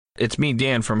It's me,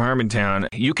 Dan, from Harmontown.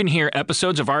 You can hear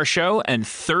episodes of our show and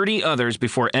 30 others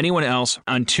before anyone else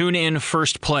on TuneIn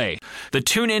First Play. The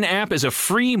TuneIn app is a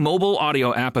free mobile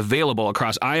audio app available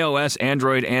across iOS,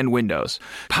 Android, and Windows.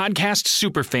 Podcast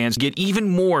superfans get even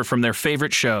more from their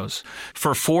favorite shows.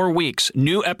 For 4 weeks,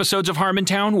 new episodes of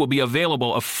Harmontown will be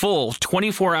available a full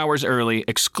 24 hours early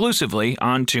exclusively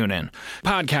on TuneIn.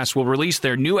 Podcasts will release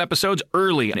their new episodes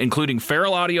early, including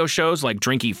feral audio shows like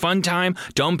Drinky Fun Time,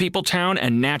 Dumb People Town,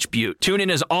 and Natch Butte.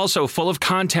 TuneIn is also full of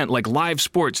content like live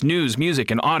sports, news, music,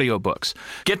 and audiobooks.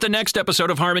 Get the next episode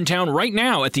of Harmontown right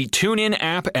now at the TuneIn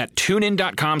app at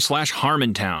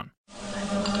tunein.com/Harmontown.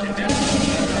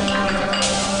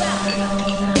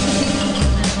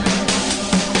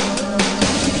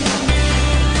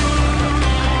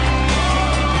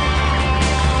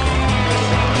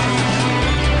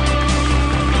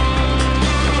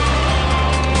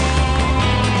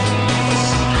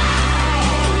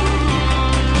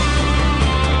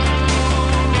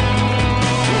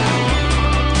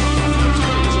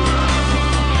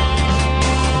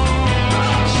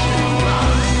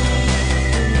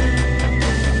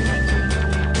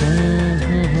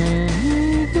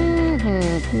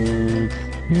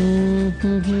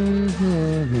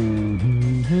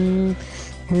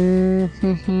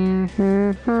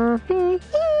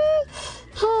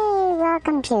 Hey,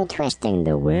 welcome to Twisting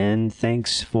the Wind.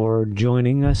 Thanks for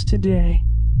joining us today.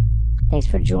 Thanks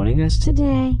for joining us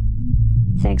today.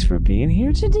 Thanks for being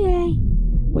here today.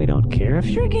 We don't care if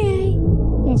you're gay.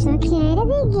 It's okay to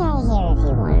be gay here if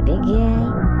you want to be gay.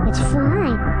 It's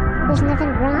fine. There's nothing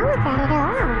wrong with that at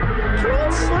all. Come on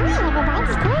inside, everybody.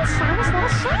 Just come inside this little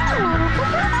shiny man.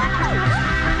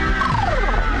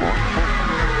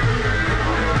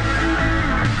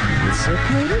 It's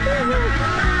okay to be here.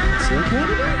 It's okay to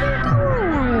be here. Don't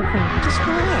worry about anything. Just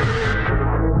go in.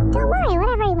 Don't worry.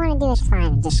 Whatever you want to do is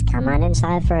fine. Just come on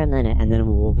inside for a minute, and then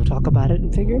we'll talk about it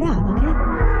and figure it out. Okay?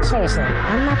 Seriously,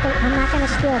 I'm not gonna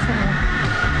steal from you.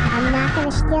 I'm not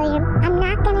gonna steal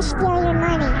your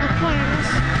money. I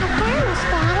promise. I promise,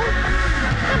 Daddy.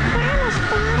 I promise,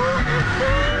 Daddy.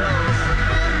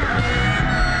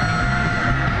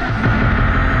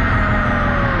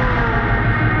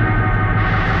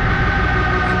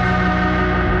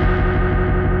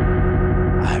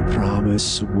 I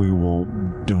promise. We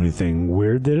won't do anything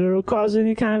weird that'll cause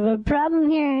any kind of a problem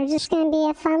here. It's just gonna be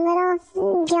a fun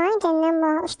little joint, and then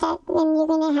we'll start, and you're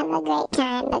gonna have a great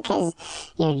time because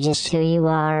you're just who you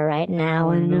are right now,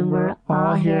 and then we're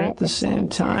all here at the same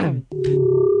time.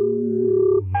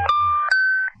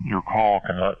 Your call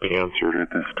cannot be answered at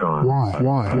this time. Why?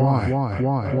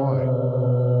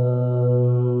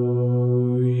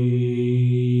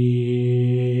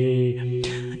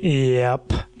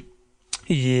 Yep.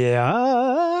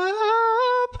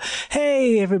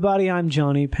 Hey, everybody, I'm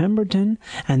Johnny Pemberton,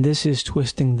 and this is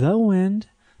Twisting the Wind.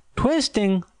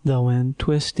 Twisting the wind,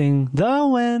 twisting the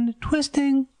wind,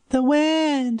 twisting the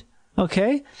wind.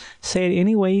 Okay? Say it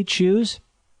any way you choose.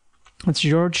 It's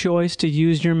your choice to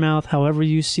use your mouth however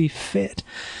you see fit.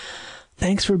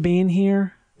 Thanks for being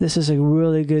here. This is a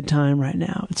really good time right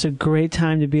now. It's a great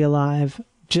time to be alive,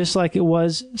 just like it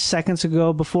was seconds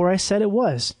ago before I said it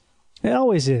was. It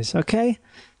always is, okay?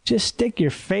 Just stick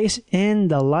your face in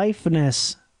the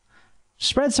lifeness.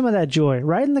 Spread some of that joy.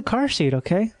 Ride in the car seat,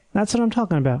 okay? That's what I'm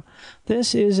talking about.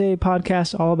 This is a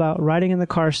podcast all about riding in the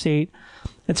car seat.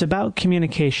 It's about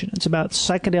communication. It's about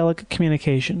psychedelic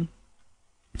communication.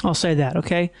 I'll say that,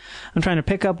 okay? I'm trying to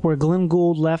pick up where Glenn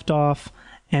Gould left off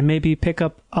and maybe pick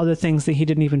up other things that he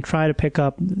didn't even try to pick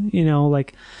up. You know,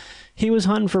 like he was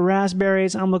hunting for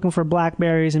raspberries. I'm looking for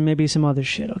blackberries and maybe some other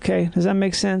shit, okay? Does that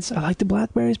make sense? I like the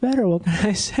blackberries better. What can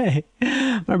I say?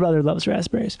 My brother loves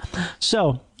raspberries.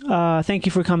 So, thank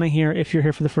you for coming here. If you're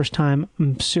here for the first time,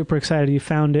 I'm super excited you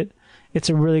found it. It's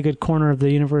a really good corner of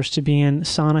the universe to be in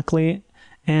sonically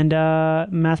and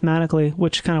mathematically,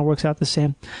 which kind of works out the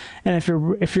same. And if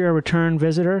you're a return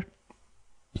visitor,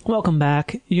 welcome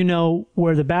back. You know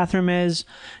where the bathroom is.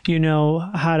 You know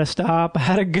how to stop,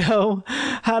 how to go,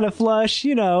 how to flush.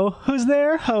 You know who's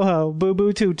there? Ho ho, boo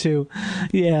boo tutu.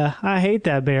 Yeah, I hate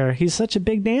that bear. He's such a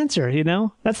big dancer. You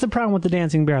know that's the problem with the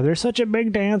dancing bear. They're such a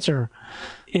big dancer.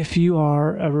 If you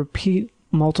are a repeat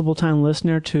multiple time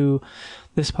listener to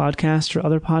this podcast or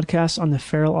other podcasts on the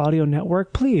Feral Audio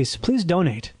Network, please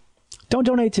donate. Don't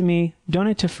donate to me.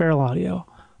 Donate to Feral Audio.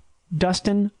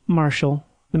 Dustin Marshall,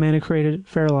 the man who created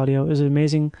Feral Audio, is an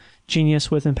amazing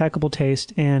genius with impeccable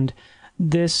taste, and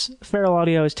this Feral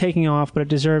Audio is taking off, but it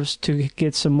deserves to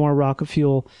get some more rocket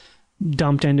fuel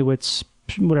dumped into its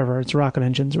rocket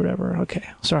engines or whatever. Okay,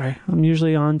 sorry. I'm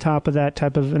usually on top of that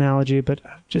type of analogy, but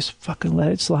just fucking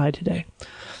let it slide today.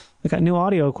 I got new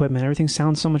audio equipment. Everything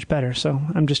sounds so much better, so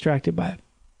I'm distracted by it.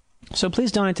 So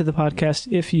please donate to the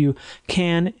podcast if you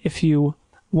can, if you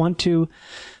want to.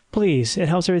 Please, it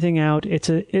helps everything out. It's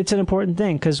an important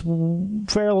thing because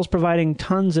Feral is providing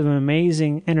tons of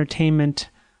amazing entertainment,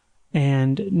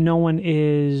 and no one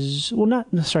is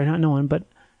not no one, but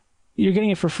you're getting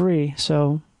it for free.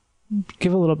 So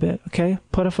give a little bit, okay?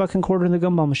 Put a fucking quarter in the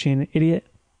gumball machine, idiot.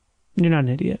 You're not an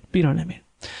idiot, but you know what I mean.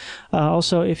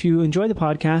 Also, if you enjoy the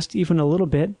podcast even a little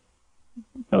bit,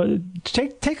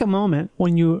 take a moment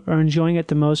when you are enjoying it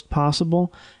the most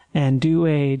possible and do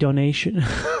a donation.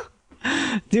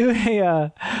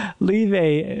 Leave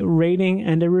a rating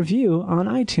and a review on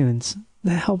iTunes.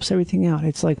 That helps everything out.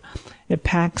 It's like it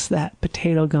packs that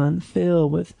potato gun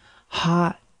filled with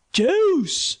hot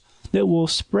juice that will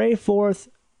spray forth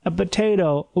a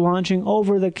potato launching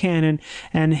over the cannon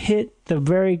and hit the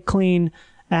very clean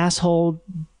asshole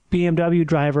BMW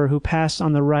driver who passed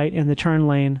on the right in the turn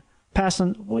lane.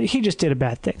 He just did a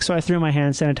bad thing. So I threw my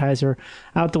hand sanitizer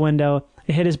out the window.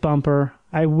 It hit his bumper.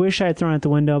 I wish I had thrown it out the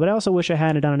window, but I also wish I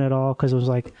hadn't done it at all because it was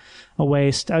like a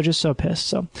waste. I was just so pissed.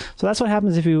 So that's what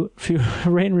happens if you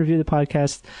rate and review the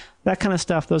podcast. That kind of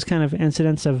stuff, those kind of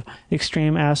incidents of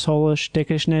extreme asshole-ish,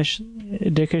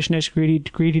 dickishness,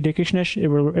 greedy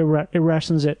dickishness, it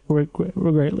rations it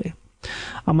greatly.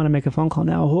 I'm going to make a phone call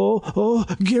now. Oh,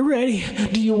 get ready.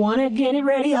 Do you want to get it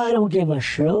ready? I don't give a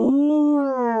shit.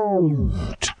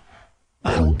 I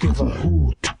don't give a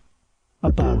hoot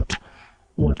about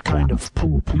what kind of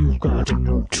poop you've got in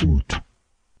your toot.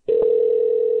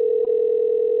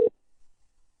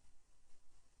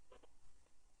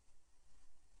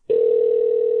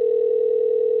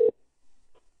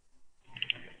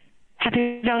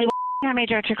 Happy Valley. How may I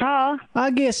direct your call?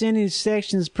 I guess any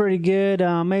section's pretty good.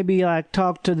 Maybe like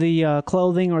talk to the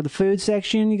clothing or the food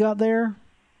section you got there.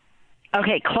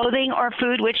 Okay, clothing or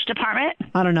food, which department?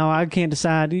 I don't know. I can't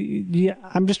decide. Yeah,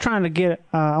 I'm just trying to get.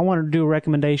 I wanted to do a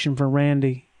recommendation for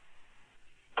Randy.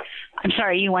 I'm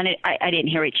sorry, you wanted. I didn't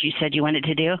hear what you said you wanted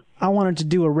to do. I wanted to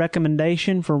do a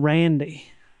recommendation for Randy.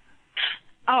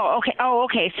 Oh,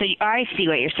 okay. So I see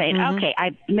what you're saying. Mm-hmm. Okay,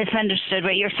 I misunderstood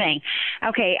what you're saying.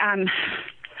 Okay,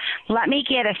 let me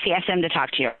get a CSM to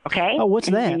talk to you, okay? Oh, what's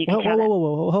that?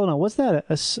 Whoa, hold on. What's that?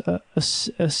 A CSM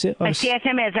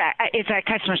is a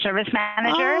customer service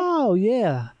manager. Oh,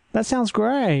 yeah. That sounds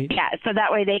great. Yeah, so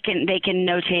that way they can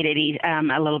notate it a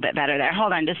little bit better there.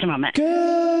 Hold on just a moment. Good.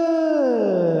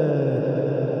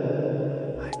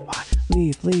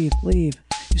 Leave.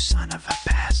 You son of a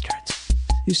bastards.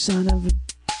 You son of a...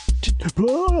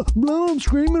 Blah, I'm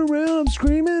screaming around.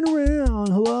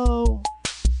 Hello?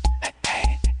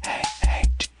 Hey.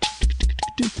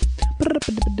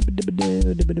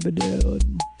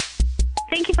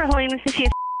 Thank you for holding this CSM.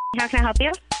 How can I help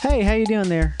you? Hey, how you doing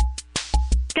there?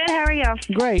 Good, how are you?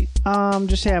 Great.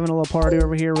 Just having a little party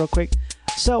over here real quick.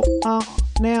 So,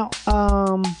 now,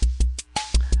 I'm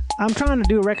trying to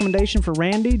do a recommendation for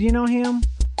Randy. Do you know him?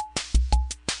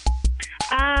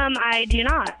 I do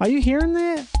not. Are you hearing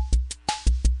that?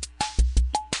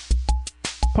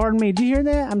 Pardon me, do you hear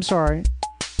that? I'm sorry.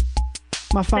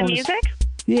 My phone. The music?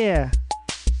 Yeah.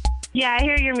 Yeah, I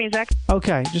hear your music.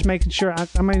 Okay, just making sure.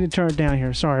 I might need to turn it down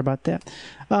here. Sorry about that.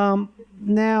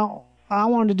 Now, I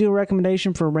wanted to do a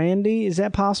recommendation for Randy. Is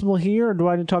that possible here, or do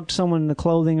I need to talk to someone in the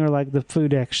clothing or like the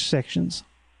food sections?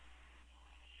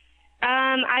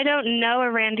 I don't know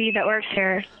a Randy that works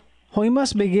here. Well, he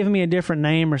must be giving me a different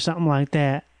name or something like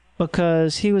that,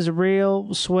 because he was a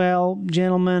real swell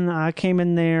gentleman. I came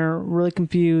in there really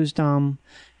confused.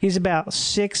 He's about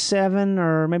 6'7"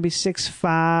 or maybe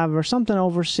 6'5" or something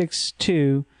over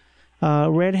 6'2".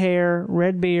 Red hair,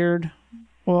 red beard.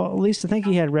 Well, at least I think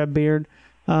he had red beard.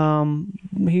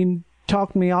 He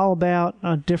talked to me all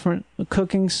about different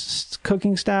cooking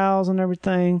styles and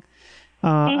everything.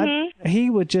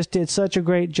 He just did such a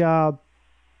great job.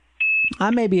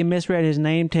 I maybe misread his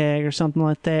name tag or something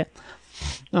like that.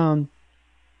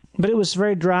 But it was a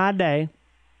very dry day.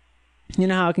 You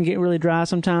know how it can get really dry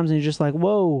sometimes, and you're just like,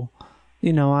 whoa,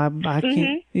 I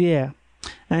can't. Yeah.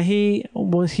 And he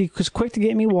was quick to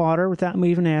get me water without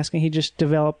me even asking. He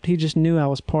just knew I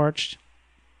was parched.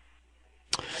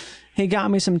 He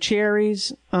got me some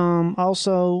cherries.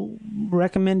 Also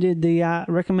recommended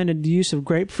the use of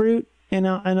grapefruit in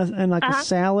a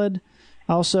salad.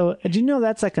 Also, do you know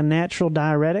that's like a natural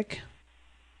diuretic?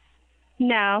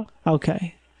 No.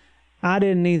 Okay. I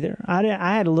didn't either. I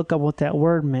had to look up what that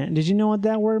word meant. Did you know what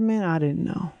that word meant? I didn't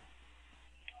know.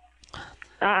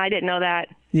 I didn't know that.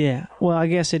 Yeah. Well, I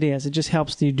guess it is. It just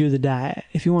helps you do the diet.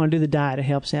 If you want to do the diet, it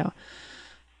helps out.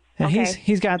 And Okay.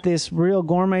 he's got this real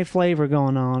gourmet flavor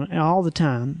going on all the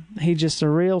time. He's just a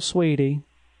real sweetie.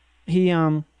 He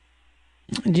do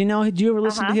you ever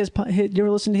listen to do you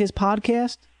ever listen to his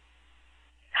podcast?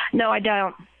 No, I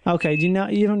don't. Okay, do you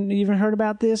even heard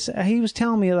about this? He was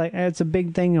telling me like it's a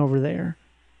big thing over there.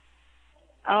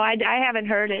 Oh, I haven't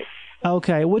heard it.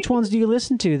 Okay, which ones do you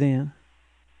listen to then?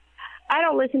 I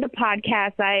don't listen to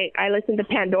podcasts. I listen to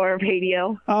Pandora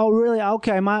Radio. Oh, really?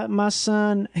 Okay, my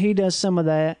son, he does some of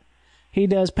that. He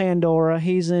does Pandora.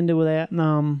 He's into that.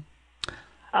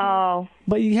 Oh.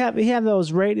 But you have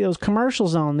those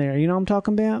commercials on there. You know what I'm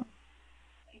talking about?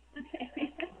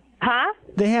 Huh?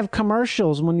 They have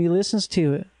commercials when you listen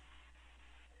to it.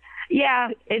 Yeah,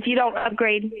 if you don't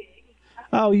upgrade.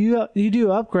 Oh, you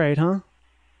do upgrade, huh?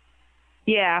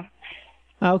 Yeah.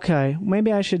 Okay,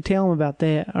 maybe I should tell him about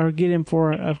that or get him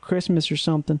for a Christmas or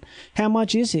something. How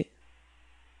much is it?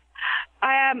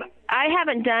 I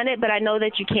haven't done it, but I know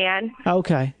that you can.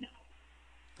 Okay.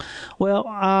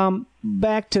 Well,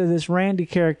 back to this Randy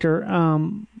character.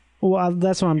 Well,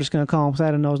 that's what I'm just going to call him because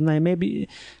I don't know his name. Maybe,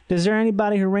 is there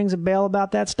anybody who rings a bell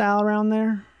about that style around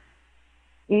there?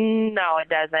 No, it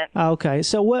doesn't. Okay,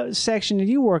 so what section did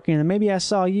you work in? Maybe I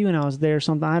saw you and I was there or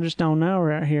something. I just don't know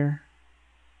right here.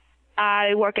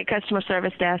 I work at customer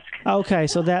service desk. Okay,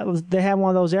 so they have one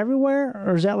of those everywhere,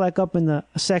 or is that like up in the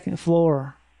second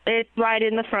floor? It's right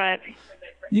in the front.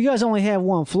 You guys only have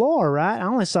one floor, right? I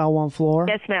only saw one floor.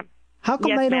 Yes, ma'am. How come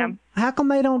Yes, they ma'am. don't? How come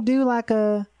they don't do like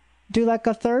a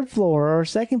third floor or a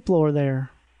second floor there?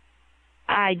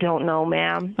 I don't know,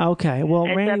 ma'am. Okay, well,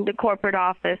 It's Randy, up the corporate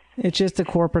office. it's just the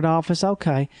corporate office.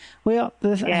 Okay, well,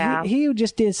 Yeah. he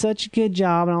just did such a good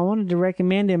job, and I wanted to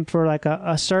recommend him for like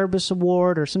a service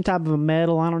award or some type of a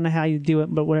medal. I don't know how you do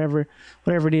it, but whatever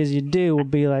it is you do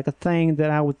would be like a thing that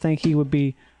I would think he would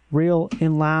be real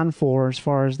in line for as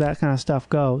far as that kind of stuff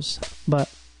goes. But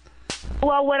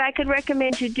Well, what I could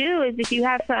recommend you do is if you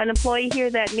have an employee here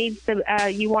that needs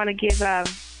to, you want to give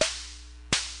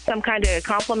some kind of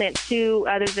compliment to,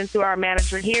 other than through our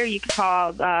manager here, you can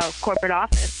call corporate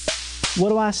office. what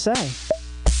do I say?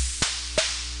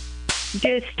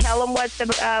 Just tell them what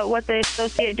the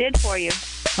associate did for you.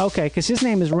 Okay, because his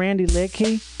name is Randy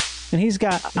Lickey, and he just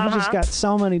got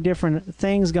so many different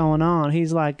things going on.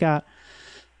 He's like a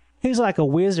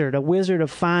wizard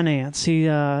of finance. He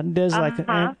does like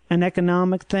an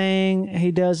economic thing.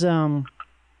 He does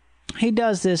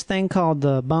this thing called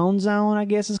the Bone Zone, I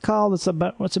guess it's called. It's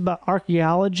about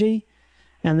archaeology,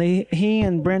 and he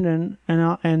and Brendan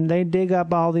and they dig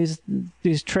up all these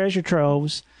treasure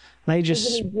troves. They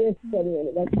just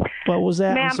what was that?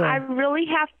 I'm Ma'am, sorry.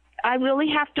 I really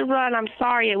have to run. I'm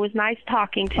sorry. It was nice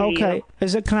talking to you. Okay,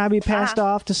 can I be passed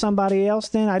off to somebody else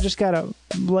then? I just gotta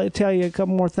tell you a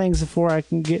couple more things before I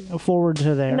can get forward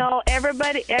to there. No,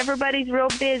 everybody's real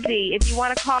busy. If you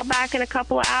want to call back in a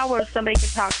couple of hours, somebody can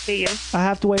talk to you. I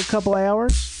have to wait a couple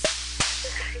hours.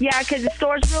 Yeah, because the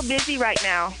store's real busy right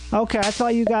now. Okay, I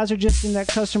thought you guys are just in that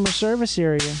customer service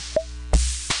area.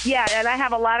 Yeah, and I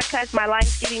have a lot of cuts. My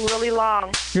line's getting really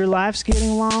long. Your life's getting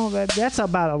long. That's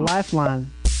about a lifeline.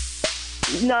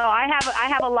 No, I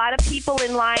have a lot of people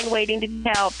in line waiting to be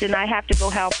helped, and I have to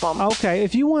go help them. Okay,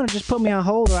 if you want to just put me on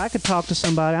hold, or I could talk to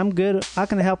somebody. I'm good. I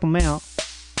can help them out.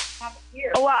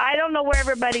 Well, I don't know where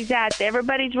everybody's at.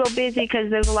 Everybody's real busy because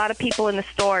there's a lot of people in the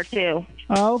store too.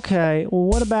 Okay. Well,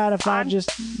 what about if I just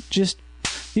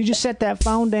you just set that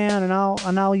phone down and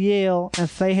I'll yell, and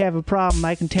if they have a problem,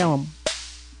 I can tell them.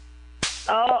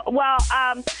 Oh, well,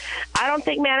 I don't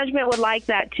think management would like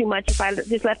that too much if I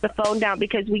just left the phone down,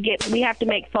 because we have to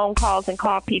make phone calls and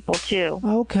call people too.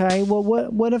 Okay. Well,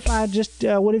 what if I just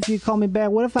what if you call me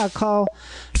back? What if I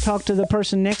talk to the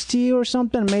person next to you or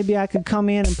something? Maybe I could come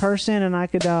in person and I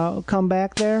could come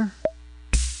back there.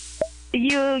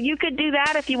 You could do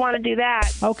that if you want to do that.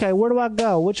 Okay. Where do I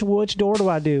go? Which door do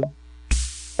I do?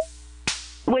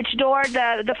 Which door?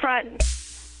 The front.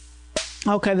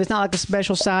 Okay, there's not like a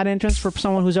special side entrance for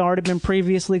someone who's already been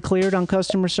previously cleared on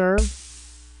customer serve?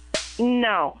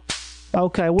 No.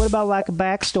 Okay, what about like a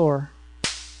back store?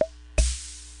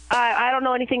 I don't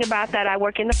know anything about that. I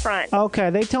work in the front.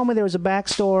 Okay, they told me there was a back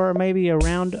store, maybe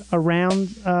around.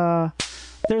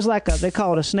 There's like they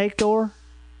call it a snake door.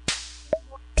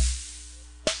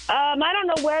 I don't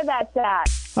know where that's at.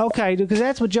 Okay, because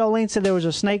that's what Jolene said, there was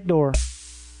a snake door.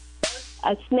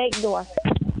 A snake door.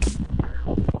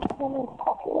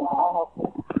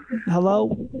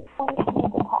 Hello?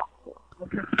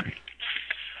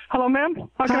 Hello, ma'am.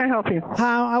 How can I help you?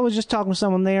 Hi, I was just talking to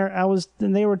someone there.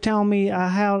 And they were telling me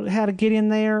how to get in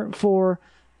there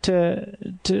to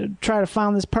try to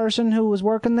find this person who was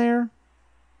working there.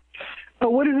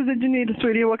 What is it that you need,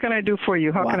 sweetie? What can I do for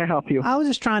you? How can I help you? I was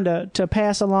just trying to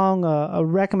pass along a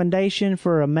recommendation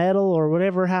for a medal or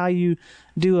whatever, how you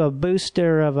do a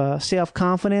booster of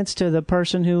self-confidence to the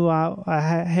person who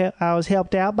I was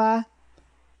helped out by.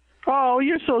 Oh,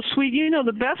 you're so sweet. You know,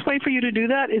 the best way for you to do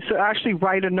that is to actually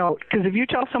write a note. Because if you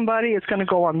tell somebody, it's going to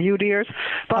go on mute ears.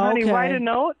 But, honey, write a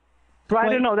note.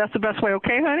 Write a note. That's the best way.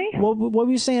 Okay, honey? What were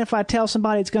you saying if I tell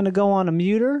somebody it's going to go on a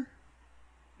muter?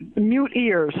 Mute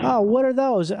ears. Oh, what are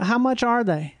those? How much are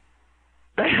they?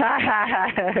 I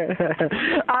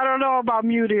don't know about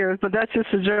mute ears, but that's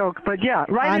just a joke. But yeah,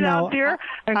 write it out, dear,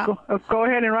 and go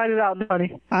ahead and write it out,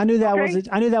 honey. I knew that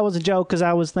was a joke because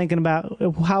I was thinking about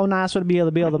how nice would it be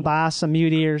able to buy some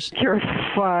mute ears. You're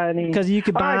funny. Because you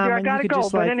could buy them. I gotta go.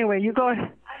 But anyway, you go.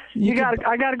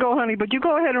 I gotta go, honey. But you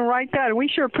go ahead and write that, and we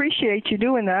sure appreciate you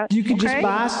doing that. You could just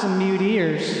buy some mute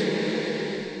ears.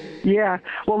 Yeah.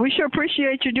 Well, we sure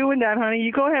appreciate you doing that, honey.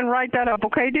 You go ahead and write that up,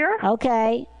 okay, dear?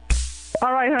 Okay.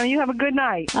 All right, honey. You have a good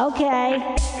night. Okay.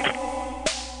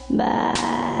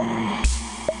 Bye.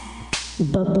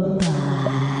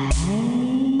 Bye-bye.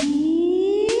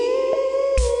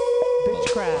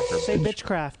 Bitchcraft. Say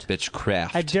bitchcraft.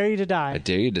 Bitchcraft. I dare you to die. I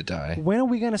dare you to die. When are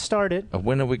we going to start it?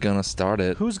 When are we going to start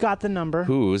it? Who's got the number?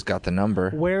 Who's got the number?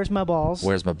 Where's my balls?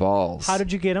 Where's my balls? How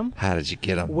did you get them? How did you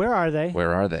get them? Where are they?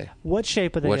 Where are they? What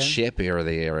shape are they in? What shape are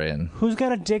they in? Who's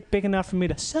got a dick big enough for me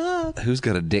to suck? Who's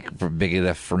got a dick big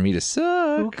enough for me to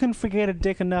suck? Who can forget a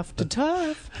dick enough to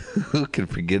tough? Who can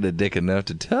forget a dick enough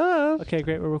to tough? Okay,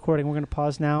 great. We're recording. We're going to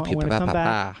pause now. And we're going to come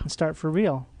back and start for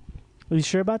real. Are you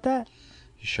sure about that?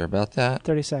 You sure about that?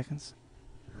 30 seconds.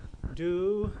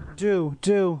 Do.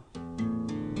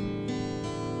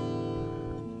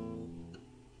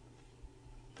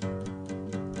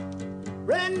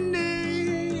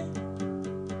 Randy!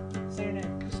 Say your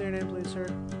name. Say your name, please, sir.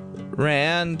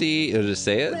 Randy. Just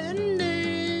say it.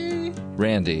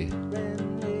 Randy.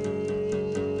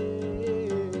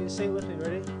 Say it with me.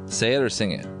 Ready? Say it or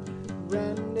sing it.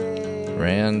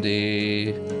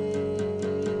 Randy.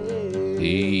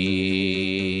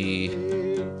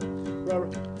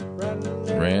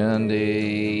 Randy.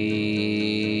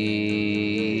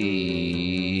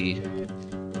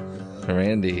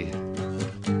 Randy.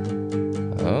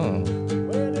 Oh.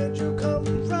 Where did you come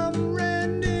from,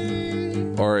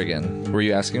 Randy? Oregon. Were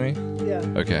you asking me? Yeah.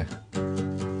 Okay.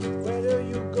 Where do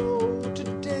you go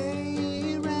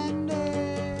today,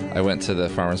 Randy? I went to the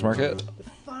farmer's market. The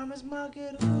farmer's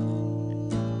market. Ooh.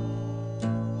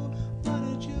 What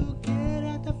did you get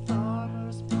at the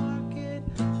farmer's market,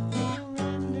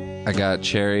 Randy? I got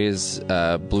cherries,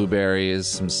 blueberries,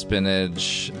 some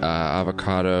spinach,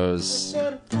 avocados.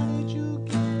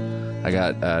 I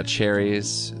got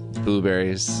cherries,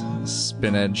 blueberries,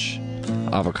 spinach,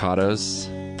 avocados.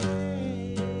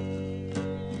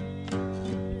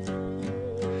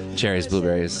 Cherries,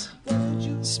 blueberries,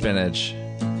 spinach,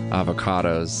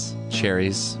 avocados.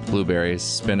 Cherries, blueberries,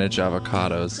 spinach,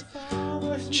 avocados.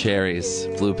 Cherries,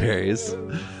 blueberries,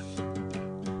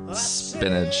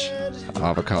 spinach,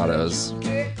 avocados.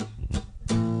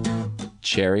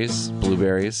 Cherries,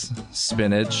 blueberries,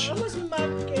 spinach,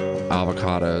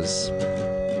 avocados.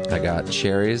 I got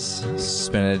cherries,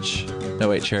 spinach. No,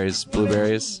 wait, cherries,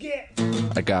 blueberries.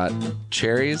 I got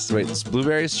cherries. Wait, it's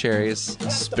blueberries, cherries,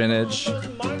 spinach,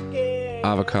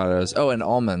 avocados. Oh, and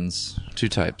almonds. 2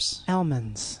 types.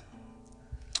 Almonds.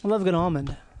 I love a good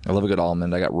almond. I love a good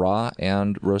almond. I got raw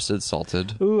and roasted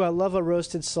salted. Ooh, I love a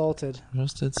roasted salted.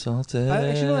 Roasted salted.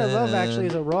 Actually, what I love actually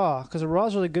is a raw, because a raw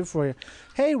is really good for you.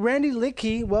 Hey, Randy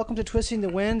Lickey, welcome to Twisting the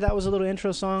Wind. That was a little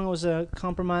intro song. It was a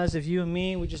compromise of you and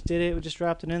me. We just did it. We just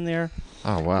dropped it in there.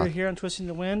 Oh, wow. We're here on Twisting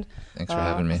the Wind. Thanks for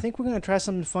having me. I think we're going to try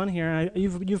something fun here.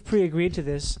 You've pre-agreed to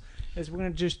this. Is we're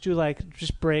going to just do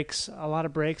just breaks, a lot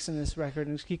of breaks in this record,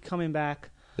 and just keep coming back.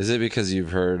 Is it because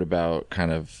you've heard about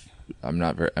kind of I'm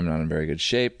not in very good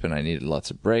shape and I need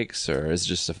lots of breaks, or is it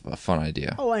just a fun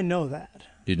idea? Oh, I know that.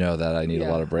 You know that I need a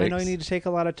lot of breaks. I know you need to take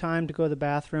a lot of time to go to the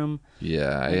bathroom.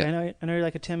 Yeah, I know you're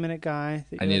like a 10-minute guy.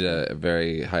 I need a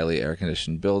very highly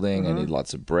air-conditioned building. I need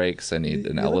lots of breaks. I need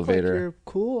an elevator. Look like you're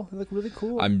cool. You look really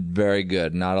cool. I'm very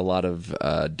good. Not a lot of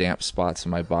damp spots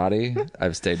in my body.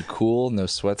 I've stayed cool. No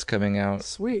sweat's coming out.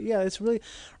 Sweet. Yeah, it's really...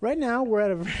 Right now, we're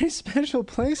at a very special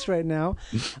place right now,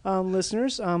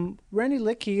 listeners. Randy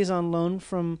Lickey is on loan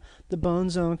from the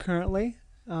Bone Zone currently.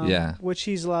 Which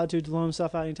he's allowed to loan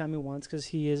himself out anytime he wants because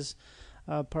he is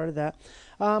part of that.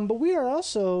 But we are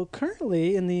also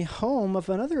currently in the home of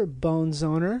another Bone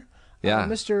Zoner,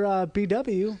 Mr.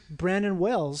 BW, Brandon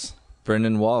Wells.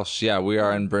 Brendan Walsh. Yeah, we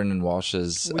are in Brendan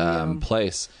Walsh's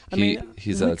place.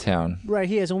 He's out of town. Right,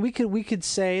 he is. And we could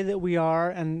say that we are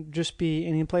and just be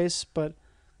any place, but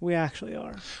We actually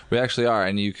are. We actually are,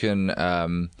 and you can. I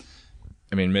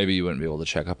mean, maybe you wouldn't be able to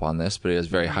check up on this, but it has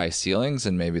very high ceilings,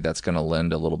 and maybe that's going to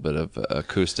lend a little bit of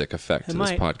acoustic effect to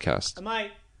this podcast. It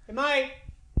might.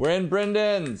 We're in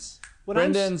Brendan's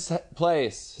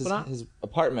place, his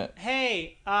apartment.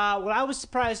 Hey, what I was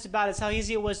surprised about is how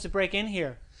easy it was to break in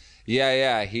here.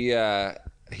 Yeah.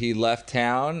 He left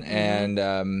town,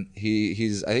 and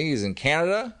he's I think he's in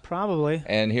Canada. Probably.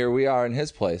 And here we are in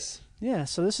his place. Yeah,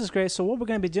 so this is great. So what we're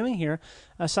going to be doing here,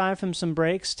 aside from some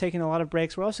breaks, taking a lot of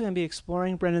breaks, we're also going to be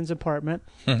exploring Brendan's apartment.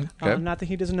 Okay. Not that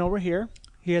he doesn't know we're here.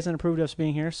 He hasn't approved us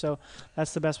being here, so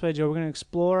that's the best way to do it. We're going to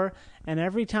explore, and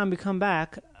every time we come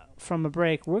back from a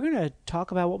break, we're going to talk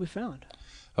about what we found.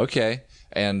 Okay.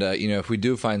 And, if we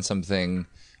do find something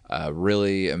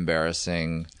really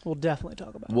embarrassing, we'll definitely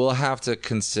talk about it. We'll have to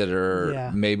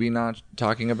consider maybe not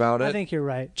talking about it. I think you're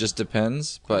right. Just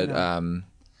depends. But,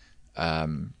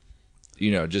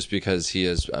 just because he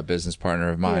is a business partner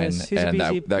of mine, and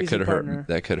that could hurt.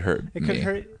 That could hurt. It could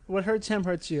hurt. What hurts him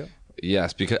hurts you.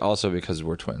 Yes, because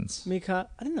we're twins. Mika,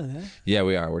 I didn't know that. Yeah,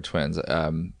 we are. We're twins.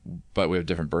 But we have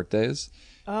different birthdays.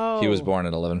 Oh. He was born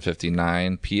at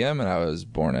 11:59 p.m. and I was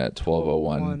born at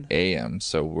 12:01 a.m.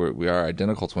 So we are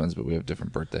identical twins, but we have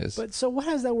different birthdays. But so what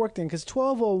has that worked in? Because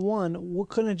 12:01,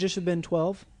 couldn't it just have been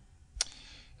 12?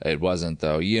 It wasn't,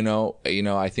 though.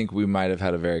 I think we might have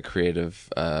had a very creative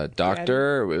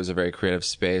doctor. It was a very creative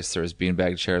space. There was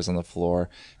beanbag chairs on the floor.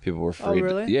 People were free. Oh,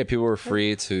 really? People were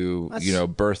free to,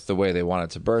 birth the way they wanted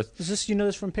to birth. Is this,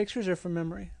 this from pictures or from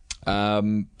memory? A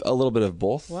little bit of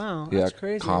both. Wow, that's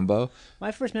crazy. Combo.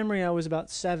 My first memory, I was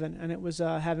about 7, and it was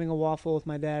having a waffle with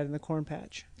my dad in the corn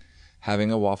patch.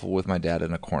 Having a waffle with my dad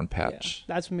in a corn patch.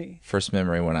 Yeah, that's me. First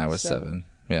memory when I was 7.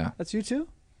 Yeah. That's you too?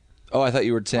 Oh, I thought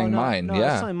you were saying mine. No, yeah.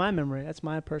 that's not my memory. That's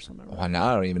my personal memory. Well, now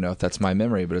I don't even know if that's my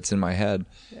memory, but it's in my head.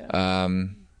 Yeah.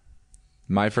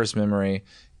 My first memory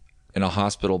in a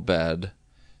hospital bed,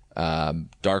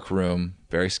 dark room,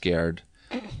 very scared,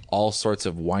 all sorts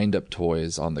of wind-up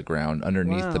toys on the ground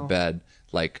underneath the bed,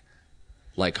 like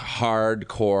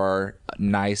hardcore,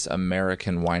 nice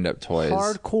American wind-up toys.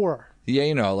 Hardcore.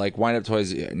 Yeah, like wind-up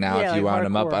toys. Now, if you wound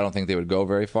them up, I don't think they would go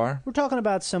very far. We're talking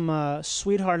about some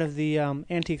sweetheart of the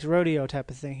antiques rodeo type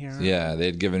of thing here. Right? Yeah,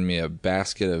 they'd given me a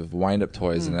basket of wind-up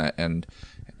toys, and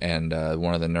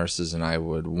one of the nurses and I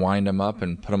would wind them up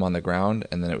and put them on the ground,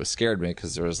 and then it scared me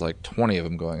because there was like 20 of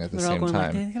them going at the same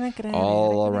time,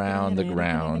 all around the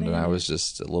ground, and I was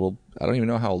just a little. I don't even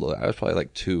know how old I was. Probably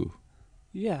like 2.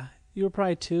 Yeah, you were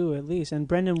probably 2 at least, and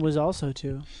Brendan was also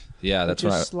 2. Yeah, that's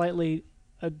right. Slightly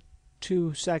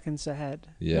 2 seconds ahead.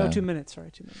 Yeah. No, 2 minutes.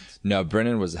 Sorry, 2 minutes. No,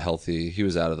 Brendan was healthy. He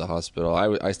was out of the hospital.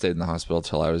 I stayed in the hospital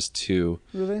till I was 2.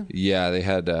 Really? Yeah, they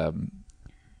had. I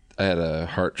had a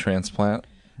heart transplant.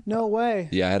 No way.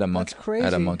 Yeah, I had a monkey. That's crazy. I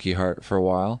had a monkey heart for a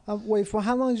while. Wait, for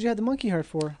how long did you have the monkey heart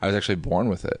for? I was actually born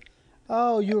with it.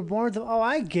 Oh, you were born with the... Oh,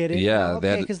 I get it. Yeah.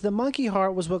 Okay, because the monkey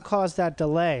heart was what caused that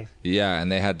delay. Yeah,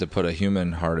 and they had to put a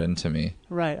human heart into me.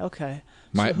 Right. Okay.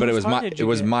 But it was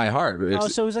my heart.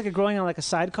 So it was like it growing on like a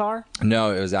sidecar?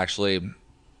 No, it was actually...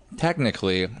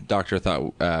 Technically, doctor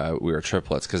thought we were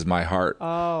triplets because my heart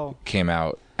came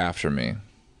out after me.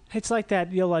 It's like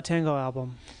that Yo La Tengo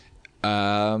album.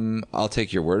 I'll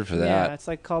take your word for that. Yeah, it's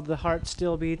like called The Heart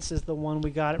Still Beats is the one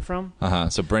we got it from.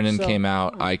 So Brendan came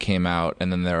out, I came out,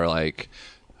 and then they were like,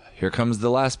 here comes the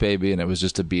last baby, and it was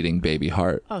just a beating baby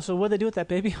heart. Oh, so what did they do with that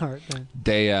baby heart then?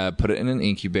 They put it in an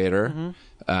incubator,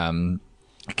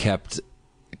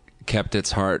 kept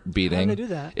its heart beating. How did they do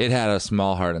that? It had a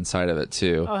small heart inside of it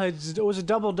too. Oh, it was a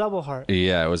double heart.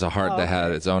 Yeah, it was a heart that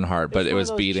had its own heart, but it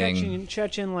was beating.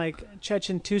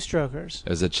 Chechen two-strokers. It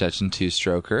was a Chechen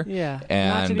two-stroker. Yeah,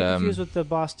 and not to be confused with the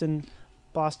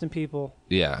Boston people.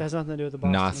 Yeah, it has nothing to do with the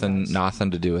Boston.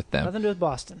 Nothing to do with them. Nothing to do with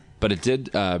Boston. But it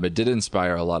did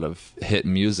inspire a lot of hit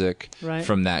music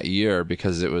from that year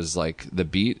because it was like the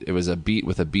beat. It was a beat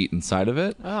with a beat inside of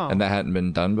it, and that hadn't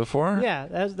been done before. Yeah,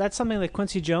 that's something that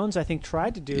Quincy Jones I think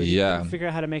tried to do. Yeah, figure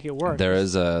out how to make it work. There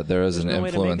is an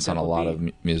influence on a lot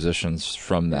of musicians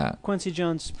from that. Quincy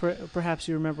Jones, perhaps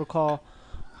you recall,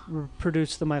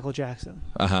 produced the Michael Jackson.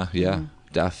 Yeah,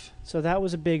 Def. So that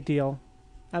was a big deal.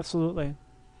 Absolutely.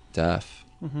 Def.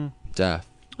 Def.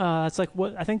 It's like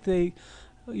what I think they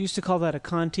used to call that a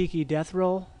Kon-Tiki death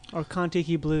roll or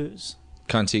Kon-Tiki blues.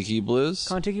 Kon-Tiki blues?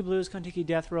 Kon-Tiki blues, Kon-Tiki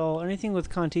death roll. Anything with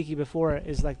Kon-Tiki before it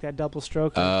is like that double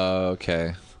stroke. Oh,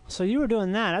 okay. So you were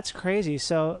doing that. That's crazy.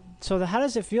 So how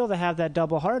does it feel to have that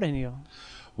double heart in you?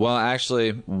 Well,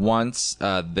 actually, once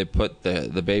they put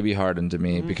the baby heart into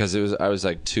me because I was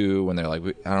like 2 when they're like,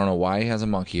 I don't know why he has a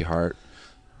monkey heart.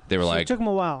 they were So like, it took them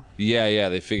a while. yeah,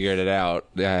 they figured it out.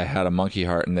 I had a monkey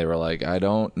heart, and they were like, I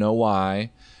don't know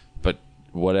why, but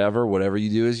whatever you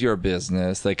do is your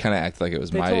business. They kind of act like it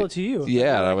was They my. told it to you.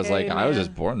 Yeah, and I Like, was hey, like, I was man.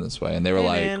 just born this way, and they were Hey,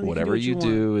 like, man, you can whatever do what you you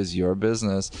do is your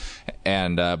business,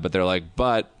 and but they're like,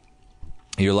 but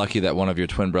you're lucky that one of your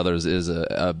twin brothers is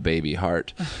a baby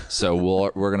heart, so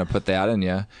we're gonna put that in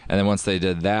you. And then once they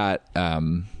did that,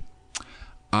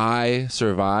 I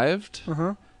survived,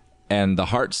 and the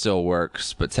heart still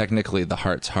works, but technically the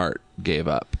heart's heart gave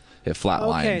up. It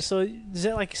flatlined. Okay, so is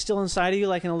it like still inside of you,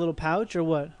 like in a little pouch, or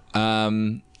what?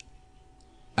 I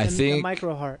think the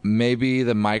micro heart. maybe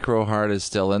the micro heart is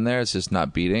still in there. It's just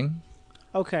not beating.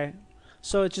 Okay,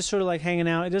 so it's just sort of like hanging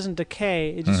out. It doesn't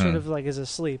decay. It just sort of like is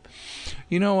asleep.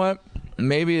 You know what?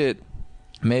 Maybe.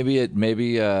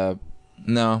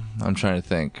 No, I'm trying to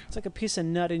think. It's like a piece of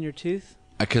nut in your tooth.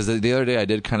 Because the other day I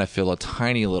did kind of feel a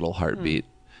tiny little heartbeat,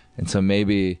 and so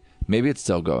maybe it's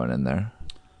still going in there.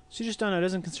 So you just don't know. It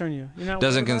doesn't concern you. You're not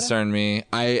Doesn't worried about concern me.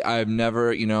 I've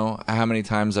never, how many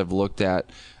times I've looked at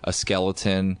a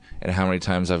skeleton and how many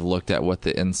times I've looked at what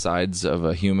the insides of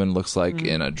a human looks like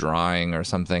in a drawing or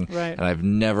something. Right. And I've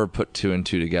never put two and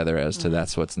two together as to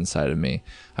that's what's inside of me.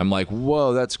 I'm like,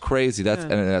 whoa, that's crazy.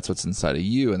 And that's what's inside of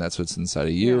you, and that's what's inside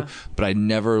of you. Yeah. But I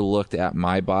never looked at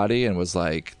my body and was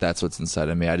like, that's what's inside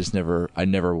of me. I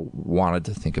never wanted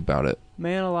to think about it.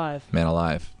 Man alive. Man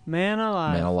alive. Man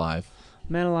alive. Man alive.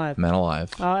 Man alive. Man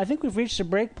alive. I think we've reached a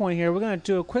break point here. We're going to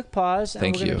do a quick pause, and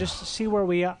Thank we're going to you. just see where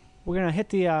we are. We're going to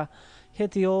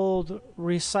hit the old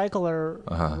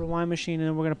recycler rewind machine, and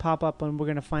then we're going to pop up, and we're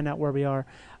going to find out where we are.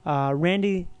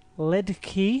 Randy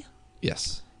Ledke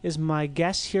Yes. is my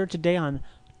guest here today on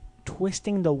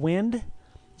Twisting the Wind.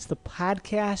 It's the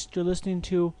podcast you're listening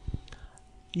to.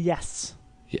 Yes.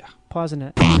 Yeah. Pausing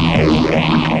it.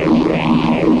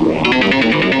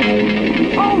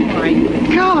 Oh my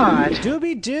God!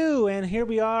 Doobie-doo, and here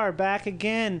we are back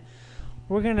again.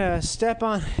 We're going to step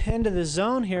on into the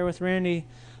zone here with Randy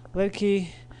Ledke.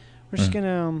 We're just going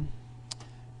to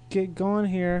get going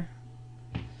here.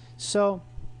 So,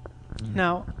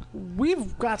 now,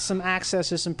 we've got some access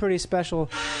to some pretty special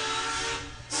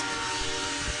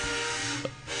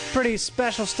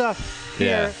stuff here.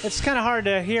 Yeah. It's kind of hard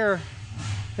to hear.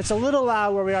 It's a little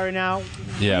loud where we are right now.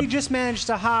 Yeah. We just managed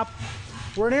to hop.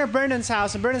 We're near Brendan's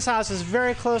house, and Brendan's house is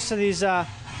very close to this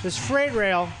freight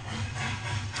rail.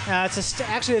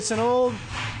 It's an old,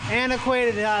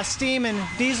 antiquated steam and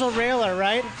diesel railer,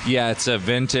 right? Yeah, it's a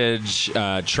vintage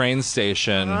train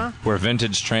station where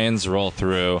vintage trains roll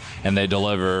through, and they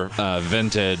deliver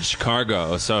vintage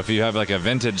cargo. So if you have like a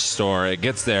vintage store, it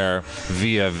gets there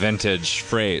via vintage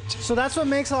freight. So that's what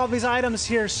makes all these items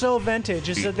here so vintage,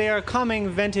 is that they are coming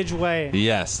vintage way.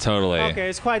 Yes, totally. Okay,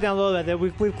 it's quite down low that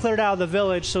we've cleared out of the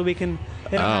village so we can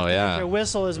they don't have to yeah. make their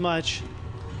whistle as much.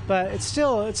 But it's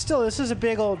still this is a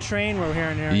big old train we're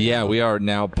hearing here. Yeah, we are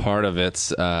now part of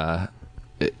its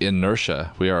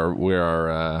inertia.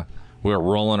 We're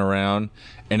rolling around,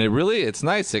 and it's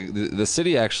nice. The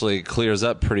city actually clears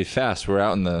up pretty fast. We're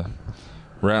out in the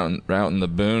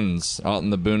boons, out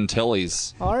in the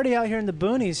Boontillies. Already out here in the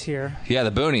boonies here. Yeah,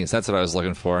 the boonies. That's what I was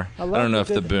looking for. I don't know if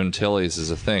the Boontillies is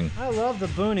a thing. I love the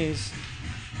boonies.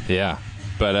 Yeah,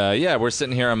 but we're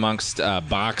sitting here amongst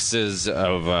boxes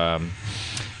of,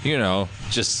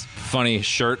 just funny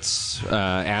shirts,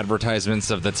 advertisements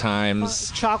of the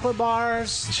times. Chocolate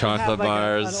bars. Chocolate have, like,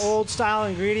 bars. An old style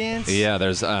ingredients. Yeah,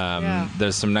 there's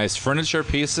some nice furniture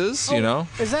pieces.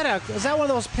 Is that one of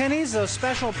those pennies? Those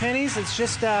special pennies? It's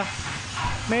just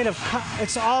made of.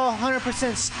 It's all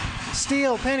 100%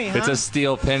 steel penny, huh? It's a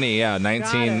steel penny. Yeah,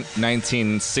 19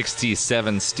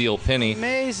 1967 steel penny.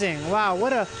 Amazing! Wow,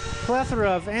 what a plethora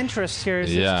of interest here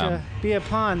is to be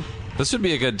upon. This would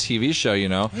be a good TV show, Yeah,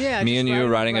 me just and you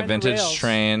riding a the vintage rails.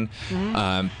 train,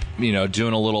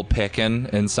 doing a little picking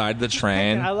inside the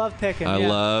train. I love picking. I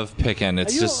love picking.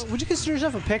 It's Would you consider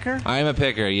yourself a picker? I am a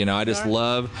picker. I just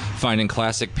love finding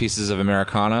classic pieces of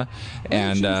Americana.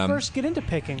 When did you first get into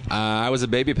picking? I was a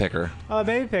baby picker. Oh, a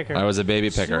baby picker. I was a baby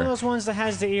It's one picker. of those ones that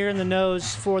has the ear and the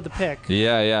nose for the pick.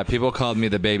 Yeah. People called me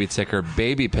the baby picker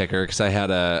because I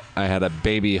had a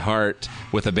baby heart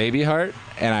with a baby heart,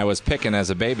 and I was picking as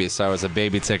a baby, so I was a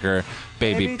baby ticker,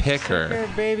 baby picker.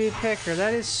 Baby picker.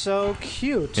 That is so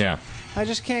cute. Yeah. I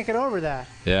just can't get over that.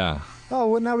 Yeah. Oh,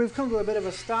 well, now we've come to a bit of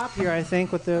a stop here, I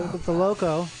think, with the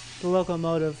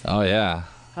locomotive. Oh yeah.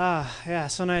 Yeah,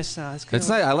 so nice now. It's nice.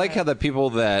 I like how the people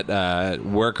that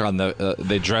work on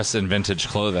they dress in vintage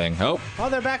clothing. Oh,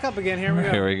 they're back up again. Here we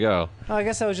go. here we go. Oh, I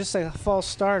guess that was just like a false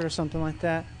start or something like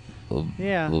that.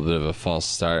 Yeah. A little bit of a false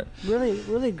start. Really,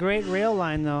 really great rail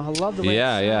line, though. I love the way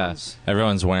it sounds.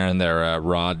 Everyone's wearing their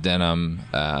raw denim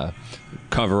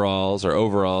coveralls or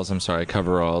overalls. I'm sorry,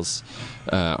 coveralls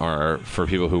are for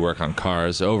people who work on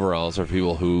cars. Overalls are for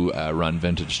people who run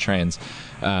vintage trains.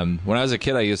 When I was a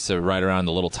kid, I used to ride around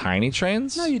the little tiny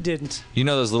trains. No, you didn't. You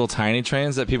know those little tiny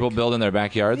trains that people build in their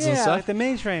backyards and Yeah, stuff? like the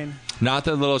main train. Not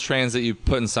the little trains that you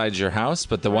put inside your house,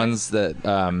 but the ones that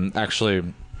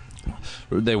actually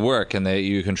they work and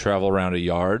you can travel around a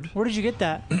yard. Where did you get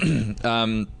that?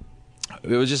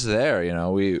 It was just there, you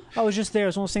know. It was just there. It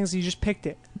was one of those things that you just picked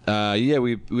it. Yeah,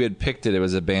 we had picked it. It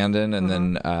was abandoned, and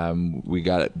then we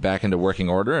got it back into working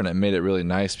order, and it made it really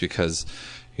nice because,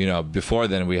 you know, before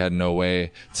then we had no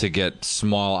way to get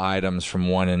small items from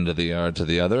one end of the yard to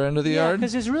the other end of the yard.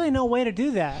 Because there's really no way to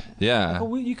do that. Yeah.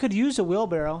 Like, you could use a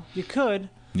wheelbarrow. You could.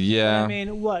 Yeah. But, I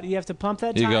mean, what? You have to pump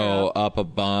that You tire go up. up a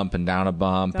bump and down a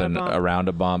bump Down a and bump. around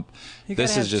a bump. You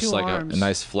This gotta is have just two like a arms.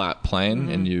 nice flat plane,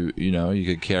 and you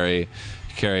could carry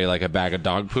like a bag of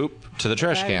dog poop to the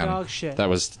trash Bag of can. dog shit. That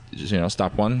was,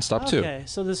 stop one, stop two. Okay,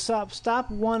 so the start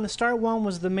one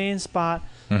was the main spot.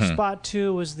 Mm-hmm. Spot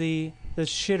 2 was the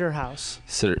shitter house.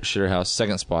 Shitter house,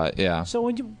 second spot, yeah. So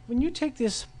when you take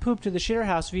this poop to the shitter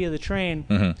house via the train,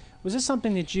 Mm-hmm. was this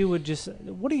something that you would just?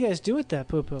 What do you guys do with that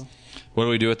poo poo? What do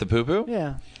we do with the poo poo?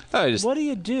 Yeah. Oh, What do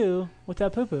you do with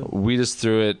that poo poo? we just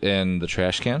threw it in the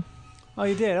trash can. Oh,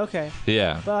 you did. Okay.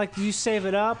 Yeah. But like, do you save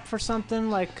it up for something?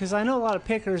 Like, because I know a lot of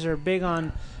pickers are big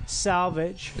on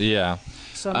salvage. Yeah.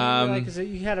 So maybe like,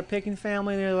 you had a picking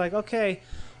family, and they're like, okay,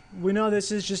 we know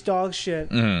this is just dog shit.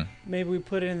 Mm-hmm. Maybe we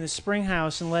put it in the spring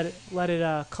house and let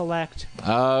it collect.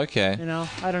 Oh, okay. You know,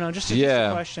 I don't know. Just a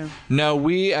question. No,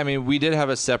 we did have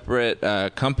a separate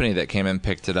company that came and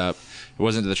picked it up. It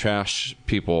wasn't the trash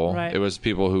people. Right. It was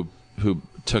people who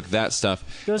took that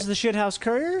stuff. Those are the shithouse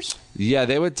couriers, Yeah,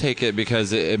 they would take it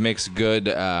because it makes good.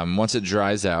 Once it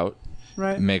dries out,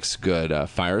 right? it makes good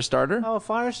fire starter. Oh,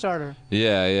 fire starter.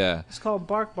 Yeah, yeah, It's called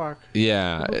Bark Bark.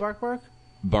 yeah. Bark Bark.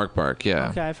 Bark, yeah.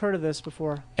 Okay, I've heard of this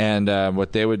before. And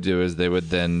what they would do is they would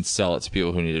then sell it to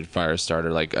people who needed fire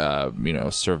starter, like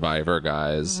survivor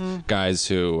guys, guys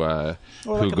who Or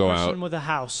who like a go person out. with a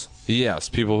house. Yes,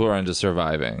 people who are into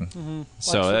surviving.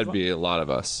 So Like that'd be a lot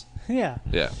of us. Yeah.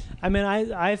 Yeah. I mean,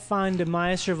 I find in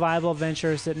my survival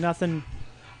ventures that nothing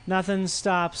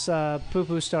stops poo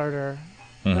poo starter.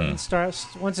 Nothing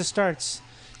starts once it starts.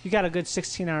 You got a good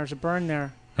 16 hours of burn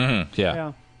there. Mm-hmm.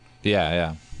 Yeah.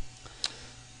 Yeah.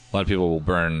 A lot of people will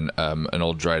burn an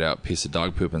old dried out piece of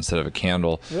dog poop instead of a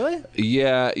candle. Really?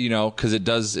 Yeah, because it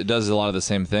does a lot of the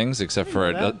same things, except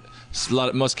for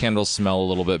most candles smell a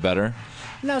little bit better.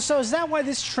 No, so is that why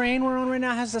this train we're on right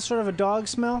now has that sort of a dog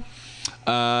smell?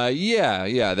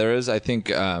 Yeah, there is. I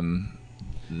think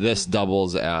this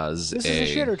doubles as This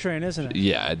is a shitter train, isn't it?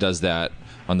 Yeah, it does that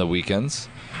on the weekends.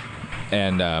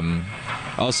 And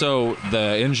also the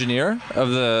engineer of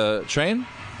the train.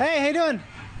 Hey, how you doing?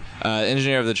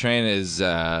 Engineer of the train is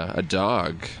a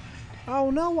dog. Oh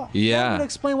no! Yeah. That would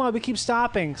explain why we keep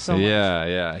stopping so much.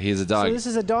 Yeah, he's a dog. So this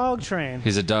is a dog train.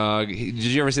 He's a dog. Did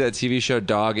you ever see that TV show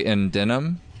Dog in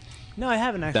Denim? No, I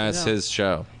haven't actually. That's no. his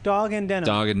show. Dog in denim.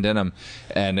 Dog in Denim.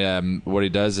 And what he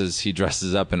does is he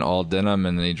dresses up in all denim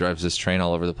and then he drives this train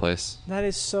all over the place. That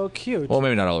is so cute. Well,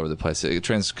 maybe not all over the place.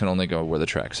 Trains can only go where the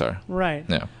tracks are. Right.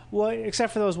 Yeah. Well,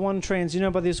 except for those one trains. You know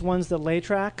about these ones that lay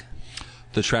track?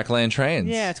 The track lane trains.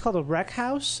 Yeah, it's called a wreck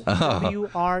house. Oh.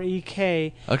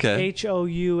 WREK. Okay.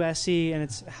 HOUSE, and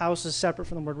its house is separate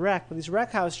from the word wreck. But these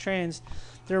wreck house trains,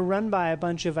 they're run by a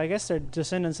bunch of, I guess they're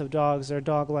descendants of dogs. They're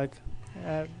dog-like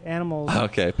animals.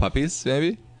 Okay, puppies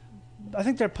maybe? I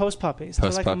think they're post puppies.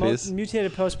 Post They're like puppies? a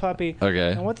mutated post puppy.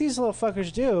 Okay. And what these little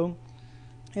fuckers do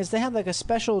is they have like a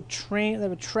special train, they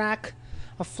have a track,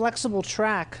 a flexible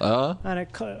track, and it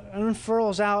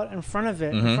unfurls out in front of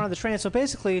it, in front of the train. So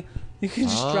basically, you can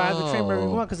just drive the train wherever you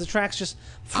want because the tracks just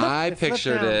flip. I flip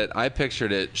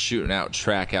pictured it shooting out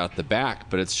track out the back,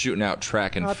 but it's shooting out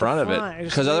track in Out the front of front. It it.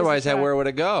 just Because lays the otherwise, track. where would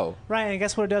it go? Right, and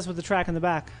guess what it does with the track in the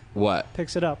back? What?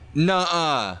 Picks it up.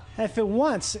 Nuh-uh. If it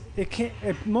wants, it can't.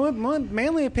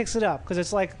 Mainly, it picks it up because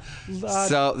it's like.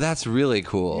 So that's really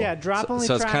cool. Yeah, drop only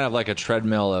So it's track. kind of like a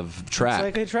treadmill of track.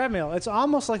 It's like a treadmill. It's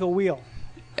almost like a wheel.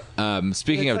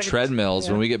 Speaking It's of like treadmills,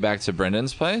 yeah. when we get back to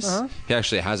Brendan's place, he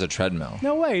actually has a treadmill.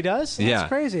 No way, he does. That's Yeah.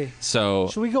 crazy. So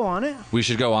Should we go on it? we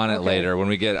should go on it Okay. later when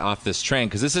we get off this train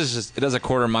because this is just it does a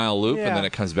 1/4-mile loop Yeah. and then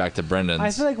it comes back to Brendan's. I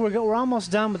feel like we're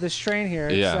almost done with this train here.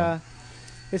 It's, Yeah.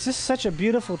 It's just such a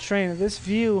beautiful train. This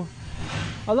view,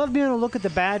 I love being able to look at the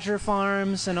badger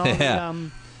farms and all Yeah.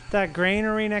 that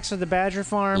granary next to the badger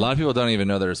farm. A lot of people don't even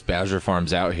know there's badger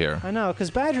farms out here. I know, because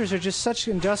badgers are just such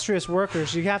industrious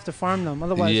workers. You have to farm them,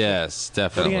 otherwise. Yes, What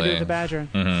definitely. are you gonna do with the badger?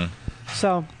 Mm-hmm.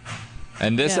 So.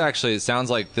 And this Yeah. actually, it sounds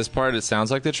like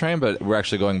the train, but we're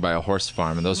actually going by a horse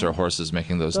farm, and those are horses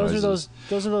making those noises.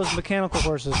 Those are those mechanical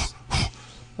horses.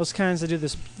 Those kinds that do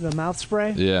the mouth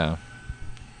spray. Yeah.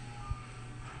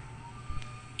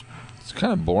 It's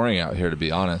kind of boring out here, to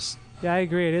be honest. Yeah, I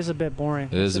agree. It is a bit boring.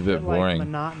 It is a bit boring. Like,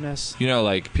 monotonous. You know,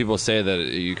 like people say that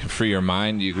you can free your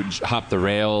mind. You could hop the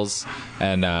rails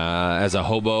and, as a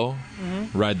hobo,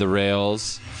 ride the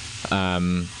rails.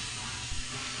 I'd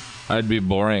be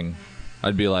boring.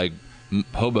 I'd be like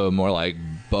hobo, more like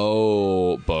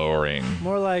boring.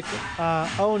 More like,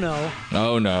 oh no.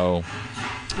 Oh no.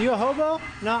 You a hobo?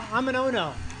 No, I'm an oh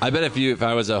no. I bet if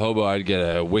I was a hobo, I'd get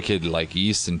a wicked like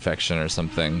yeast infection or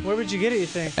something. Where would you get it, you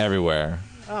think? Everywhere.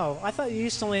 Oh, I thought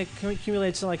yeast only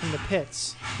accumulates like in the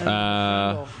pits.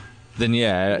 And Then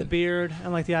yeah. the beard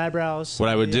and like the eyebrows. What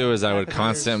I would do is I would back of the ears.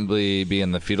 constantly be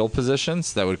in the fetal position,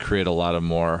 so that would create a lot of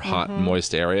more hot,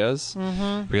 moist areas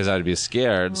because I'd be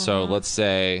scared. So let's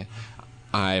say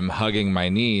I'm hugging my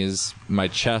knees, my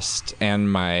chest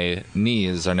and my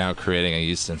knees are now creating a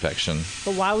yeast infection.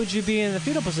 But why would you be in the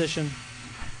fetal position?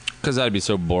 Because I'd be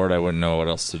so bored I wouldn't know what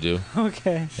else to do.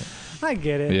 Okay, I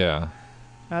get it. Yeah.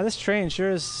 This train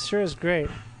sure is great.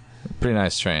 Pretty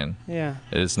nice train. Yeah,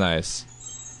 It is nice.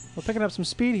 we're picking up some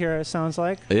speed here. It sounds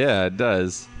like. Yeah, it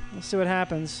does. Let's see what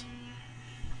happens.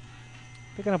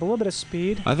 Picking up a little bit of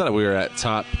speed. I thought we were at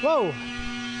top. Whoa!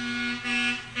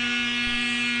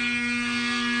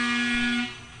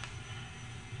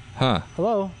 Huh.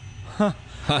 Hello.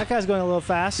 That guy's going a little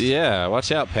fast. Yeah,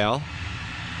 watch out, pal.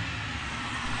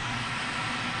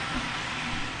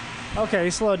 Okay, he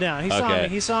slowed down. He saw Okay. me.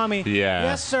 He saw me. Yeah.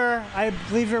 Yes, sir. I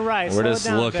believe you're right. We're Slow just it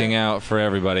down looking a bit. out for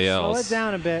everybody else. Slow it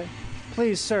down a bit.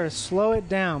 Please, sir, slow it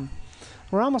down.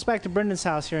 We're almost back to Brendan's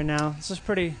house here now. This is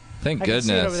pretty... Thank I goodness.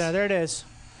 can see it over there. There it is.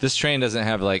 This train doesn't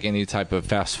have like any type of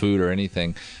fast food or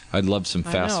anything. I'd love some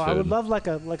fast I know. food. I would love like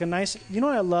a nice... You know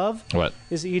what I love? What?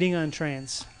 Is eating on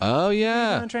trains. Oh Been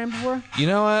yeah. on a train before? You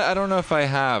know what? I don't know if I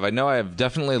have. I know I have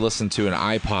definitely listened to an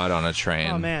iPod on a train.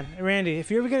 Oh, man. Randy,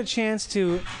 if you ever get a chance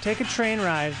to take a train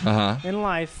ride in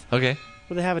life Okay.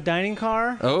 where they have a dining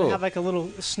car, Oh. they have like a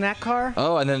little snack car.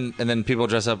 Oh, and then people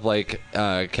dress up like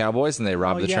cowboys and they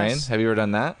rob the train. yes. Have you ever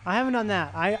done that? I haven't done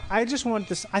that. I just want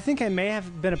this. I think I may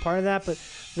have been a part of that, but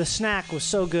the snack was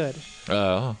so good.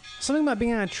 Oh. Something about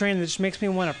being on a train that just makes me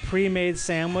want a pre-made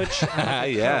sandwich. And like a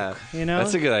Yeah. Coke, you know?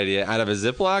 That's a good idea. Out of a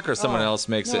Ziploc or someone else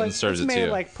makes it and serves it's it made to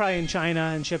you? like probably in China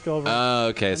and shipped over. Oh,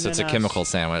 okay. So And it's a then, chemical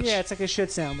sandwich. Yeah, it's like a shit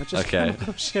sandwich. It's Okay. a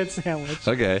chemical shit sandwich.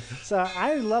 Okay. So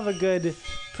I love a good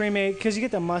pre-made because you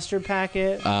get the mustard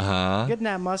packet. Uh-huh. Getting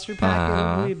that mustard packet,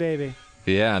 Uh-huh. ooh, baby.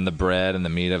 Yeah, and the bread and the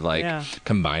meat have like Yeah.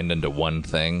 combined into one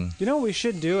thing. You know what we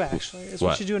should do actually is we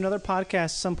What? should do another podcast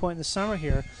at some point in the summer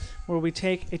here, where we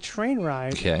take a train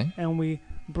ride. Okay. And we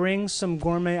bring some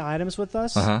gourmet items with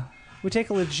us. Uh-huh. We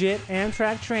take a legit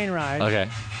Amtrak train ride. Okay.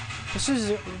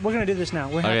 We're gonna do this now.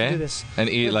 We have Okay. to do this. And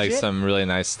eat like Legit- some really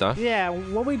nice stuff. Yeah,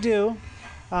 what we do.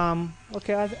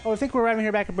 Okay, I think we're arriving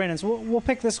here back at Brandon's. We'll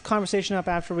pick this conversation up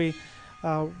after we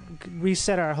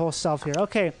reset our whole self here.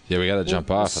 Okay. Yeah, we got to jump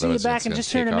We'll off. see you otherwise back it's in gonna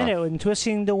just here in a take off. minute with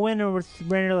Twisting the Winner with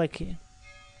Brandon Leckie.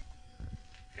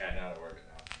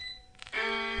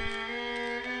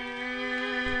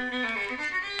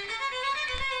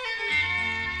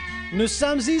 Nous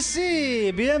sommes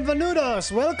ici.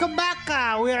 Bienvenidos. Welcome back.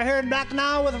 We are here back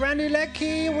now with Randy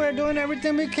Leckie. We're doing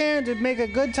everything we can to make a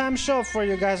good time show for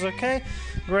you guys, okay?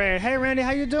 Great. Hey, Randy,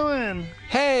 how you doing?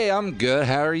 Hey, I'm good.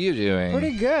 How are you doing?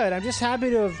 Pretty good. I'm just happy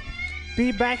to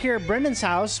be back here at Brendan's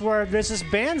house where there's this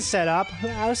band set up.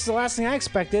 That's the last thing I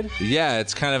expected. Yeah,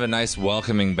 it's kind of a nice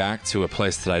welcoming back to a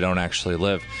place that I don't actually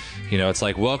live. You know, it's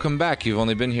like, welcome back. You've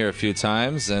only been here a few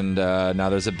times, and now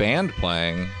there's a band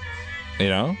playing. You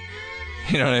know?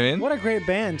 You know what I mean? What a great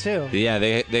band, too. Yeah,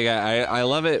 they got. I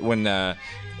love it when a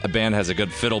band has a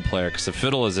good fiddle player, because the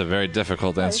fiddle is a very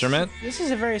difficult instrument. This is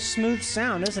a very smooth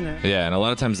sound, isn't it? Yeah, and a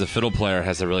lot of times the fiddle player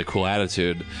has a really cool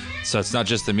attitude. So it's not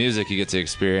just the music you get to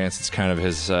experience; it's kind of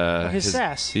his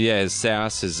sass. Yeah, his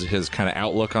sass, his kind of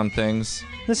outlook on things.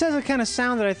 This has a kind of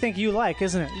sound that I think you like,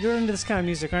 isn't it? You're into this kind of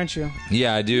music, aren't you?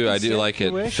 Yeah, I do. I do sit, like you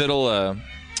it. wish.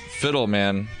 Fiddle,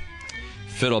 man.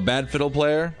 Bad fiddle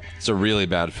player. It's a really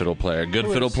bad fiddle player. Good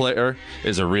Who fiddle is? player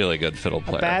is a really good fiddle A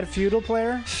player. bad feudal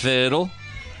player? Fiddle.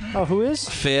 Oh, who is?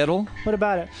 Fiddle. What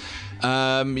about it?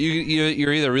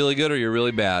 You're either really good or you're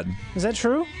really bad. Is that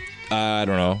true? I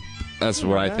don't know. That's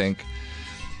what I gosh. think.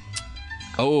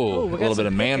 Ooh, Oh, we a got little some bit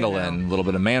of picking mandolin. now. A little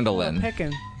bit of mandolin.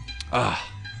 Picking.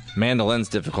 Mandolin's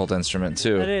a difficult instrument,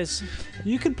 too. It is.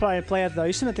 You could probably play it, though.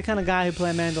 You seem like the kind of guy who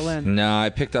play mandolin. No, I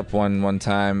picked up one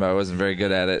time. I wasn't very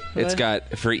good at it. Really? It's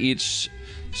got, for each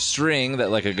string that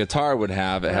like a guitar would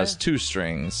have, it has 2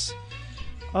 strings.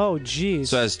 Oh, geez.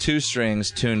 So it has 2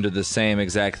 strings tuned to the same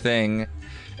exact thing,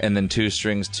 and then 2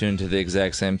 strings tuned to the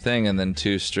exact same thing, and then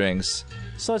 2 strings.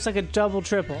 So it's like a double,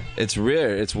 triple. It's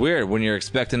weird. It's weird. When you're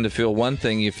expecting to feel one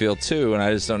thing, you feel 2, and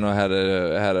I just don't know how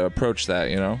to approach that,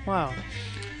 you know? Wow.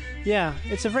 Yeah,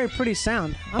 it's a very pretty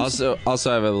sound. Also, I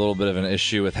have a little bit of an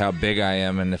issue with how big I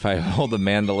am, and if I hold a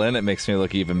mandolin, it makes me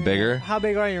look even bigger. How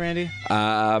big are you, Randy?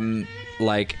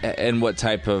 Like, and what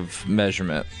type of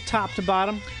measurement? Top to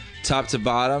bottom? Top to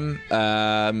bottom,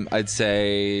 I'd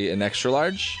say an extra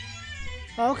large.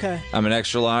 Oh, okay. I'm an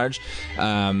extra large.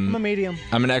 I'm a medium.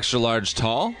 I'm an extra large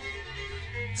tall.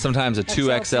 Sometimes a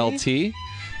 2XLT.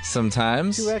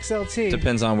 Sometimes 2XLT.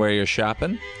 Depends on where you're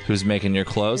shopping, who's making your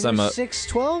clothes. I'm a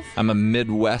 6'12". I'm a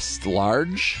Midwest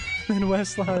large.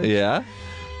 Midwest large. Yeah.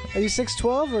 Are you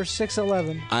 6'12" or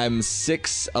 6'11"? I'm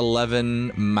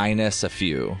 6'11" minus a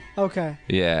few. Okay.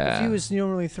 Yeah. A few is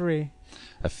normally 3.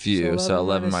 A few. So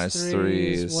 11 minus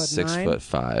 3 is what,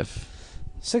 6'5".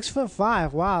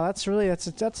 6'5". Wow, that's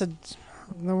a.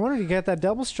 No wonder you got that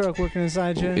double stroke working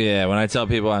inside you. Yeah, when I tell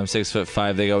people I'm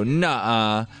 6'5", they go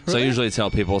nah. So I Really? usually tell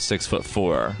people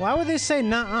 6'4". Why would they say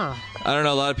nah? I don't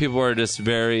know. A lot of people are just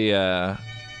very. I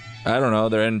don't know.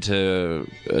 They're into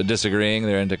disagreeing.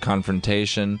 They're into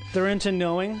confrontation. They're into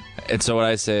knowing. And so what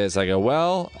I say is I go,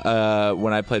 well,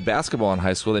 when I played basketball in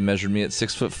high school, they measured me at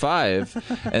 6'5",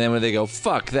 and then when they go,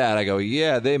 fuck that, I go,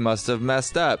 yeah, they must have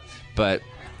messed up. But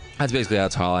that's basically how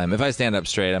tall I am. If I stand up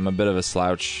straight, I'm a bit of a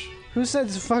slouch. Who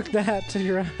says fuck that to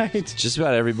your height? Just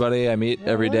about everybody I meet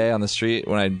every day on the street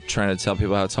when I'm trying to tell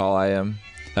people how tall I am.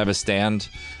 I have a stand.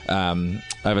 I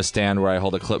have a stand where I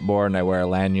hold a clipboard and I wear a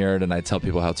lanyard and I tell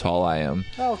people how tall I am.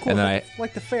 Oh, cool. And then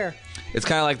like the fair. It's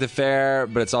kind of like the fair,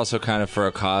 but it's also kind of for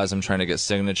a cause. I'm trying to get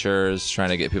signatures, trying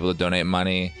to get people to donate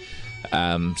money,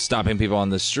 stopping people on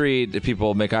the street. If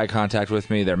people make eye contact with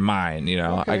me, they're mine. You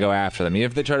know, Okay. I go after them. Even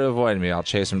if they try to avoid me, I'll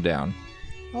chase them down.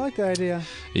 I like that idea.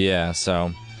 Yeah,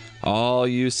 so all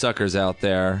you suckers out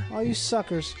there, All you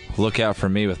suckers. look out for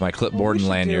me with my clipboard and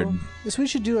lanyard. We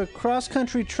should do a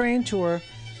cross-country train tour.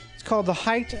 It's called the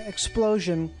Height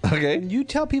Explosion. Okay. And you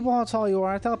tell people how tall you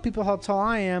are. I tell people how tall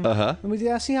I am. Uh-huh. And we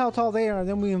see how tall they are.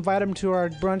 Then we invite them to our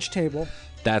brunch table.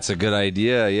 That's a good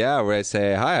idea, yeah, where I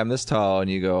say, hi, I'm this tall,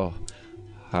 and you go,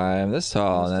 hi, I'm this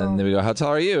tall, and then we go, how tall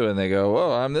are you? And they go,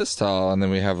 whoa, I'm this tall, and then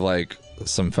we have, like,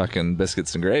 some fucking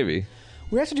biscuits and gravy.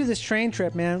 We have to do this train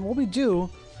trip, man. What we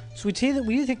do is we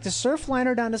take the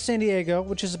Surfliner down to San Diego,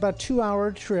 which is about a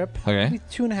 2-hour trip. Okay. Maybe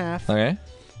 2.5. Okay.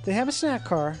 They have a snack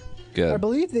car. Good. I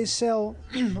believe they sell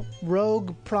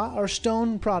Rogue or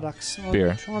Stone products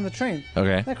Beer. on the train.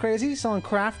 Okay. Isn't that crazy? Selling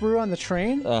craft brew on the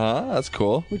train? Uh-huh, that's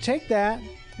cool. We take that,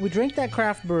 we drink that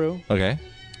craft brew. Okay.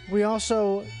 We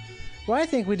also, what I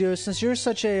think we do is, since you're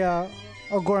such a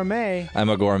gourmet, I'm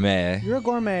a gourmet. you're a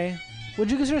gourmet,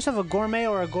 would you consider yourself a gourmet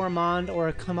or a gourmand or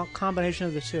a combination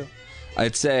of the two?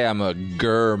 I'd say I'm a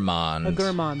gourmand. A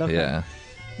gourmand, okay. Yeah.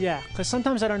 Yeah, because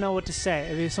sometimes I don't know what to say,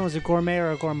 if someone's a gourmet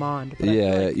or a gourmand. But I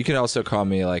Yeah, feel like you can also call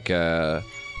me like a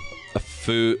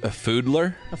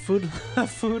foodler. a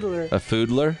foodler. A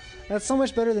foodler? That's so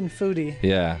much better than foodie.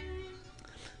 Yeah.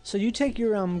 So you take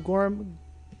your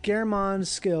gourmand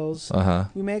skills. Uh-huh.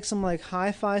 We make some like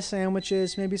hi-fi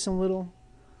sandwiches, maybe some little.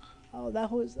 Oh,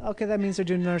 that was okay. That means they're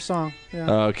doing another song.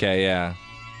 Yeah. Okay, yeah.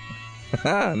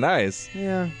 Nice.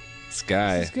 Yeah. This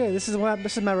guy. This is good.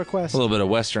 This is my request. A little bit of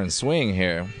Western swing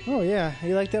here. Oh yeah,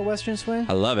 you like that Western swing?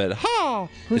 I love it. Ha!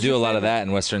 They Who's do your a lot of favorite? that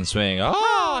in Western swing.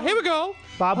 Oh, here we go.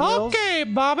 Bob Wills? Okay,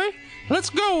 Bobby, let's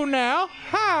go now.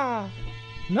 Ha!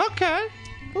 Okay.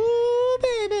 Ooh,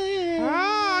 baby.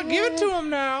 Ah, give it to him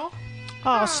now.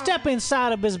 Oh, step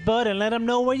inside of his butt and let him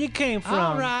know where you came from.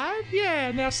 All right,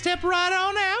 yeah. Now step right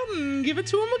on out and give it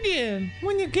to him again.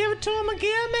 When you give it to him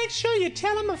again, make sure you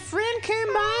tell him a friend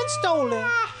came by and stole it.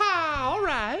 Aha, all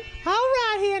right. All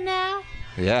right, here now.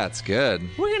 Yeah, it's good.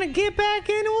 We're gonna get back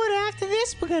into it after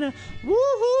this. We're gonna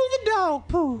woohoo the dog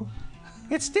poo.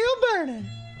 It's still burning.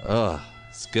 Ugh,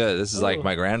 it's good. This is like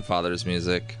my grandfather's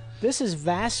music. This is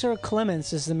Vassar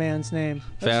Clemens is the man's name.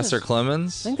 Vassar I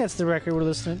Clemens? think that's the record we're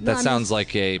listening to. That sounds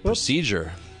like a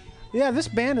procedure. Yeah, this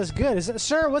band is good.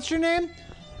 Sir, what's your name?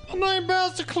 My name's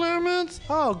Vassar Clemens.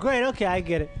 Oh, great. Okay, I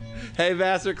get it. Hey,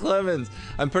 Vassar Clemens.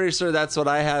 I'm pretty sure that's what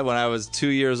I had when I was 2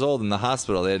 years old in the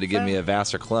hospital. They had to give me a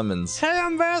Vassar Clemens. Hey,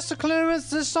 I'm Vassar Clemens.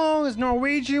 This song is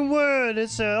Norwegian Wood.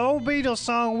 It's an old Beatles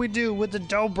song we do with the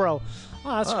dobro.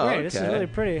 Oh, that's great. This is okay. really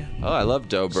pretty. Oh, I love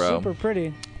Dobro. Super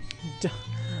pretty.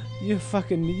 You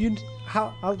fucking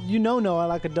you know I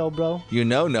like a dobro.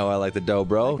 No, I like the dough, I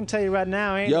bro. can tell you right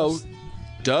now, ain't Yo,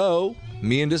 dough.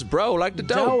 Me and this bro like the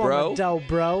dough, bro. On the dough,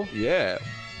 bro. Yeah.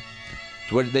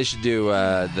 What they should do?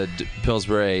 The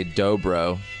Pillsbury dough,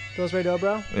 bro. Pillsbury dough,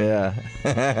 bro. Yeah.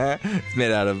 It's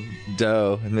made out of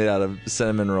dough. It's made out of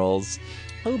cinnamon rolls.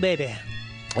 Oh baby.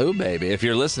 Oh baby! If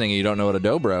you're listening and you don't know what a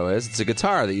dobro is, it's a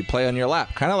guitar that you play on your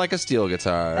lap, kind of like a steel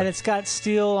guitar. And it's got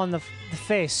steel on the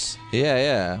face.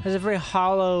 Yeah. It has a very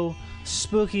hollow,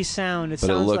 spooky sound. But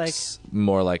it looks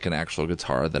more like an actual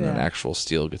guitar than an actual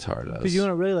steel guitar does. But you know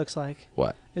what it really looks like?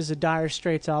 What? Is the Dire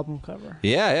Straits album cover.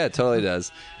 Yeah, it totally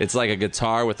does. It's like a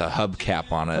guitar with a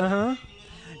hubcap on it.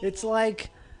 It's like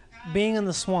being in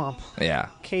the swamp. Yeah.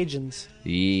 Cajuns.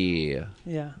 Yeah.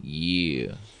 Yeah.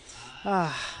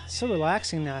 So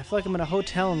relaxing now. I feel like I'm in a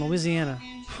hotel in Louisiana.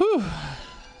 Whew.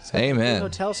 Amen. Good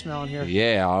hotel smell in here.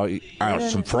 Yeah, I'll have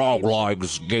some frog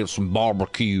legs, get some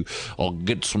barbecue, I'll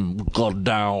get some good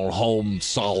down home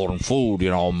southern food, you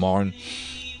know, man.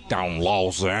 Down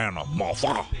Louisiana,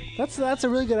 motherfucker. That's a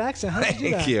really good accent. How did you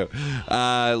do that?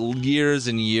 Thank you. Years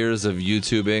and years of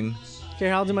YouTubing.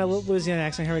 Okay, I'll do my Louisiana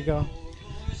accent. Here we go.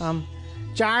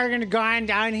 Jargon going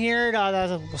down here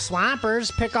to the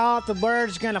swampers, pick off the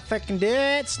birds, gonna fucking do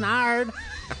it. Snarred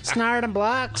and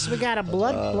blocks. We got a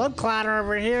blood clotter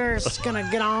over here. It's gonna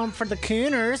get on for the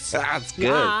cooners. That's good.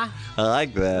 Yeah. I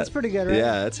like that. That's pretty good, right?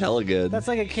 Yeah, it's hella good. That's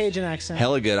like a Cajun accent.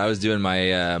 Hella good. I was doing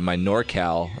my my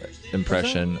NorCal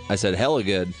impression. I said hella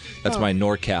good. That's my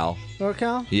NorCal.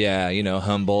 NorCal? Yeah, you know,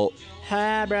 Humboldt.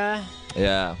 Hi, bruh.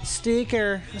 Yeah.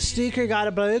 Steaker got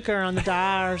a bloker on the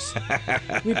Dyers.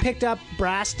 We picked up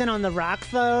Braston on the rock,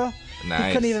 though. Nice.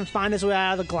 He couldn't even find his way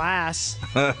out of the glass.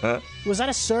 Was that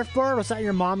a surfboard or was that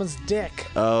your mama's dick?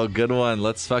 Oh, good one.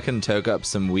 Let's fucking toke up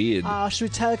some weed. Should we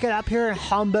toke it up here in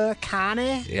Humboldt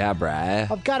County? Yeah, bruh.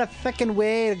 I've got a fucking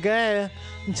way to go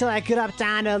until I get up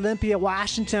down to Olympia,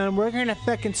 Washington. We're gonna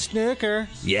fucking snooker.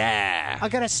 Yeah. I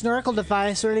got a snorkel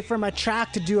device ready for my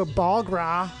truck to do a bog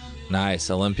raw.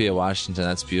 Nice. Olympia, Washington.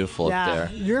 That's beautiful up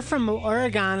there. You're from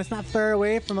Oregon. It's not far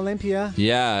away from Olympia.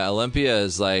 Yeah, Olympia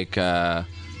is like, I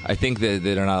think that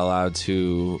they're not allowed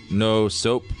to, no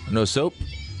soap there. No soap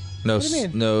there. No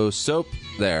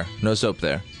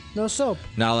soap.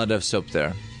 Not allowed to have soap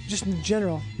there. Just in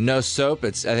general. No soap.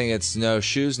 I think it's no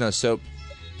shoes, no soap,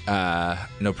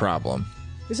 no problem.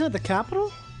 Isn't it the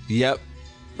capital? Yep.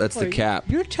 That's the cap.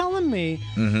 You're telling me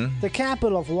the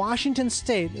capital of Washington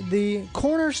State, the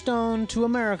cornerstone to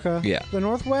America, the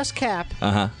Northwest Cap,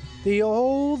 the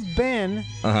old Bend,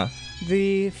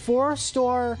 the four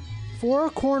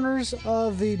corners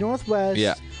of the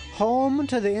Northwest, home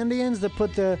to the Indians that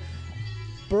put the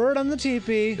bird on the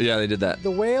teepee. Yeah, they did that. The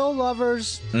whale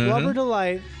lovers, Lover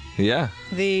Delight. Yeah.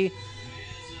 The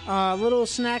little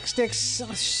snack sticks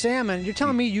salmon. You're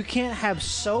telling me you can't have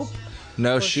soap?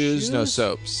 No shoes, no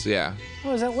soaps. Yeah.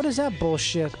 What is that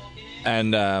bullshit?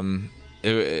 And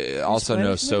also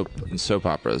no soap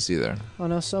operas either. Oh,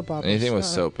 no soap operas. Anything with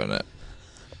soap in it.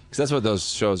 Because that's what those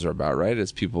shows are about, right?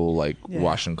 It's people like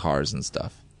washing cars and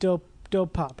stuff. Dope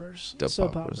poppers.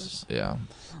 Soap operas. Yeah.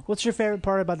 What's your favorite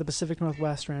part about the Pacific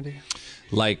Northwest, Randy?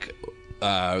 Like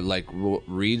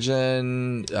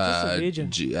region,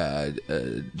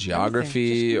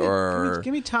 geography, or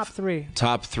give me top three.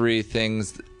 Top three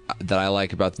things that I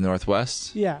like about the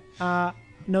Northwest. Yeah,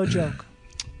 no joke.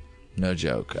 No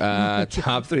joke.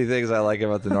 Top three things I like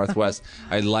about the Northwest.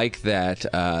 I like that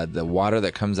the water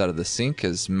that comes out of the sink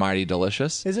is mighty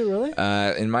delicious. Is it really?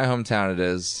 In my hometown, it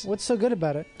is. What's so good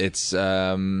about it? It's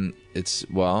my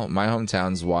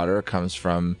hometown's water comes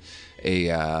from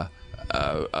an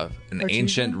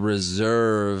ancient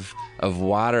reserve of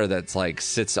water that's like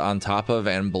sits on top of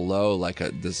and below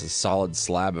this a solid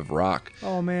slab of rock.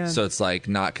 Oh man! So it's like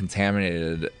not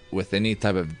contaminated with any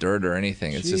type of dirt or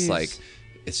anything. It's just like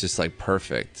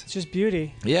perfect. It's just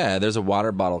beauty. Yeah, there's a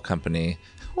water bottle company.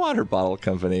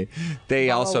 They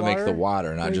also make the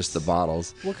water, not just the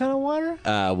bottles. What kind of water?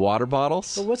 Water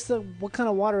bottles. But what kind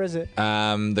of water is it?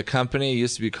 The company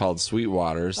used to be called Sweet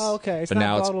Waters. Oh, okay. But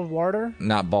now bottled water?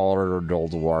 Not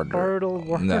bottled water. Bottled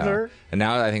water. No. And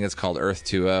now I think it's called Earth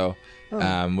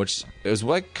 2.0, which it was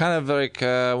like kind of like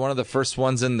one of the first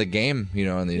ones in the game,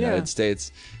 in the United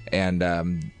States.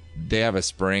 And they have a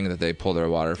spring that they pull their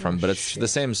water from, but it's the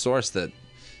same source that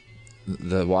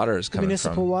the water is coming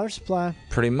municipal from. Water supply.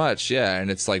 Pretty much, yeah, and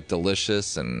it's like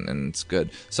delicious and it's good.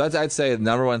 So I'd say the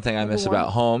number one thing I miss about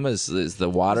home is the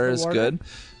water is good.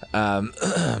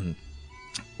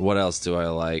 What else do I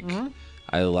like?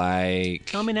 I like.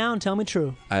 Tell me now and tell me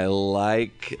true. I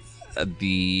like I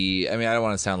don't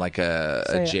want to sound like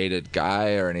a jaded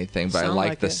guy or anything, but I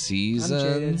like the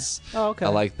seasons. Oh, okay. I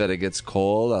like that it gets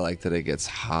cold. I like that it gets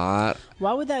hot.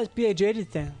 Why would that be a jaded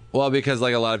thing? Well, because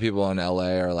like a lot of people in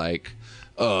LA are like,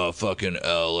 oh, fucking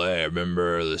LA,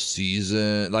 remember the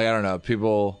season? Like, I don't know,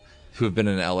 people who have been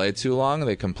in LA too long,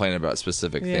 they complain about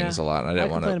specific things a lot. And I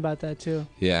complain about that too.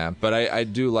 Yeah, but I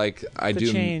do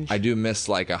miss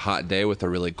like a hot day with a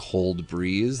really cold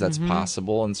breeze. That's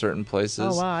possible in certain places.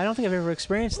 Oh wow, I don't think I've ever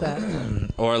experienced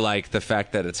that. Or like the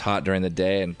fact that it's hot during the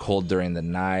day and cold during the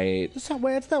night. It's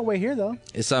that way here though.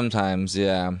 Sometimes,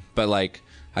 yeah, but like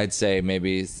I'd say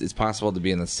maybe it's possible to be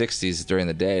in the 60s during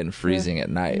the day and freezing at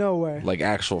night. No way. Like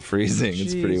actual freezing.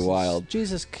 It's pretty wild.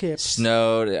 Jesus kips.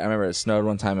 Snowed. I remember it snowed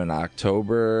one time in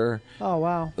October. Oh,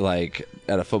 wow. Like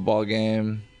at a football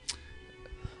game.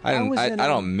 I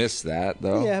don't miss that,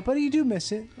 though. Yeah, but you do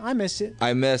miss it. I miss it.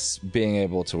 I miss being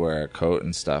able to wear a coat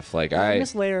and stuff. Like I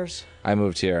miss layers. I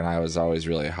moved here and I was always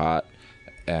really hot.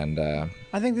 And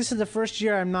I think this is the first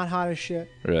year I'm not hot as shit.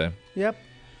 Really? Yep.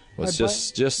 Well, it's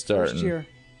just starting.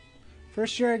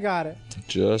 First year I got it.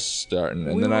 Just starting.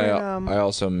 And then I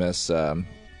also miss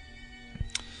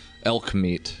elk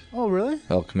meat. Oh, really?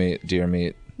 Elk meat, deer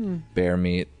meat, bear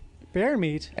meat. Bear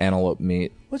meat? Antelope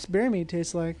meat. What's bear meat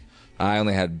taste like? I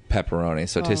only had pepperoni,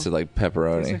 so it tasted like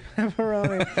pepperoni.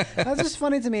 Pepperoni. That's just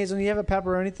funny to me is when you have a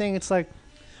pepperoni thing, it's like,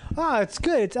 it's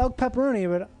good. It's elk pepperoni,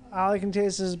 but all I can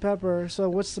taste is pepper. So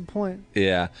what's the point?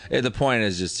 Yeah, the point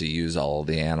is just to use all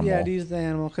the animal. Yeah, to use the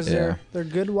animal because they're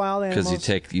good wild animals.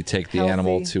 Because you take the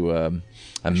animal to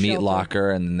a meat locker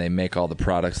and then they make all the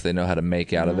products they know how to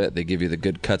make out of it. They give you the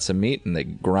good cuts of meat and they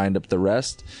grind up the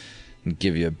rest and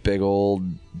give you a big old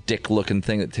dick-looking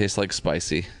thing that tastes like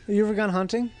spicy. Have you ever gone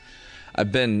hunting?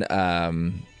 I've been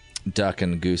duck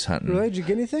and goose hunting. Really? Did you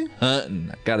get anything?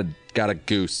 Hunting. Got a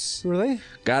goose. Really?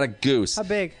 Got a goose. How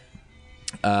big?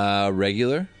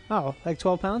 Regular. Oh, like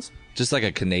 12 pounds? Just like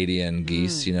a Canadian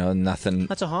geese, nothing.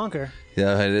 That's a honker.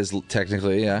 Yeah, it is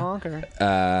technically, yeah. Honker.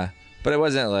 But it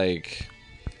wasn't like.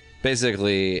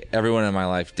 Basically, everyone in my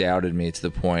life doubted me to the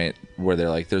point where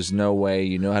they're like, "There's no way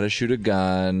you know how to shoot a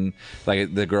gun."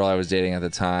 Like the girl I was dating at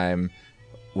the time,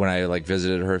 when I like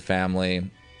visited her family,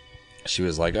 she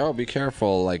was like, "Oh, be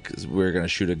careful! Like we're gonna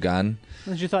shoot a gun."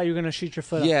 And you thought you were gonna shoot your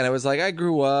foot? Yeah, and it was like I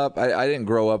grew up. I didn't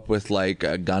grow up with like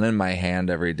a gun in my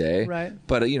hand every day. Right.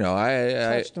 But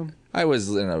I was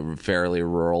in a fairly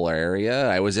rural area.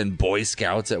 I was in Boy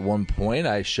Scouts at one point.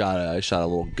 I shot a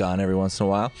little gun every once in a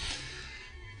while.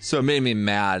 So it made me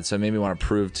mad. So it made me want to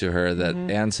prove to her that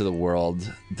and to the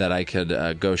world that I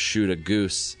could go shoot a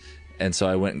goose. And so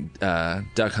I went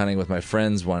duck hunting with my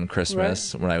friends one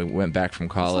Christmas when I went back from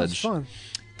college. That sounds fun.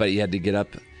 But you had to get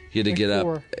up. When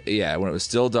it was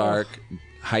still dark,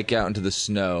 hike out into the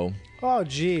snow. Oh,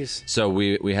 jeez. So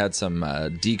we had some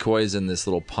decoys in this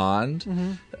little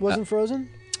pond. Wasn't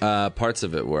frozen? Parts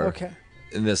of it were. Okay.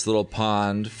 In this little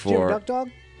pond for. Did you have a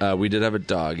duck dog? We did have a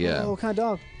dog, yeah. Oh, what kind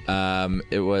of dog?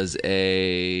 It was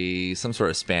some sort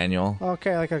of spaniel.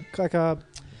 Okay, like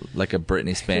a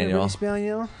Brittany spaniel.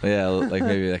 Spaniel. Yeah, like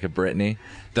maybe like a Brittany.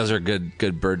 Those are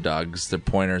good bird dogs. They're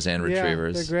pointers and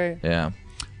retrievers. Yeah, they're great. Yeah,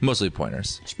 mostly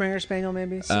pointers. Springer spaniel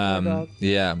maybe.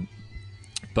 Yeah.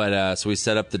 But so we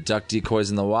set up the duck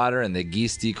decoys in the water and the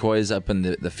geese decoys up in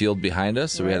the field behind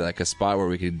us. So we had like a spot where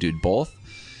we could do both,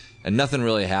 and nothing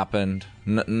really happened.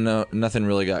 Nothing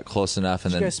really got close enough.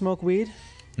 And Did you guys smoke weed?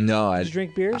 No, Did you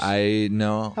drink beers?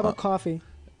 No. How about coffee?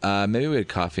 Maybe we had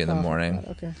coffee in the morning.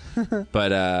 Okay.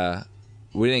 But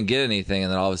we didn't get anything,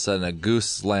 and then all of a sudden a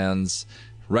goose lands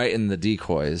right in the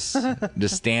decoys,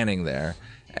 just standing there,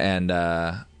 and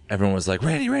everyone was like,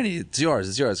 "Randy, it's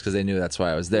yours," because they knew that's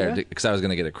why I was there, because I was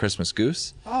going to get a Christmas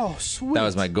goose. Oh, sweet! That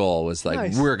was my goal. Was like,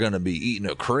 nice. We're going to be eating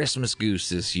a Christmas goose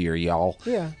this year, y'all.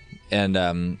 Yeah. And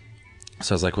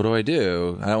so I was like, what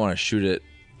do? I don't want to shoot it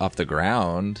off the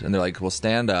ground. And they're like, well,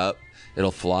 stand up.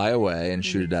 It'll fly away and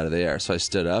shoot it out of the air. So I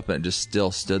stood up and it just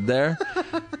still stood there.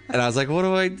 And I was like, what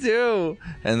do I do?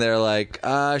 And they're like,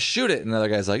 shoot it. And the other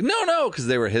guy's like, no, because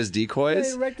they were his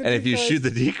decoys. And if you shoot the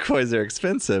decoys, they're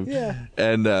expensive. Yeah.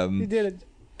 And you did it.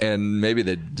 And maybe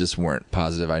they just weren't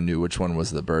positive. I knew which one was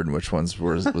the bird and which ones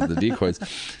was the decoys.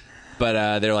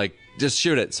 But they're like, just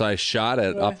shoot it. So I shot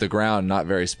it off the ground, not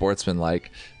very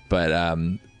sportsmanlike, but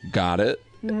got it.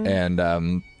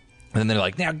 And then they're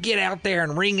like, now get out there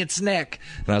and wring its neck.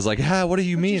 And I was like, what do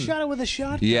you mean? You shot it with a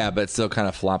shotgun? Yeah, but it still kind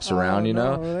of flops around, you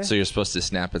know? Really? So you're supposed to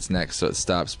snap its neck so it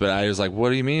stops. But I was like,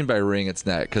 what do you mean by wring its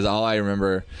neck? Because all I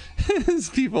remember is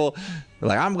people were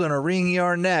like, I'm going to wring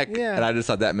your neck. Yeah. And I just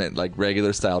thought that meant like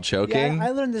regular style choking. Yeah,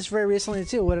 I learned this very recently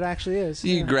too, what it actually is.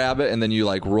 You grab it and then you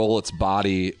like roll its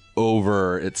body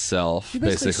over itself, You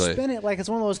basically spin it like it's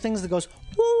one of those things that goes.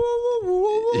 Woo, woo, woo,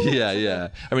 woo, woo. Yeah.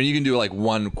 I mean, you can do like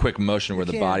one quick motion where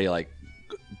the body like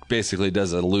basically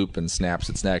does a loop and snaps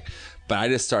its neck. But I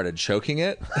just started choking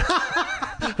it,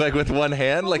 like with one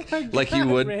hand, like you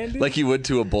would, Randy. Like you would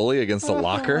to a bully against a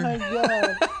locker. Oh my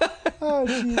God. Oh,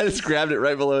 I just grabbed it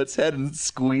right below its head and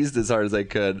squeezed as hard as I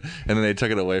could, and then they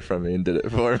took it away from me and did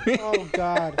it for me. Oh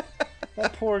God,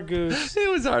 that poor goose. It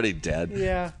was already dead.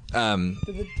 Yeah. How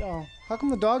come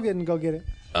the dog didn't go get it?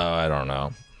 Oh, I don't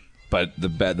know. But the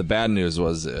bad news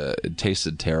was it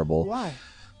tasted terrible. Why?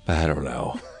 I don't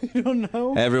know. You don't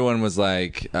know? Everyone was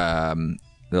like,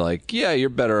 they're like, yeah, you're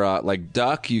better off. Like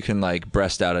duck, you can like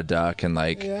breast out a duck and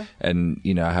like, and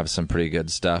you know, have some pretty good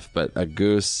stuff. But a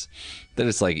goose, they're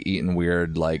just like eating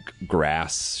weird like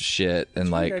grass shit and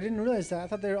It's like. weird. I didn't realize that. I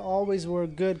thought they always were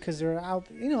good because they're out.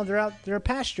 You know, they're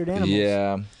pastured animals.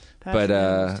 Yeah. Pastured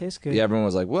animals taste good. Yeah, everyone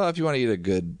was like, well, if you want to eat a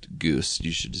good goose,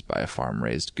 you should just buy a farm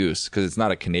raised goose because it's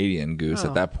not a Canadian goose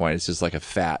at that point. It's just like a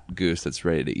fat goose that's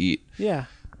ready to eat. Yeah.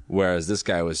 Whereas this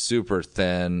guy was super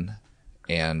thin.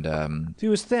 And he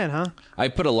was thin, huh? I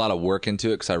put a lot of work into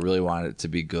it because I really wanted it to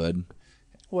be good.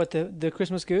 What, the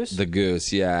Christmas goose? The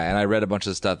goose, yeah. And I read a bunch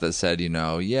of stuff that said, you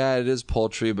know, yeah, it is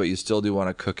poultry, but you still do want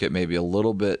to cook it maybe a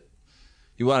little bit.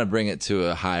 You want to bring it to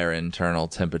a higher internal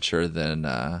temperature than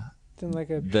a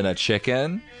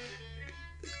chicken.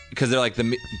 Because they're like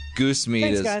goose meat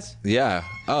Thanks, is. Guys. Yeah.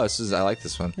 Oh, I like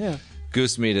this one. Yeah.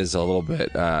 Goose meat is a little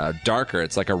bit darker.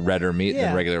 It's like a redder meat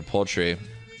than regular poultry.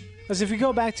 Because if you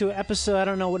go back to episode, I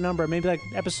don't know what number, maybe like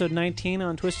episode 19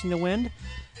 on Twisting the Wind,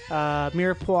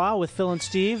 Mirepoix with Phil and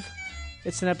Steve.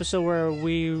 It's an episode where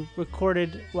we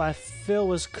recorded while Phil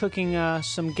was cooking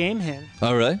some game hen.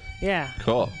 Oh, really? Yeah.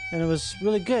 Cool. And it was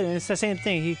really good. And it's the same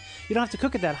thing. You don't have to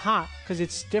cook it that hot because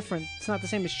it's different. It's not the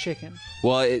same as chicken.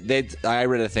 Well, I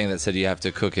read a thing that said you have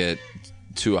to cook it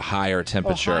to a higher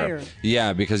temperature. Higher.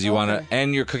 Yeah, because you want to,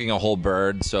 and you're cooking a whole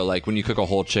bird. So like when you cook a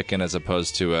whole chicken as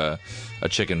opposed to a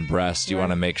chicken breast, you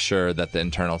want to make sure that the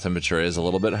internal temperature is a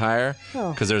little bit higher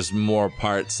because there's more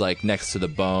parts like next to the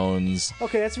bones.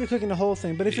 Okay, that's if you're cooking the whole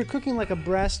thing. But if you're cooking like a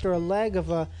breast or a leg of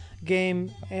a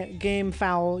game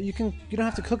fowl, you don't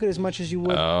have to cook it as much as you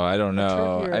would. Oh, I don't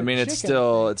know. I mean, it's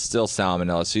still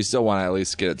salmonella, so you still want to at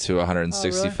least get it to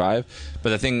 165. Oh, really? But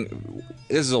the thing,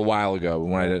 this is a while ago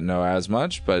when I didn't know as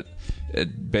much, but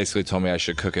it basically told me I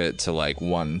should cook it to like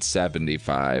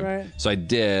 175. Right. So I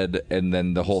did, and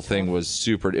then the whole thing was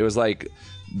super. It was like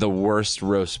the worst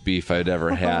roast beef I'd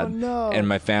ever had. Oh, no. And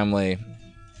my family,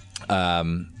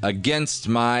 against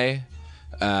my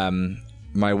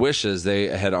wishes, they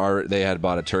had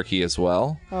bought a turkey as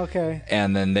well. Okay.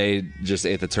 And then they just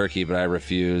ate the turkey, but I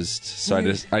refused. So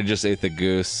I just ate the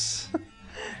goose.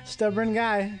 Stubborn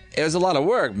guy. It was a lot of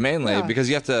work, mainly because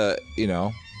you have to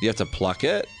pluck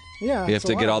it. Yeah. You have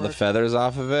to get all the feathers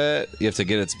off of it. You have to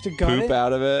get its poop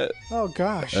out of it. Oh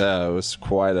gosh. It was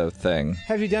quite a thing.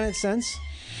 Have you done it since?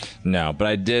 No,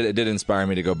 but it did inspire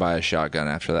me to go buy a shotgun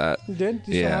after that. You did?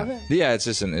 Do you still have it? Yeah,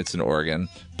 it's an Oregon.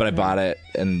 But I bought it,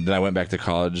 and then I went back to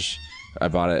college. I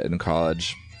bought it in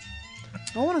college.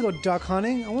 I want to go duck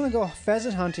hunting. I want to go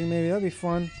pheasant hunting maybe. That'd be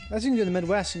fun. That's what you can do in the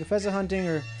Midwest. You can go pheasant hunting,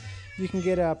 or you can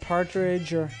get a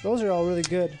partridge, or those are all really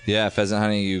good. Yeah, pheasant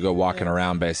hunting, you go walking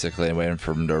around basically and waiting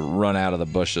for them to run out of the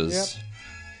bushes. Yep.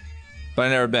 But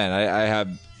I've never been. I have...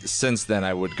 Since then,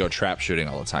 I would go trap shooting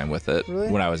all the time with it.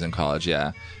 Really? When I was in college,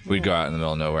 yeah. We'd go out in the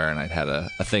middle of nowhere, and I'd had a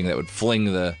thing that would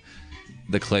fling the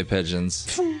clay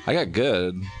pigeons. I got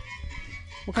good.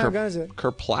 What kind of gun is it?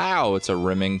 Kerplow. It's a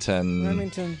Remington.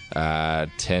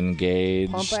 10 gauge,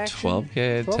 Pump action? 12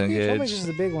 gauge, 10 gauge. 12 gauge is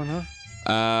the big one,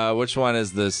 huh? Which one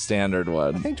is the standard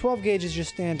one? I think 12 gauge is your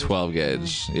standard. 12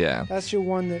 gauge, yeah. That's your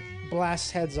one that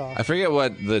blasts heads off. I forget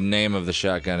what the name of the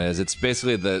shotgun is. It's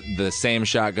basically the same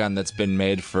shotgun that's been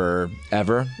made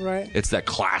forever. Right. It's that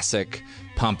classic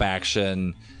pump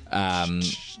action.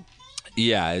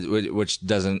 Which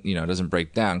doesn't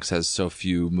break down because it has so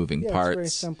few moving parts. It's very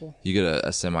simple. You get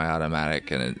a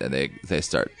semi-automatic and they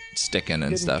start sticking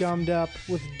and Getting stuff. gummed up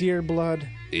with deer blood.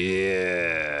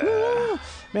 Yeah. Woo!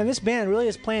 Man, this band really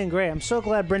is playing great. I'm so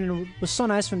glad Brendan was so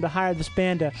nice for him to hire this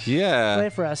band to play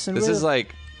for us. And this really, is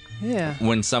like Yeah.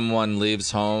 When someone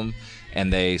leaves home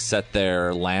and they set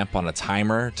their lamp on a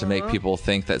timer to make people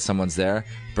think that someone's there,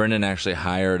 Brendan actually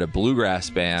hired a bluegrass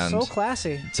band. So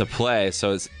classy. To play,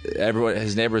 so it's everyone.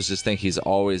 His neighbors just think he's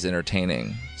always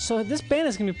entertaining. So this band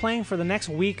is going to be playing for the next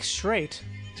week straight.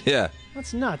 Yeah.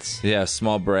 That's nuts. Yeah,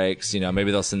 small breaks. You know,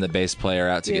 maybe they'll send the bass player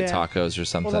out to get tacos or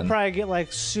something. Well, they'll probably get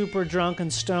like super drunk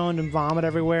and stoned and vomit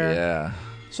everywhere. Yeah.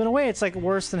 So in a way, it's like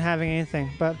worse than having anything.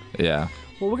 But yeah.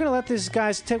 Well, we're gonna let these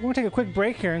guys we're gonna take a quick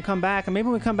break here and come back, and maybe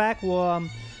when we come back, we'll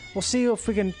see if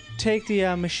we can take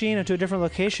the machine into a different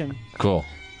location. Cool.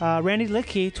 Randy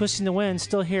Lickey, Twisting the Wind,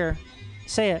 still here.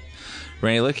 Say it.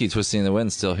 Randy Lickey, Twisting the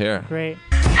Wind, still here. Great.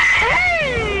 Hey!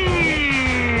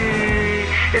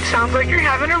 It sounds like you're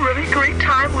having a really great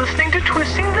time listening to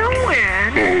Twisting the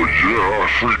Wind. Oh, yeah, I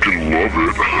freaking love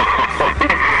it.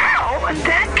 Well, in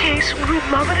that case, we'd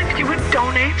love it if you would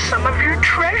donate some of your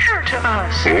treasure to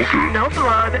us. Okay. No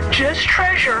blood, just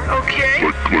treasure, okay?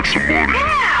 Like some money.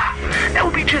 Yeah! That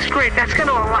would be just great. That's going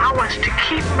to allow us to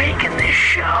keep making this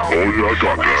show. Oh, yeah, I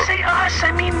got when that. I say us,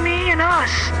 I mean me and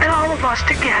us. And all of us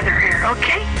together here,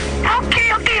 okay? Okay.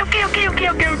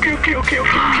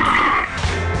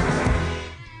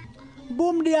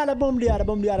 Boom diada, boom diada,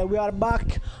 boom diada. We are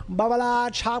back.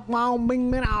 Babala chop wow bing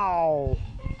meow.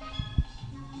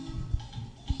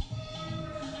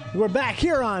 We're back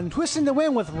here on Twisting the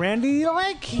Wind with Randy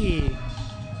Lickey.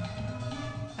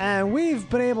 And we've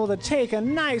been able to take a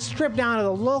nice trip down to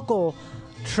the local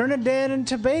Trinidad and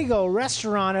Tobago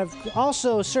restaurant, of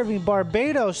also serving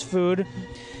Barbados food.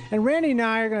 And Randy and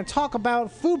I are going to talk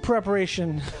about food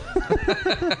preparation.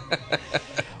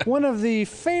 One of the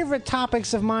favorite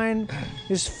topics of mine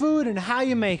is food and how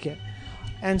you make it.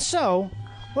 And so,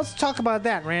 let's talk about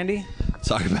that, Randy.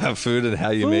 Talk about food and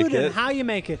how you make it. Food and how you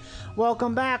make it.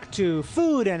 Welcome back to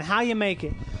Food and How You Make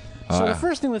It. So the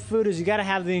first thing with food is you got to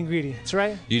have the ingredients,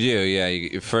 right? You do,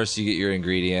 yeah. First, you get your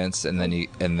ingredients, and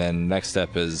then next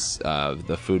step is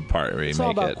the food part where you It's make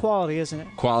all about it. quality, isn't it?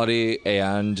 Quality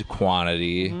and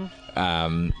quantity,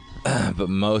 but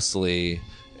mostly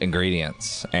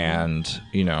ingredients and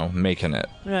making it.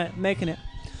 Right, making it.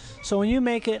 So when you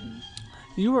make it,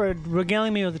 you were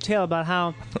regaling me with a tale about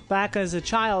how back as a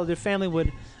child, your family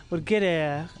would get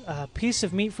a piece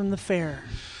of meat from the fair.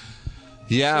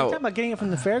 Yeah. So you're talking about getting it from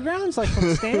the fairgrounds, like from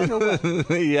the stand, or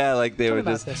what? Yeah, like they Tell me would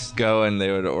about just this. go and they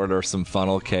would order some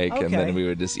funnel cake, and then we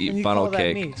would just eat And you funnel call that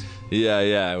cake. meat.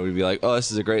 Yeah. We'd be like, "Oh,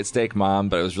 this is a great steak, Mom,"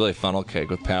 but it was really funnel cake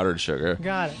with powdered sugar.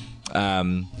 Got it.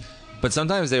 But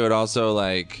sometimes they would also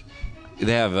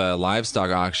they have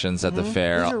livestock auctions at the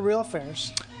fair. These are real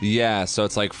fairs. Yeah, so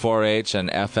it's like 4-H and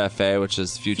FFA, which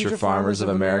is Future Farmers of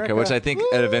America, which I think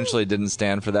it eventually didn't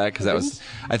stand for that because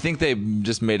I think they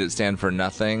just made it stand for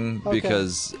nothing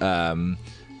because I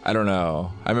don't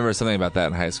know. I remember something about that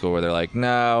in high school where they're like,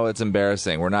 "No, it's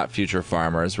embarrassing. We're not future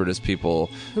farmers. We're just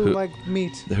people who like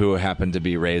meat, who happen to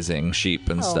be raising sheep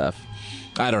and stuff."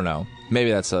 I don't know. Maybe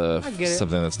that's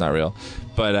something that's not real,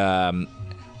 but.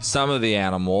 Some of the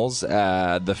animals,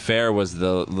 the fair was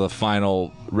the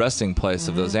final resting place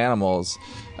of those animals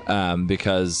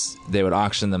because they would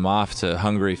auction them off to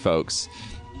hungry folks.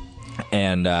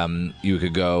 And you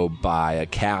could go buy a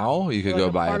cow. You could go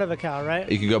buy part of a cow, right?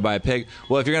 You could go buy a pig.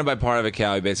 Well, if you're gonna buy part of a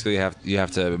cow, you basically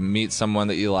have to meet someone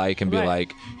that you like and be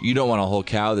like, "You don't want a whole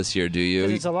cow this year, do you?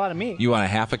 It's a lot of meat. You want a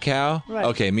half a cow? Right.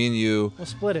 Okay, me and you. We'll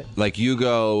split it. Like you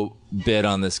go bid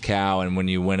on this cow, and when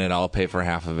you win it, I'll pay for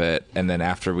half of it, and then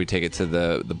after we take it to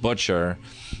the butcher,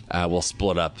 we'll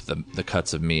split up the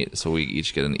cuts of meat, so we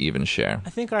each get an even share." I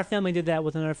think our family did that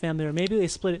within our family, or maybe they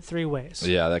split it 3 ways.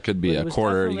 Yeah, that could be a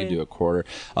quarter. You could do a quarter.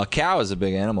 A cow is a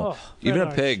big animal. Even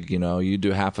a pig, you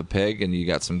do half a pig, and you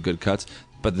got some good cuts.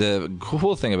 But the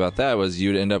cool thing about that was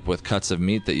you'd end up with cuts of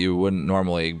meat that you wouldn't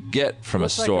normally get from a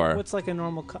store. What's like a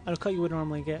normal cut you would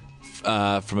normally get?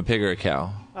 From a pig or a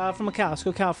cow? From a cow. Let's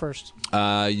go cow first.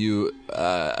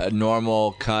 A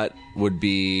normal cut would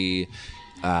be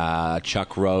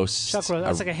chuck roast. Chuck roast.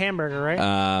 That's like a hamburger,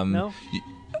 right? No?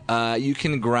 You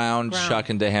can ground chuck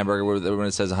into hamburger when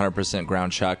it says 100%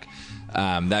 ground chuck.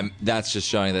 That's just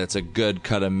showing that it's a good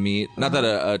cut of meat. Not that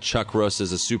a chuck roast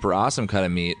is a super awesome cut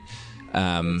of meat.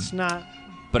 It's not.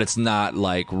 But it's not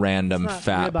like random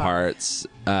fat parts.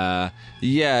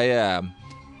 Yeah.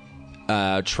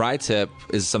 Tri-tip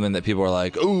is something that people are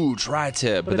like, "Ooh,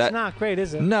 tri-tip," but it's not great,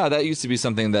 is it? No, that used to be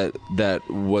something that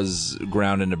was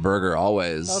ground into burger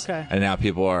always. Okay. And now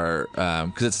people are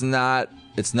because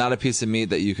it's not a piece of meat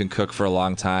that you can cook for a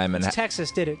long time. And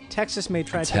Texas did it. Texas made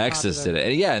tri-tip. Texas did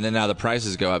it. And then now the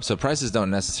prices go up. So prices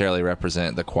don't necessarily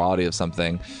represent the quality of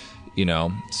something.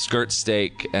 Skirt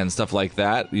steak and stuff like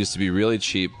that used to be really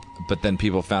cheap, but then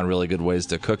people found really good ways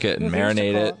to cook it and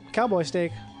marinate it. Cowboy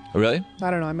steak. Really?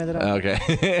 I don't know. I made it up.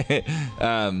 Okay.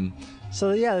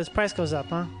 So yeah, this price goes up,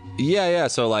 huh? Yeah.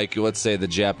 So let's say the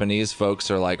Japanese folks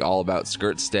are all about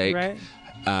skirt steak. Right.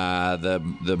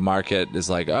 The market is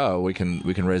like, "Oh, we can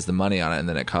raise the money on it," and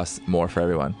then it costs more for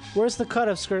everyone. Where's the cut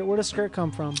of skirt? Where does skirt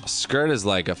come from? Skirt is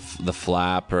like the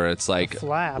flap, or it's like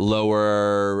flap.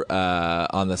 Lower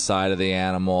on the side of the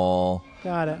animal.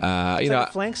 Got it. It's like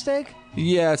a flank steak?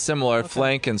 Yeah, similar.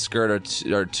 Flank and skirt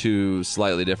are two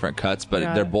slightly different cuts,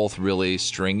 but they're both really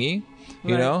stringy,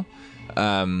 you know?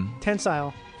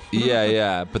 Tensile.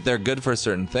 Yeah, but they're good for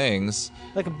certain things.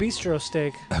 Like a bistro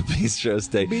steak. A bistro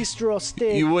steak. Bistro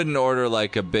steak. You wouldn't order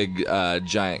like a big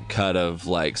giant cut of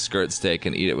like skirt steak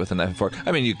and eat it with a knife and fork.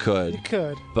 I mean, you could. You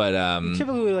could. But you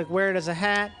typically like wear it as a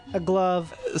hat, a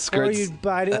glove, or you'd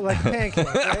bite it like a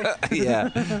pancake, right?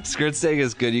 Yeah. Skirt steak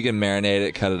is good. You can marinate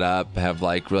it, cut it up, have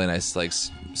like really nice like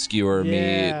skewer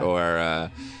meat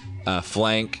or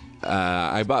flank.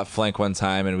 I bought flank one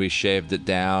time and we shaved it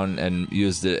down and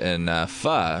used it in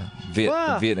pho,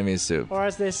 Vietnamese soup. Or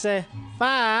as they say,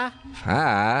 pho.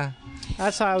 Pho.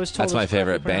 That's how I was told. That's my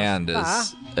favorite band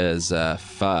is pho.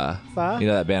 Pho? You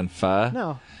know that band Pho?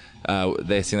 No.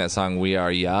 They sing that song We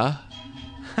Are Ya.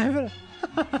 You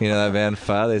know that band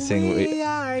Pho? They sing We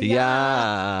Are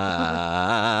Ya.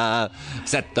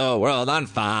 Set the world on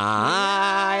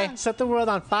fire. Set the world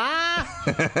on fire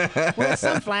with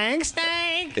some flank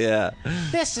steak. Yeah.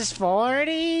 This is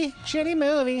 40. Shitty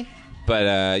movie.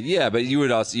 But but you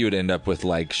would end up with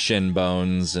like shin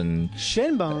bones and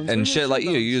shit like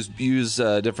you use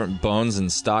different bones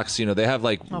and stocks. You know, they have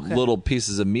like little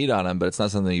pieces of meat on them, but it's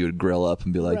not something you would grill up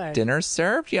and be like, dinner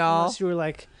served, y'all. Unless you were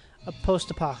like a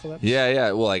post-apocalypse.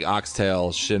 Yeah. Well, like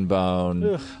oxtail, shin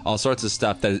bone, all sorts of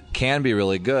stuff that can be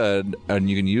really good, and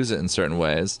you can use it in certain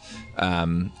ways.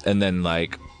 And then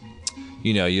like,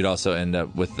 you know, you'd also end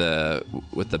up with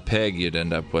the pig. You'd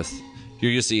end up with.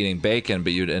 You're used to eating bacon,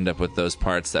 but you'd end up with those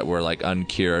parts that were like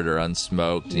uncured or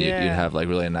unsmoked. And you'd have like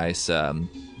really nice,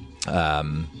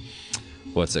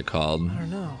 what's it called? I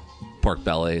don't know. Pork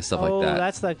belly, stuff like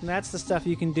that. That's the stuff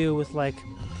you can do with like.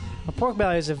 A pork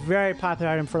belly is a very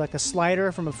popular item for like a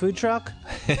slider from a food truck.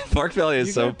 Pork belly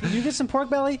is you get some pork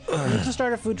belly, you can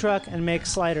start a food truck and make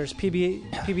sliders,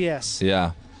 PBS.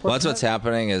 Yeah. Well, that's what's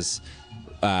happening is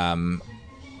on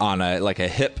a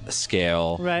hip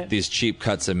scale, these cheap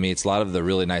cuts of meats, a lot of the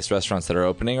really nice restaurants that are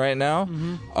opening right now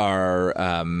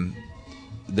are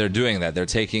they're doing that. They're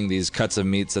taking these cuts of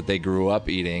meats that they grew up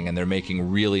eating and they're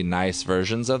making really nice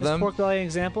versions of them. Is pork belly an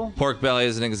example? Pork belly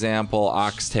is an example.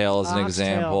 Oxtail is an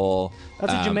example.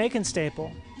 That's a Jamaican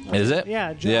staple. Is it?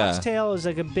 Yeah, oxtail is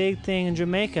like a big thing in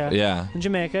Jamaica. Yeah, and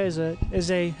Jamaica is a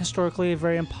historically a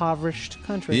very impoverished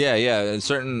country. Yeah.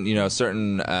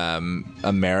 Certain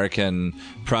American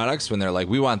products, when they're like,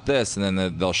 we want this, and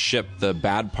then they'll ship the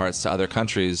bad parts to other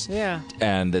countries. Yeah,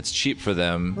 and it's cheap for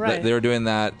them. Right. They were doing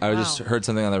that. I just heard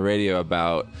something on the radio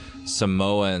about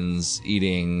Samoans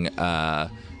eating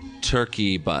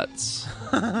turkey butts.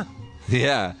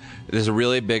 Yeah. There's a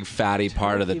really big fatty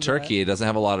part of the turkey. It doesn't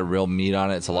have a lot of real meat on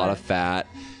it. It's a lot of fat.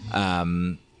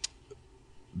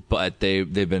 But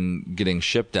they've been getting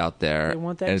shipped out there. They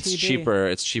want that and it's TB. cheaper.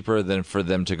 It's cheaper than for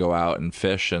them to go out and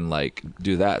fish and like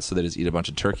do that. So they just eat a bunch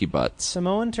of turkey butts.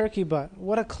 Samoan turkey butt.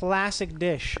 What a classic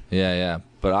dish. Yeah.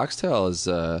 But oxtail is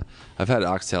I've had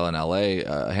oxtail in LA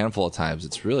a handful of times.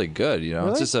 It's really good, you know.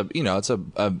 Really? It's just it's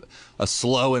a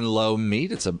slow and low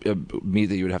meat. It's a meat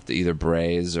that you would have to either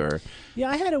braise or Yeah,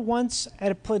 I had it once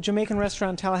at a Jamaican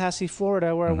restaurant in Tallahassee,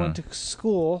 Florida, where I went to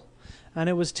school, and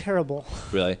it was terrible.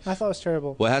 Really? I thought it was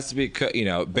terrible. Well, it has to be,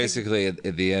 basically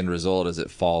the end result is it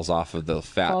falls off of the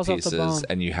fat pieces,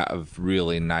 and you have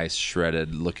really nice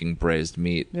shredded looking braised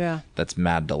meat. Yeah. That's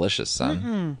mad delicious,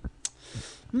 son.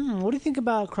 What do you think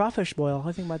about crawfish boil? What do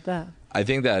you think about that? I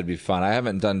think that'd be fun. I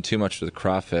haven't done too much with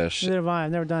crawfish. Neither have I.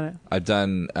 I've never done it. I've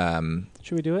done.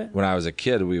 Should we do it? When I was a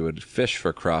kid, we would fish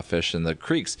for crawfish in the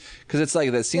creeks because it's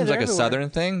like that seems like everywhere. A southern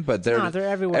thing, but they're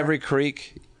everywhere. Every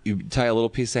creek. You tie a little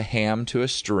piece of ham to a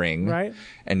string, right?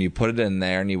 And you put it in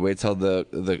there, and you wait till the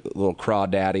little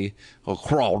crawdaddy, you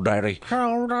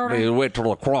wait till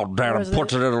the crawdaddy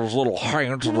puts it in his little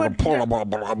hands and then pull him up.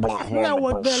 When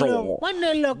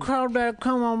that little crawdaddy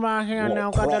come on by here now,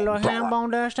 got that little ham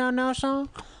bone there, stand there, son?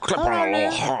 Clip on a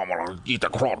little ham and eat the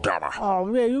crawdaddy.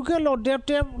 Oh yeah, you get a little dip.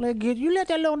 You let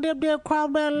that little dip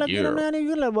crawdaddy get in there, and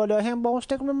you let the ham bone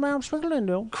stick in the mouth, sprinkle in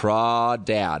there.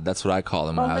 Crawdad, that's what I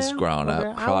called him when I was growing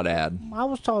up. Crawdad. I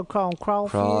was told call them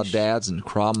crawfish. Crawdads and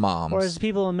crawmoms. Or as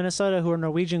people in Minnesota who are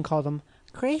Norwegian call them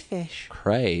crayfish.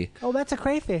 Cray. Oh, that's a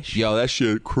crayfish. Yo, that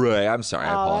shit cray. I'm sorry,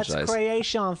 I apologize. That's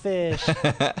creation fish.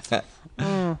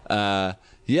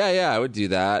 Yeah, I would do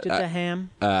that. Just a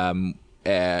ham.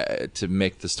 To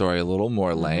make the story a little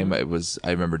more lame, I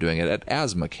remember doing it at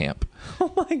asthma camp.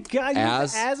 Oh my God!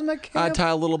 Asthma camp. I tie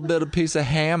a little bit of piece of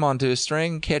ham onto a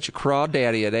string, catch a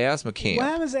crawdaddy at asthma camp. What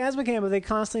happens at asthma camp? Are they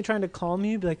constantly trying to calm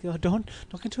you? Be like, oh, don't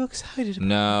get too excited.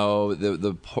 No,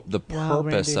 the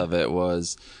purpose of it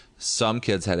was some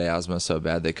kids had asthma so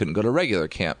bad they couldn't go to regular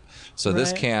camp. So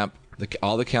this camp,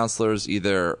 all the counselors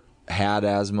either had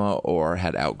asthma or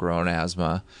had outgrown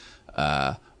asthma,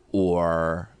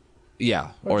 or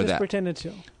just that. pretended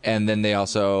to. And then there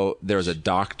was a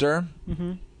doctor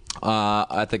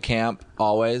at the camp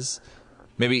always.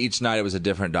 Maybe each night it was a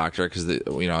different doctor because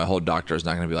a whole doctor is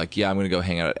not going to be like, I'm going to go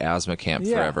hang out at asthma camp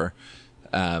forever.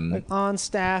 Like on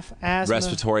staff asthma.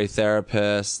 Respiratory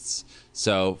therapists.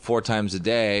 So 4 times a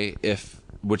day,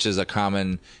 which is a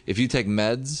common. If you take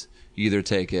meds, you either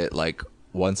take it like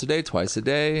once a day, twice a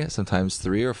day, sometimes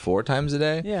 3 or 4 times a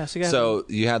day. Yeah. So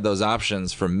you had those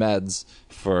options for meds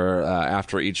for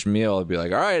after each meal. It'd be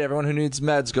like, all right, everyone who needs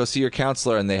meds, go see your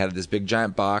counselor. And they had this big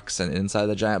giant box, and inside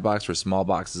the giant box were small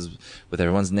boxes with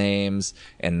everyone's names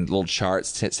and little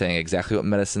charts saying exactly what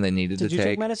medicine they needed to take. Did you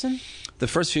take medicine? The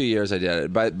first few years I did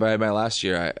it. By my last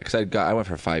year, because I went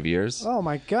for 5 years. Oh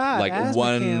my God! Like asthma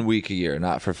 1 camp. week a year,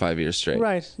 not for 5 years straight.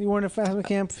 Right. You weren't at asthma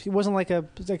camp. It wasn't like an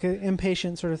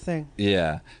inpatient sort of thing.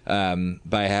 Yeah. But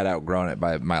I had outgrown it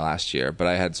by my last year. But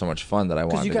I had so much fun that I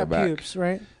wanted to go back. Because you got pubes,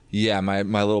 right? Yeah, my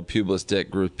little pubeless dick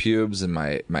grew pubes, and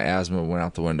my asthma went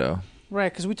out the window. Right,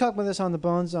 because we talked about this on the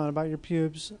Bone Zone about your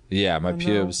pubes. Yeah, my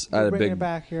pubes. I had a big, it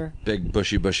back here. Big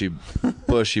bushy blonde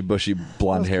Those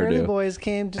hairdo. curly boys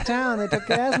came to town. They took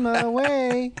asthma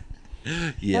away.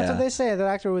 Yeah, that's what they say.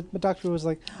 The doctor was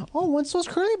like, "Oh, once those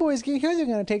curly boys get here, they're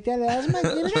gonna take that asthma.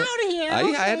 Get it out of here."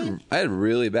 I had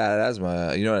really bad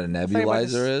asthma. You know what a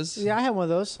nebulizer is? Yeah, I had one of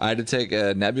those. I had to take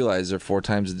a nebulizer 4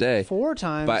 times a day. 4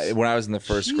 times. But when I was in the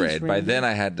first grade, by Randy. then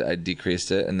I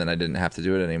decreased it, and then I didn't have to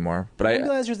do it anymore. But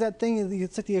nebulizer's that thing.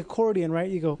 It's like the accordion,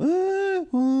 right? You go.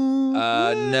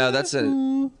 No, that's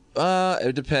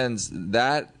it depends.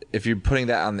 That if you're putting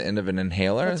that on the end of an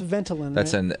inhaler, that's Ventolin.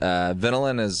 That's right?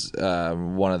 Ventolin is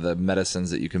one of the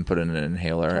medicines that you can put in an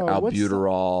inhaler.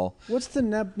 Albuterol. What's the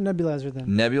nebulizer then?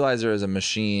 Nebulizer is a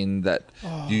machine that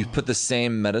you put the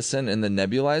same medicine in the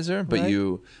nebulizer, but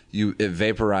it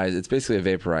vaporize. It's basically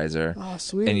a vaporizer. Oh,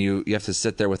 sweet. And you have to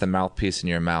sit there with a mouthpiece in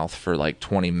your mouth for like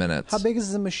 20 minutes. How big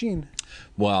is the machine?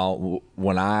 Well,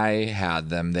 when I had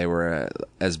them, they were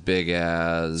as big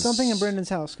as something in Brendan's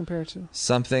house compared to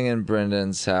something in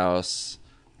Brendan's house.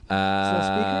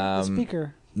 The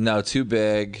speaker? No, too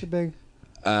big. Too big.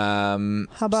 How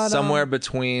about somewhere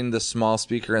between the small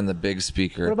speaker and the big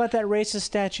speaker? What about that racist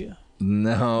statue?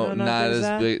 No, not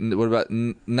as big. What about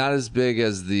not as big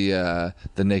as the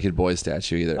Naked Boy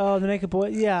statue either? Oh, the Naked Boy.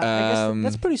 Yeah, I guess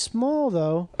that's pretty small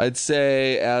though. I'd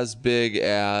say as big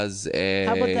as a.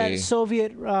 How about that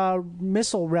Soviet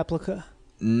missile replica?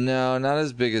 No, not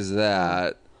as big as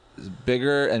that.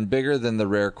 Bigger than the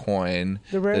rare coin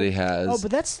that he has. Oh,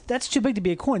 but that's too big to be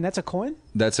a coin. That's a coin?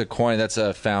 That's a coin. That's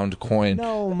a found coin.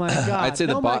 Oh my God! I'd say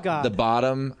the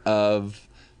bottom of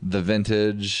the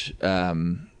vintage.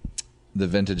 The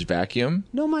vintage vacuum.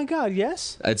 No, my God,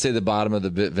 yes. I'd say the bottom of the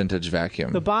vintage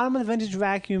vacuum. The bottom of the vintage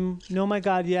vacuum. No, my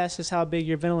God, yes, is how big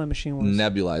your Ventolin machine was.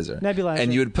 Nebulizer.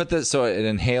 And you would put this. So an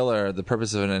inhaler. The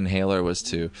purpose of an inhaler was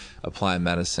to apply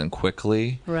medicine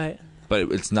quickly. Right.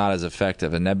 But it's not as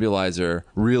effective. A nebulizer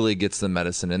really gets the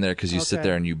medicine in there because you sit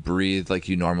there and you breathe like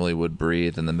you normally would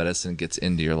breathe, and the medicine gets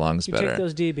into your lungs better. You take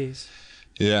those DBs.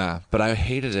 Yeah, but I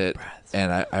hated it,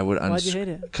 and I would. Why'd you hate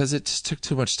it? Because it just took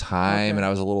too much time, and I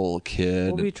was a little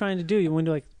kid. What were you trying to do? You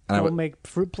wanted to make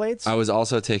fruit plates? I was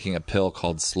also taking a pill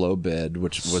called Slowbid,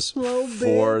 which was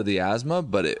for the asthma,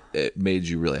 but it made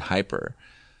you really hyper.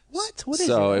 What? What is it?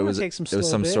 So it was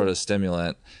some sort of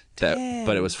stimulant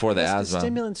but it was for the asthma. The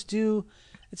stimulants do.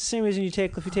 It's the same reason if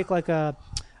you take like a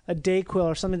Dayquil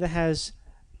or something that has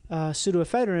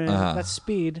pseudoephedrine, that's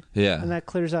speed, and that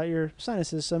clears out your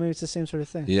sinuses. So maybe it's the same sort of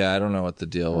thing. Yeah, I don't know what the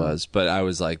deal was, but I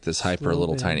was like this hyper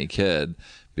little tiny kid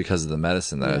because of the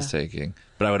medicine that I was taking.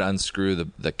 But I would unscrew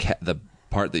the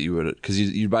part that you would, because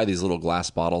you'd buy these little glass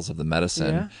bottles of the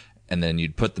medicine, and then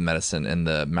you'd put the medicine in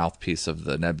the mouthpiece of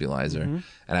the nebulizer,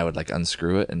 and I would like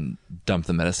unscrew it and dump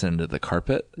the medicine into the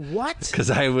carpet. What?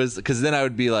 Because then I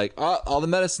would be like, oh, all the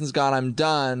medicine's gone, I'm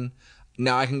done.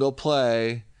 Now I can go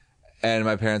play. And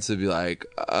my parents would be like,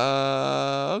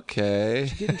 okay.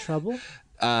 Did you get in trouble?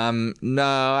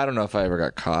 No, I don't know if I ever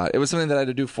got caught. It was something that I had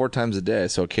to do 4 times a day.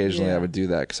 So occasionally I would do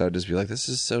that because I would just be like, this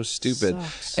is so stupid.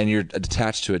 Sucks. And you're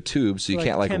attached to a tube, so you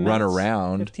can't like run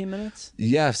around. 15 minutes?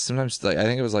 Yeah, sometimes I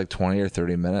think it was like 20 or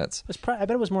 30 minutes. I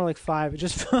bet it was more like 5. It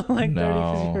just felt like 30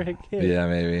 because you were a kid. Yeah,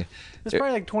 maybe. It's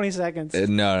probably like 20 seconds.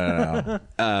 No.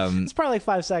 It's probably like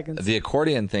 5 seconds. The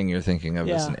accordion thing you're thinking of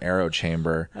is an arrow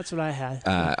chamber. That's what I had.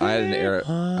 I had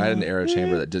an arrow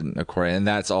chamber that didn't accordion, and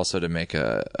that's also to make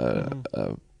an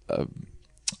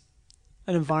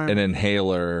environment, an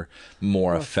inhaler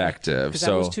more effective. Because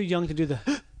I was too young to do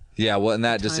the. Yeah, well, and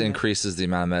that just increases the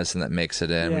amount of medicine that makes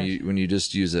it in. Yeah. When you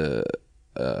just use an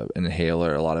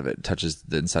inhaler, a lot of it touches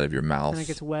the inside of your mouth. And it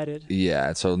gets wetted.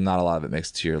 Yeah, so not a lot of it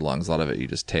makes it to your lungs. A lot of it you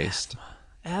just taste.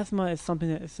 Asthma is something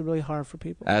that is really hard for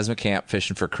people. Asthma camp,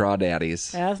 fishing for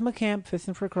crawdaddies. Asthma camp,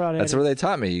 fishing for crawdaddies. That's where they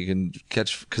taught me. You can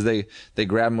catch, because they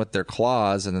grab them with their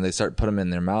claws and then they start putting them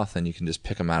in their mouth and you can just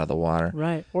pick them out of the water.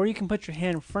 Right. Or you can put your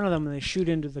hand in front of them and they shoot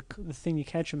into the thing you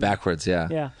catch them Backwards, yeah.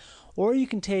 Yeah. Or you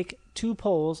can take 2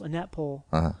 poles, a net pole.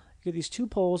 Uh-huh. You get these 2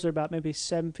 poles. They're about maybe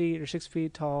 7 feet or 6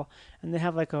 feet tall. And they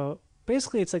have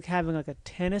basically it's like having like a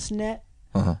tennis net.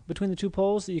 Between the 2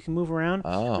 poles that you can move around.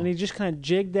 Oh. And you just kind of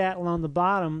jig that along the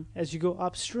bottom as you go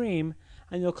upstream,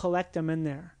 and you'll collect them in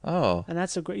there. Oh. And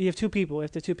that's you have 2 people.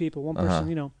 If they're 2 people, one person,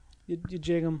 you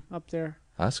jig them up there.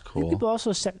 That's cool. And people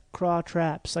also set craw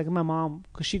traps. Like my mom,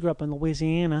 because she grew up in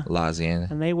Louisiana.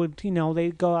 And they would,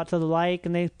 they'd go out to the lake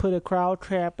and they'd put a craw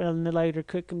trap and then later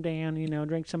cook them down,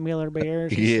 drink some Miller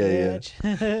beers. Yeah.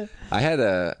 I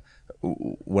had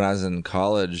when I was in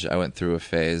college, I went through a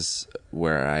phase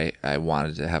where I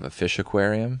wanted to have a fish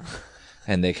aquarium,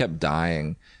 and they kept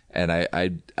dying. And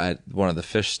I at one of the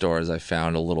fish stores, I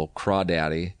found a little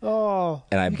crawdaddy. Oh,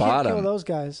 and I bought him. Kill those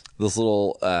guys. This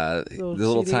little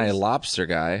tiny lobster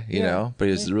guy, you know, but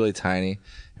he was really tiny.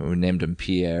 And we named him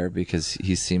Pierre because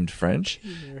he seemed French.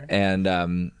 Pierre.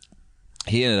 And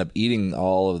he ended up eating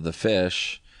all of the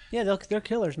fish. Yeah, they're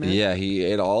killers, man. Yeah, he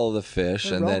ate all of the fish,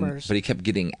 they're and roamers. but he kept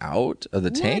getting out of the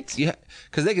tank. Yeah,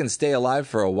 because they can stay alive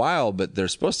for a while, but they're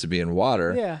supposed to be in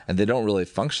water. Yeah, and they don't really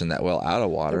function that well out of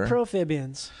water. They're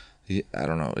prophibians. I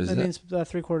don't know. That means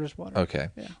 3/4 water. Okay.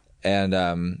 Yeah. And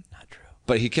not true.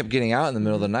 But he kept getting out in the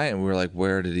middle of the night, and we were like,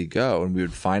 "Where did he go?" And we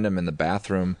would find him in the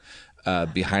bathroom,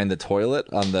 behind the toilet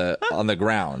on the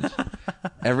ground,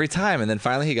 every time. And then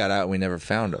finally he got out, and we never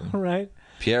found him. Right.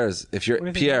 Pierre's.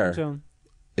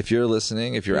 If you're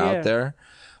listening, if you're out there,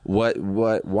 why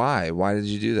did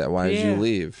you do that? Why did you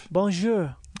leave?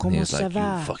 Bonjour. Comment ça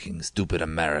va? You fucking stupid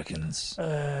Americans.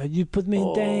 You put me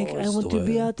in tank. I want to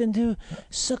be out and do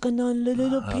sucking on the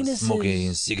little penises.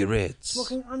 Smoking cigarettes.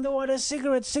 Smoking underwater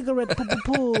cigarette,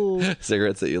 poo.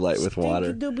 Cigarettes that you light with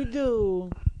water.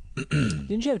 Dooby-doo.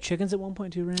 Didn't you have chickens at one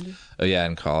point too, Randy? Oh yeah,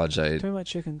 in college Tell me about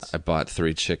chickens. I bought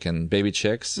 3 baby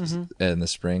chicks in the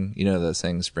spring. You know the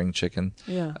saying, spring chicken?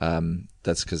 Yeah.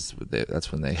 That's because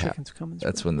that's when they have.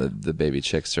 That's when the baby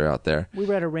chicks are out there. We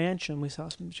were at a ranch and we saw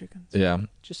some chickens. Yeah.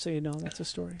 Just so you know, that's a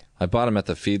story. I bought them at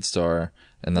the feed store,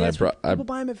 and then people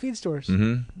buy them at feed stores.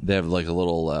 They have like a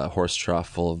little horse trough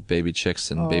full of baby chicks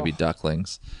and baby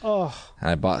ducklings. Oh. And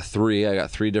I bought 3. I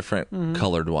got 3 different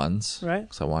colored ones. Right.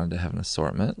 Because I wanted to have an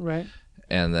assortment. Right.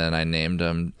 And then I named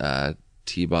them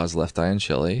T-Baw's Left Eye and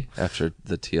Chili after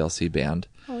the TLC band.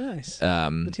 Oh, nice.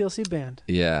 The TLC band.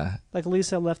 Yeah. Like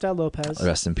Lisa Left Eye Lopez.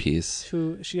 Rest in peace.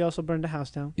 She also burned a house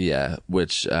down. Yeah,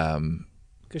 which...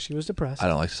 because she was depressed. I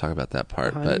don't like to talk about that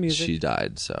part, but she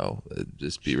died, so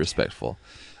just be respectful.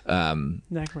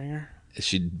 Neck ringer.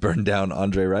 She burned down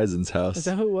Andre Risen's house. Is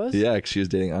that who it was? Yeah, she was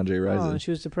dating Andre Rison. Oh, and she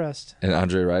was depressed. And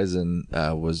Andre Rison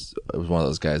was one of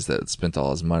those guys that spent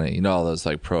all his money. You know, all those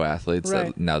like pro athletes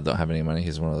that now don't have any money.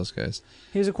 He's one of those guys.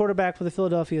 He was a quarterback for the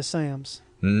Philadelphia Sam's.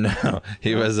 No,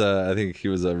 he was I think he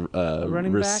was a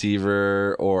running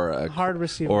receiver back? or a hard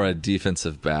receiver or a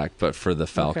defensive back, but for the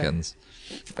Falcons.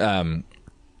 Okay.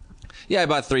 Yeah, I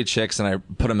bought 3 chicks and I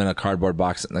put them in a cardboard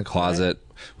box in the closet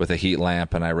with a heat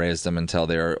lamp, and I raised them until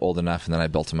they were old enough, and then I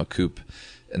built them a coop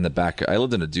in the back. I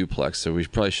lived in a duplex, so we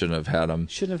probably shouldn't have had them.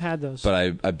 Shouldn't have had those.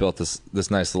 But I built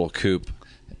this nice little coop,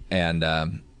 and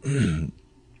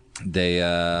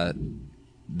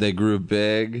they grew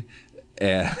big,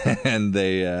 and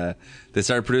they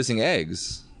started producing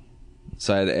eggs.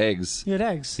 So I had eggs. You had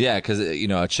eggs? Yeah, because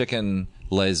a chicken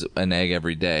lays an egg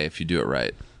every day if you do it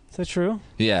right. Is that true?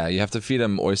 Yeah, you have to feed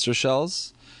them oyster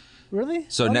shells. Really?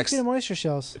 So Why next, do you feed them oyster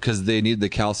shells? Because they need the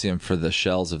calcium for the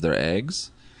shells of their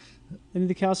eggs. They need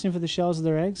the calcium for the shells of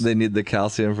their eggs? They need the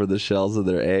calcium for the shells of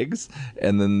their eggs,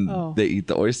 and then they eat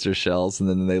the oyster shells, and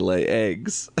then they lay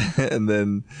eggs, and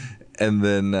then,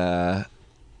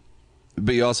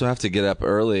 but you also have to get up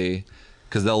early,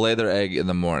 because they'll lay their egg in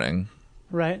the morning.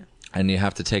 Right. And you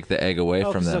have to take the egg away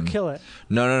from them. They'll kill it.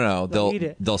 No. They'll eat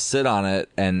it. They'll sit on it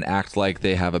and act like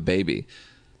they have a baby.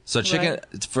 So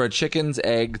for a chicken's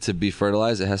egg to be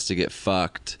fertilized, it has to get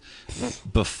fucked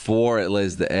before it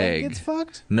lays the egg. Egg gets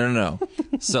fucked? No.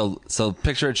 So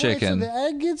picture a chicken. Wait, so the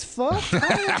egg gets fucked?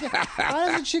 How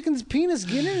does a chicken's penis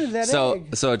get into that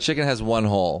egg? So a chicken has one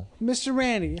hole. Mr.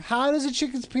 Randy, how does a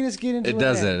chicken's penis get into it? It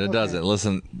doesn't.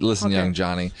 Listen, young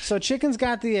Johnny. So chicken's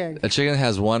got the egg. A chicken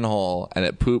has one hole, and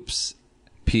it poops,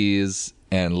 pees,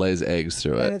 and lays eggs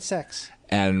through it. And it's sex.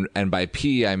 And by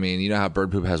pee, I mean, you know how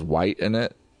bird poop has white in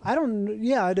it?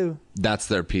 Yeah, I do. That's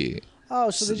their pee. Oh,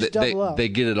 so they just double up. They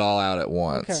get it all out at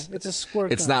once. Okay, it's a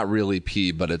squirt. It's not really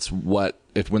pee, but it's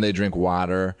when they drink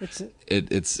water,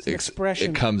 it's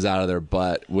expression. It comes out of their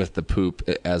butt with the poop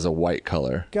as a white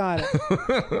color. Got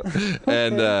it.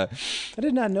 And I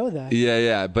did not know that.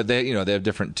 Yeah, but they have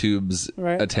different tubes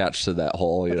attached to that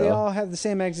hole. But they all have the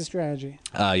same exit strategy.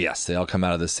 Yes, they all come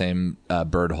out of the same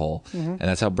bird hole, and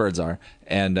that's how birds are.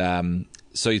 And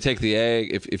so you take the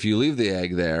egg. If you leave the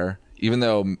egg there, even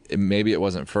though maybe it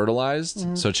wasn't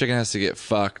fertilized, so a chicken has to get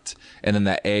fucked, and then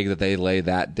that egg that they lay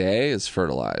that day is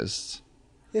fertilized.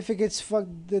 If it gets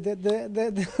fucked the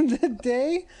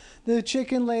day the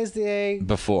chicken lays the egg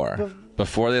before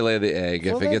they lay the egg,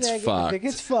 if it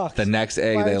gets fucked, the next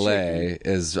egg they lay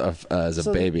is a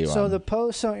baby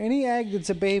one. So any egg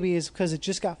that's a baby is because it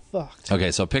just got fucked.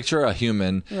 Okay, so picture a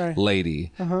human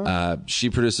lady. She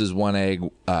produces one egg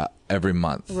every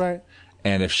month. Right.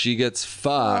 And if she gets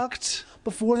fucked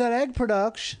before that egg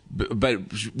production, but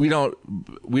we don't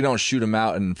shoot them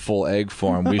out in full egg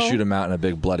form. We shoot them out in a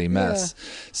big bloody mess.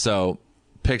 Yeah. So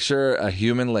picture a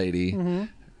human lady.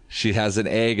 She has an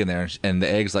egg in there, and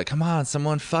the egg's like, "Come on,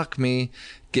 someone fuck me,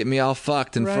 get me all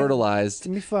fucked and fertilized."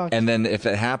 Get me fucked. And then if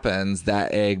it happens,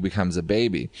 that egg becomes a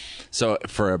baby. So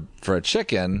for a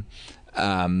chicken,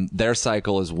 their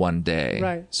cycle is 1 day.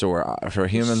 Right. So for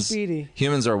humans,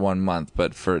 humans are 1 month,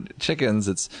 but for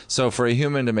chickens, for a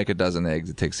human to make a dozen eggs,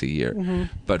 it takes a year.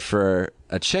 But for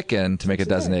a chicken to make a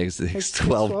dozen eggs, it takes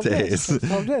 12 days.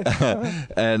 12 days.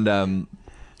 And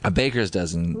a baker's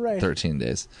dozen, 13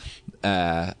 days.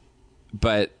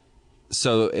 But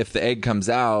so if the egg comes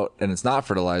out and it's not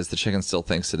fertilized, the chicken still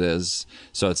thinks it is.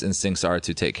 So its instincts are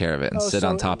to take care of it and sit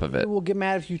on top of it. It will get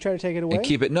mad if you try to take it away? And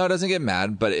keep it. No, it doesn't get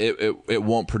mad, but it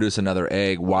won't produce another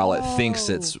egg while it thinks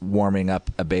it's warming up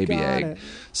a baby egg.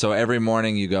 So every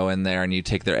morning you go in there and you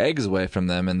take their eggs away from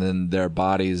them, and then their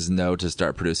bodies know to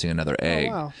start producing another egg.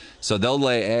 Oh, wow. So they'll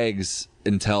lay eggs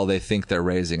until they think they're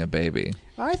raising a baby.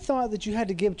 I thought that you had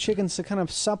to give chickens a kind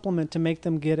of supplement to make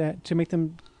them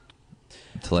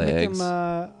lay eggs.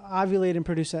 Ovulate and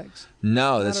produce eggs.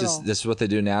 No, this is what they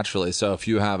do naturally. So if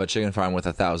you have a chicken farm with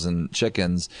 1,000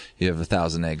 chickens, you have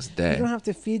 1,000 eggs a day. You don't have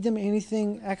to feed them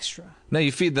anything extra. No,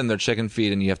 you feed them their chicken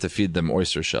feed, and you have to feed them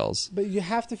oyster shells. But you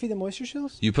have to feed them oyster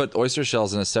shells? You put oyster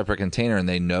shells in a separate container, and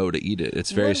they know to eat it.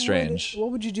 It's very strange.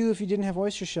 What would you do if you didn't have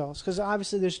oyster shells? Because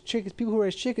obviously there's people who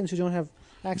raise chickens who don't have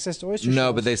access to oyster shells.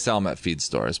 No, but they sell them at feed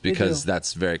stores because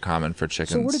that's very common for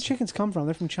chickens. So where do chickens come from?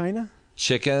 They're from China?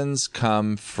 Chickens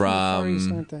come from...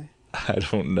 East, aren't they? I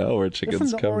don't know where chickens come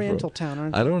from. They're from the Oriental town,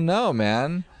 aren't they? I don't know,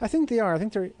 man. I think they are. I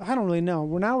don't really know.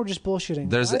 Now we're just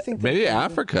bullshitting. Maybe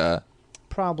Africa.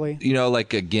 Probably. You know,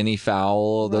 like a guinea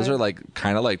fowl. Those are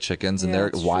kind of like chickens, and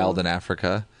they're wild in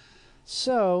Africa.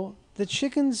 So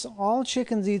all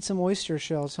chickens eat some oyster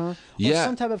shells, huh? Or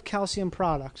some type of calcium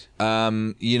product.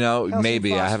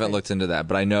 Maybe. I haven't looked into that,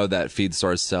 but I know that feed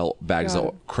stores sell bags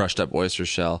of crushed up oyster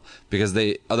shell because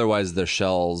otherwise their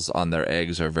shells on their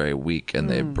eggs are very weak and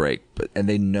they break, and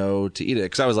they know to eat it.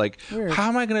 Because I was like, how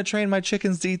am I going to train my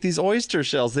chickens to eat these oyster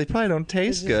shells? They probably don't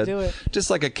taste good. Do it. Just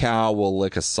like a cow will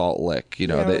lick a salt lick.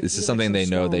 This is something they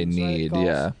know they need. Right?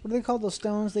 Yeah. What do they call those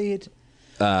stones they eat?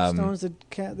 Stones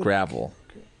that gravel.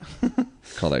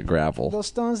 Call that gravel. Those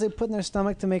stones they put in their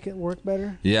stomach to make it work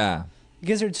better? Yeah.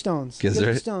 Gizzard stones.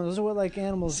 Gizzard stones. Those are what like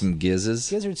animals. Some gizzes?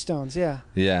 Gizzard stones, yeah.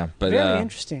 Yeah. But very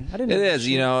interesting. I didn't know. It is,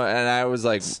 and I was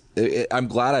like, I'm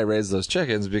glad I raised those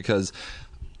chickens because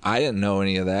I didn't know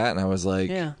any of that. And I was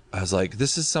like,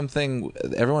 this is something,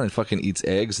 everyone fucking eats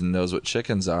eggs and knows what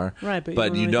chickens are. Right.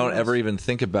 But you don't ever even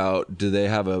think about, do they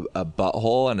have a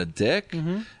butthole and a dick?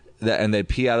 And they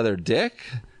pee out of their dick?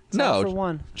 No, for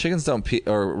one. Chickens don't pee,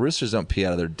 or roosters don't pee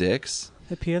out of their dicks.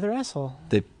 They pee out of their asshole.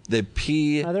 They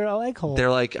pee out of their egg hole. They're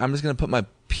like, I'm just gonna put my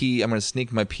pee. I'm gonna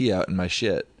sneak my pee out in my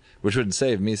shit, which would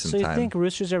save me some time. So you think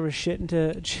roosters ever shit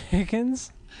into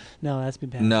chickens? No, that's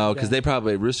bad. No, because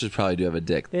roosters probably do have a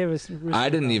dick. They have a rooster. I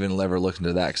didn't even ever look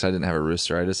into that because I didn't have a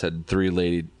rooster. I just had three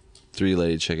lady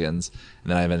chickens,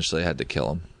 and then I eventually had to kill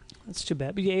them. That's too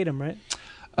bad. But you ate them, right?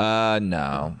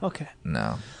 No. Okay.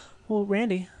 No. Well,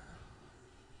 Randy,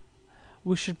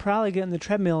 we should probably get in the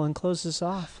treadmill and close this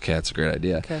off. Okay, that's a great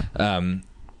idea. Okay.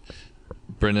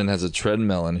 Brendan has a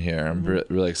treadmill in here. I'm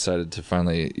really excited to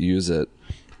finally use it.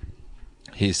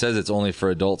 He says it's only for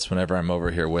adults whenever I'm over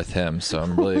here with him, so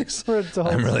I'm really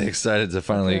I'm really excited to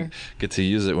finally get to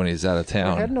use it when he's out of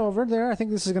town. We're heading over there. I think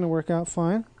this is going to work out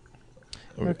fine.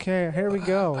 Okay, here we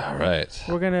go. All right.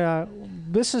 We're gonna.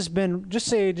 This has been just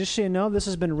so you know. This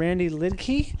has been Randy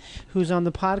Lidke, who's on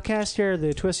the podcast here,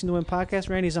 the Twisting the Wind podcast.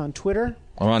 Randy's on Twitter.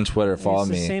 I'm on Twitter. Follow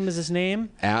It's me. the same as his name.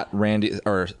 At Randy,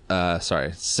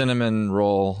 Cinnamon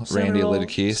Roll Randy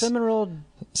Lidke. Cinnamon Roll.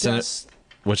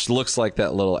 Which looks like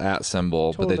that little at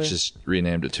symbol, but they Totally. just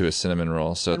renamed it to a cinnamon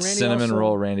roll. So it's Randy Cinnamon also-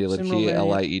 Roll Randy Cinnamon Roll Lidke,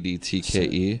 Randy-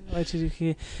 LIEDTKE.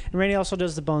 LIEDTKE. And Randy also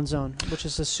does the Bone Zone, which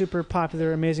is a super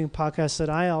popular, amazing podcast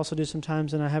that I also do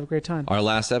sometimes, and I have a great time. Our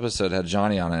last episode had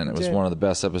Johnny on it, and it was Did. one of the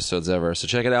best episodes ever. So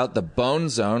check it out, The Bone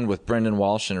Zone with Brendan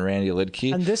Walsh and Randy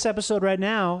Lidke. And this episode right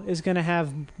now is going to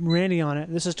have Randy on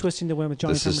it. This is Twisting the Wind with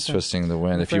Johnny This is Pemberton. Twisting the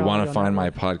Wind. The If you Free want to Audio find my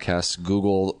Network. podcast,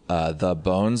 Google The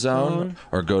Bone Zone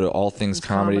or go to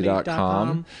allthingscomedy.com.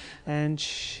 And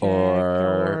check,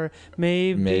 Or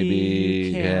maybe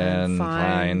you can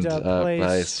find a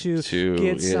place to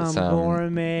get some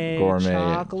gourmet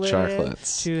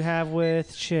chocolates to have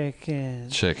with chicken.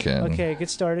 Okay, get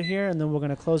started here, and then we're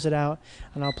going to close it out,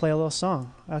 and I'll play a little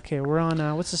song. Okay, we're on,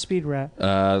 what's the speed we're at?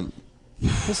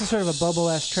 This is sort of a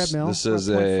bubble-ass treadmill. This We're is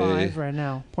at a 0.5 right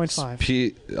now.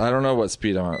 0.5. I don't know what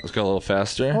speed I'm on. Let's go a little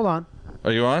faster. Hold on.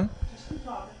 Are you on?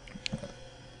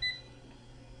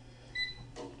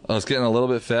 Oh, it's getting a little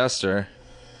bit faster.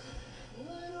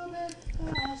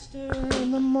 Faster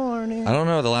in the morning. I don't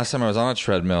know. The last time I was on a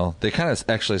treadmill, they kind of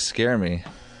actually scare me.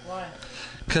 Why?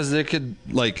 Because they could,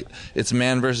 like, it's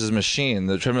man versus machine.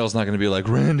 The treadmill's not going to be like,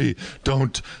 Randy,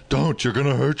 don't, you're going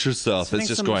to hurt yourself. So It's think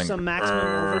just going. some maximum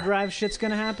overdrive shit's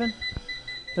gonna happen.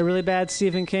 The really bad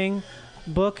Stephen King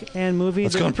book and movie.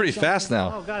 It's going pretty fast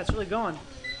now. Oh god, it's really going.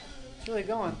 It's really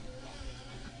going.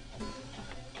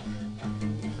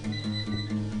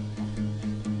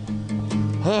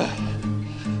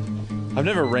 I've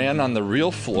never ran on the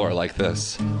real floor like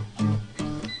this.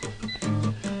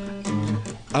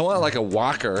 I want like a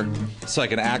walker so I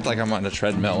can act like I'm on a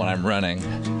treadmill when I'm running.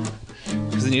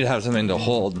 Because then you'd have something to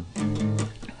hold.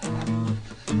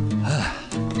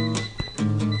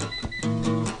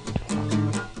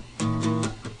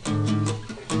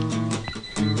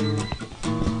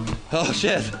 Oh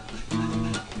shit.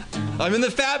 I'm in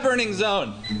the fat burning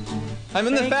zone. I'm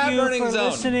in the fat burning Thank you for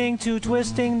zone. listening to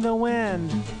Twisting the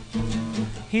Wind.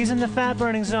 He's in the fat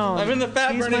burning zone. I'm in the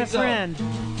fat burning He's zone. my friend.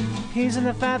 He's in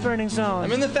the fat burning zone.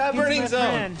 I'm in the fat He's burning my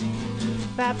zone. friend.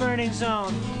 Fat burning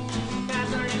zone.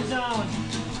 Fat burning zone.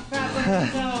 Fat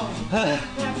burning zone. Fat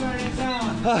burning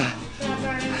zone. Fat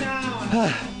burning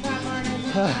zone. Fat burning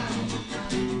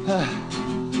zone.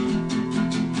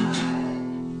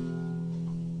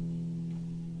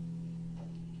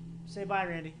 Say bye,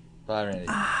 Randy. Bye, Randy.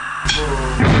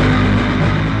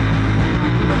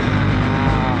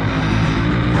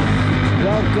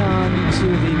 Welcome to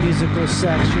the musical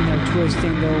section of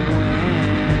Twisting the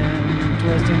Wind.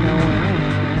 Twisting the Wind.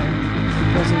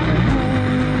 Twisting the Wind.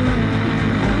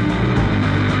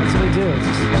 That's what we do. It's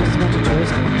just a bunch of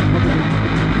twisting. You can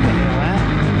handle that.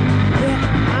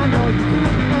 Yeah, I know you can.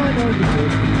 I know you do.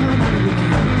 I know you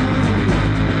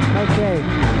can. Okay.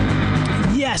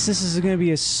 Yes, this is going to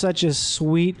be such a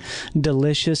sweet,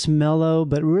 delicious, mellow,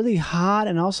 but really hot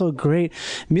and also great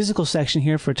musical section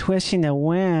here for Twisting the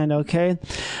Wind, okay?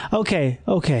 Okay.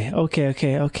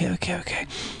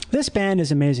 This band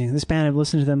is amazing. This band, I've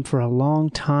listened to them for a long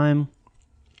time.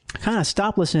 Kind of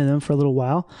stopped listening to them for a little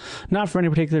while. Not for any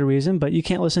particular reason, but you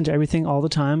can't listen to everything all the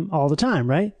time,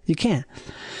 right? You can't.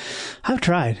 I've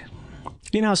tried.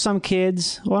 You know, some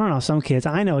kids, well, I don't know, some kids.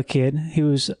 I know a kid who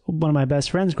was one of my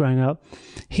best friends growing up.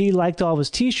 He liked all of his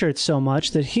t-shirts so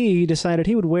much that he decided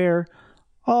he would wear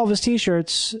all of his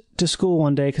t-shirts to school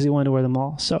one day because he wanted to wear them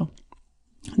all. So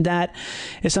that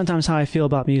is sometimes how I feel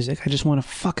about music. I just want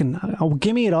to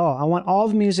give me it all. I want all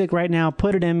the music right now.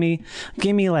 Put it in me.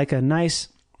 Give me like a nice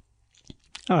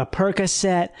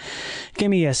Percocet. Give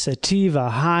me a sativa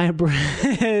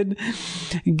hybrid.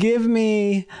 Give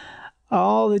me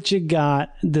all that you got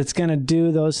that's going to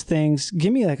do those things.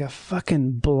 Give me like a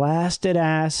fucking blasted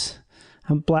ass.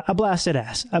 A blasted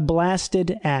ass.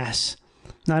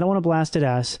 No, I don't want a blasted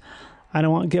ass. I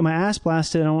don't want to get my ass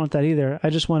blasted. I don't want that either. I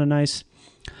just want a nice,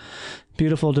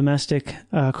 beautiful domestic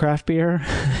craft beer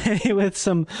with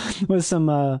some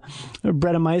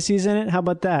Brettanomyces in it. How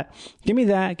about that? Give me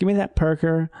that. Give me that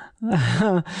Perker.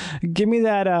 Give me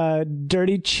that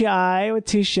dirty chai with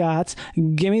 2 shots.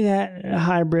 Give me that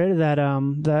hybrid, that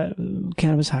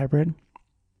cannabis hybrid.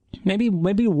 Maybe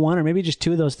 1 or maybe just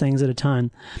 2 of those things at a time,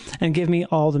 and give me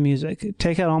all the music.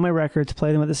 Take out all my records,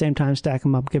 play them at the same time, stack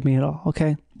them up, give me it all.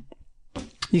 Okay?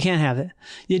 You can't have it.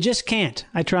 You just can't.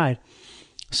 I tried.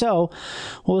 So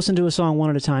we'll listen to a song one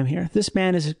at a time here. This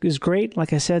band is great.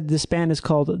 Like I said, this band is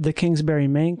called the Kingsbury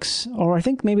Manx, or I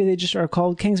think maybe they just are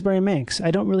called Kingsbury Manx.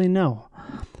 I don't really know.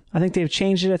 I think they've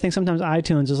changed it. I think sometimes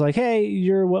iTunes is like, hey,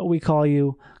 you're what we call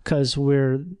you because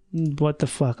we're what the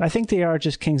fuck. I think they are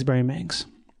just Kingsbury Manx.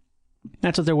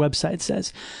 That's what their website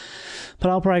says. But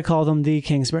I'll probably call them the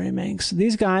Kingsbury Manx.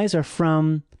 These guys are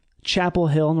from Chapel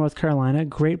Hill, North Carolina.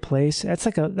 Great place. That's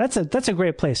a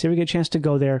great place. If you ever get a chance to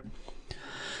go there,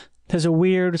 there's a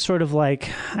weird sort of like,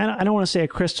 I don't want to say a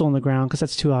crystal in the ground because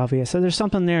that's too obvious. So there's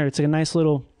something there. It's like a nice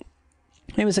little,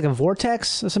 maybe it's like a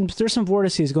vortex. There's some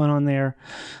vortices going on there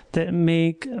that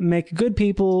make good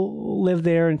people live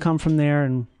there and come from there.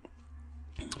 And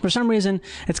for some reason,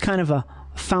 it's kind of a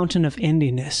fountain of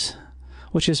indiness,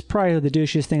 which is probably the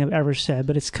douchiest thing I've ever said,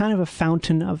 but it's kind of a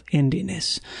fountain of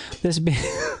indiness.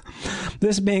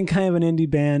 This being kind of an indie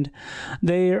band.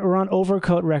 They were on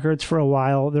Overcoat Records for a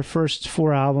while, their first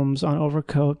 4 albums on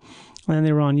Overcoat, and then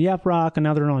they were on Yep Rock, and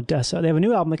now they're on Odessa. They have a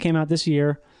new album that came out this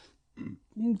year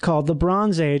called The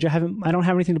Bronze Age. I don't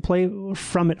have anything to play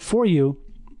from it for you,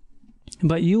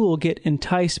 but you will get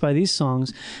enticed by these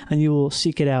songs, and you will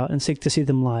seek it out and seek to see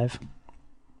them live.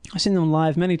 I've seen them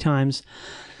live many times.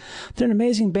 They're an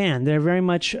amazing band. They're very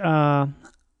much, I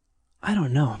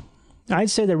don't know. I'd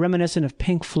say they're reminiscent of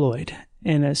Pink Floyd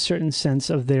in a certain sense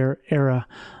of their era,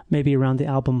 maybe around the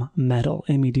album Meddle,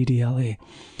 M-E-D-D-L-E.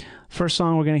 First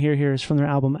song we're going to hear here is from their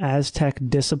album Aztec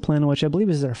Discipline, which I believe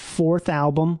is their 4th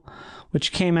album,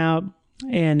 which came out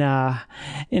in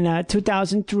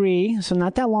 2003, so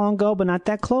not that long ago, but not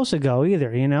that close ago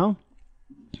either, you know?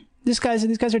 These guys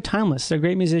are timeless. They're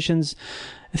great musicians,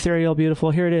 ethereal,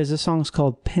 beautiful. Here it is. This song's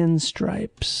called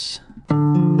Pinstripes.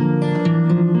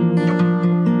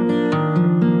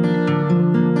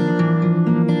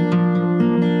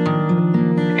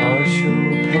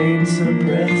 Marshall paints a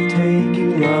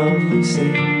breathtaking, lovely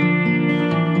scene.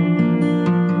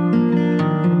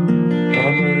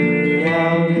 Hammered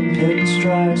out in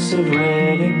pinstripes of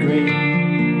red and green.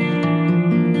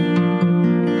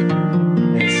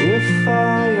 If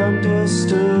I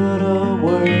understood a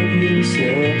word you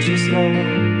said just now,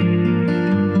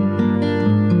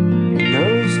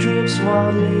 nose drips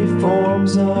wildly,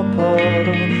 forms a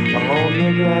puddle on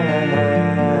the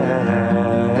ground.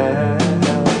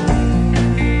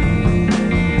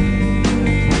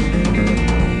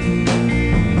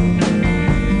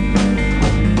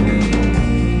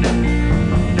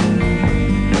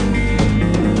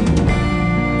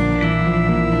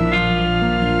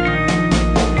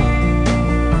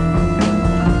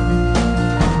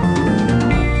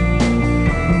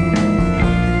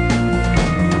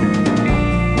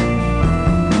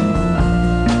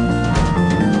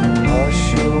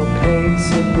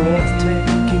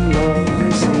 Breathtaking,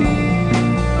 lovely scene.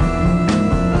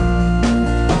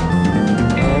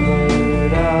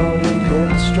 Hammered out in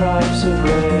pinstripes of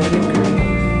red and green.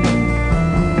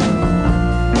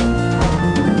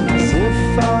 As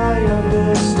if I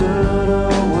understood a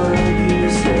word you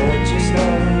said just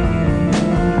now.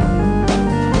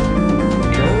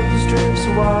 Nose drips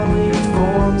wildly,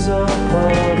 forms a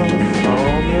puddle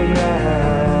on the ground.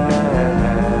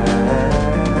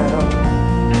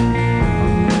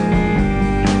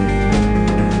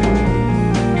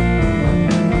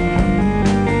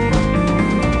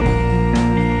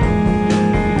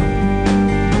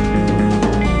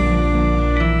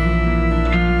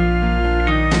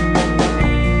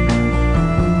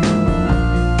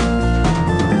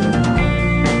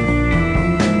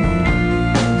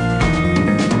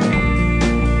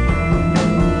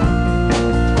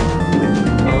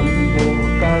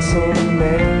 Some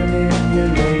man in your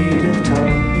native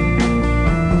tongue,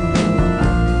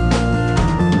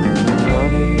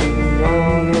 running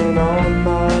on and on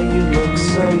by, you look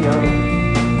so young,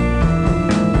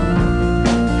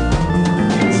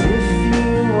 as if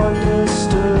you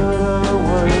understood a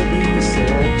word you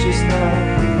said just now.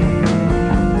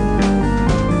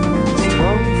 His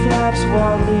tongue flaps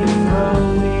wildly,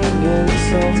 throwing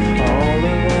insults all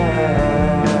around.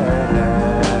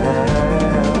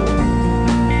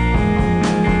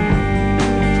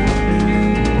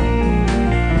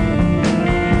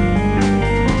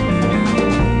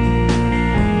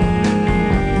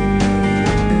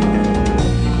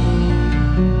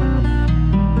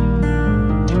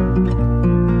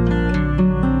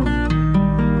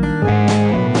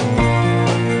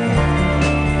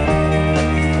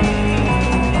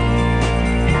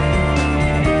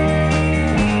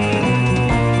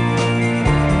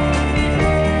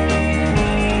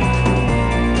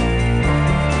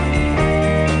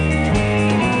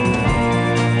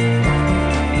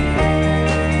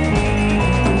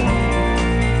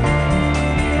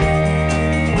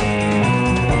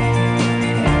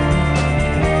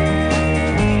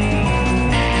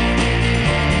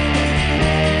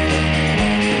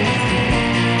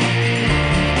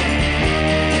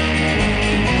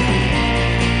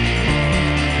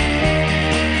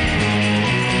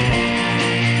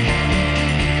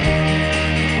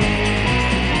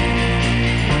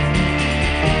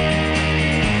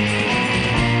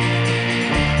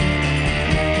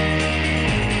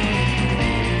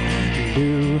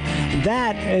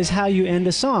 that is how you end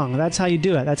a song. That's how you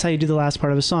do it. That's how you do the last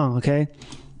part of a song, okay?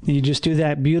 You just do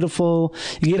that beautiful,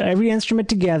 you get every instrument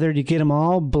together, you get them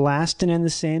all blasting in the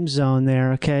same zone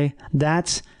there, okay?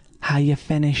 That's how you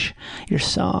finish your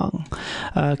song.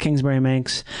 Kingsbury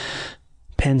Manx,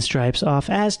 Pinstripes off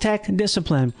Aztec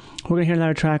Discipline. We're gonna hear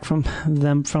another track from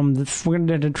them. We're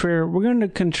gonna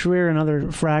contrar another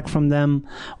frack from them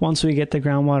once we get the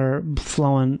groundwater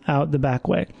flowing out the back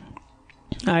way.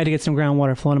 I had to get some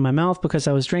groundwater flowing in my mouth because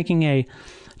I was drinking a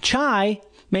chai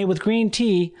made with green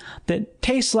tea that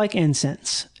tastes like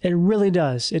incense. It really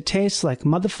does. It tastes like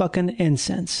motherfucking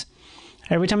incense.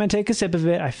 Every time I take a sip of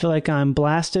it, I feel like I'm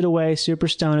blasted away, super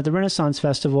stoned at the Renaissance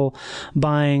Festival,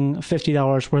 buying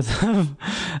 $50 worth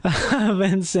of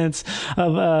incense,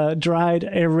 of dried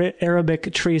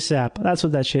Arabic tree sap. That's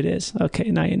what that shit is.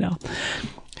 Okay, now you know.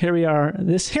 Here we are.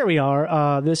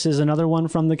 This is another one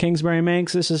from the Kingsbury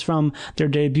Manx. This is from their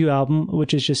debut album,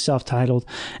 which is just self-titled.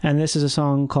 And this is a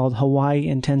song called Hawaii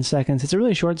in 10 Seconds. It's a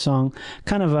really short song.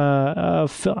 Kind of a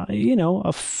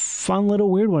fun little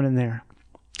weird one in there.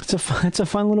 It's a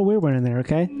fun little weird one in there,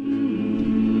 okay?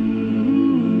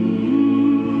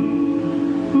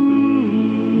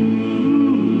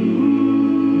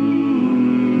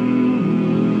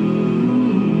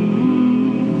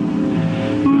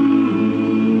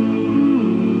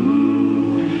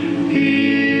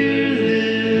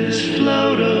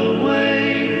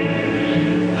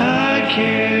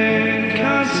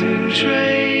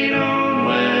 Concentrate on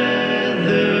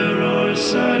weather or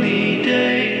sunny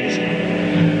days.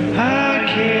 I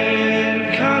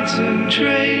can't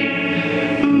concentrate.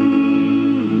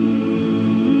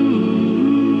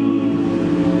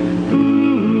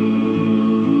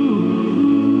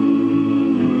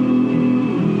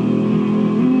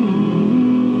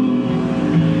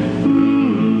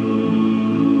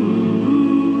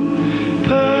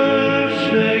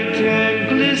 Perfect and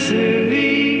glistening.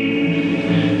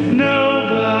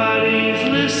 Nobody's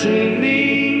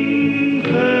listening.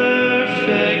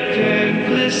 Perfect and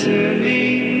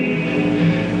glistening.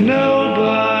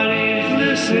 Nobody's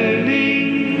listening.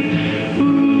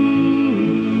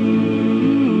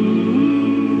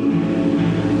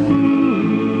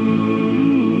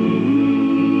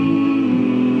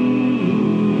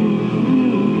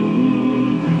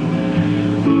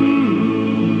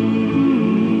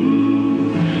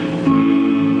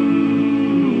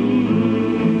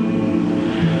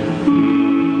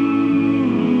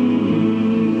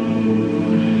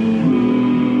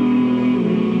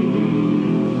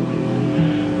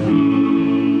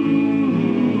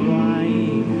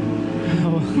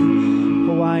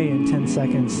 Hawaii in 10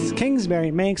 Seconds.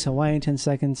 Kingsbury Manx, Hawaii in 10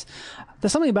 Seconds.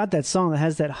 There's something about that song that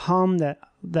has that hum,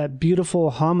 that beautiful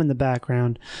hum in the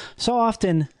background. So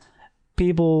often,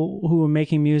 people who are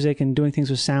making music and doing things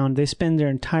with sound, they spend their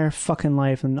entire fucking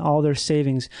life and all their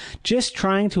savings just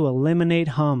trying to eliminate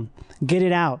hum. Get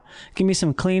it out. Give me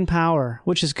some clean power,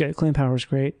 which is good. Clean power is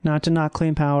great. Not to knock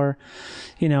clean power.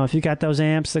 You know, if you got those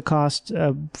amps that cost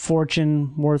a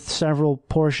fortune, worth several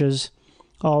Porsches,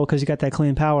 all because you got that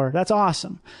clean power, that's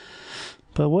awesome.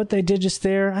 But what they did just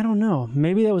there, I don't know.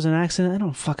 Maybe that was an accident. I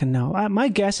don't fucking know. My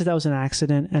guess is that was an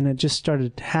accident and it just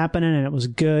started happening and it was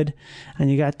good. And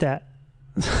you got that.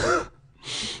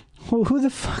 Who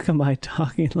the fuck am I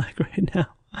talking like right now?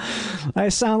 I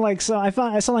sound like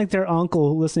their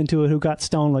uncle listening to it who got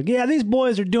stoned. Like, yeah, these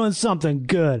boys are doing something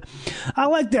good. I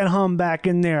like that hum back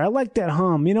in there. I like that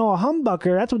hum. You know, a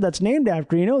humbucker. That's what that's named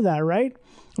after. You know that, right?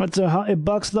 It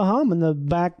bucks the hum and the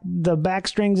back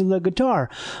strings of the guitar.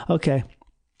 Okay,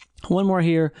 one more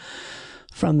here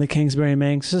from the Kingsbury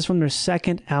Manx. This is from their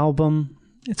second album.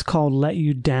 It's called "Let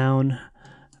You Down."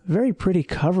 Very pretty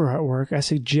cover artwork. I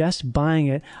suggest buying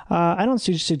it. I don't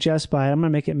suggest buy it. I'm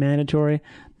going to make it mandatory.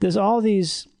 There's all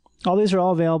these are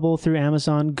all available through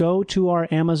Amazon. Go to our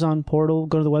Amazon portal,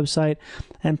 go to the website,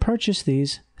 and purchase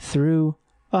these through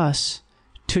us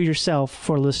to yourself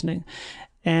for listening.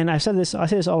 And I say this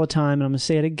all the time, and I'm going to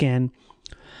say it again.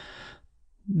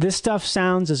 This stuff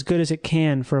sounds as good as it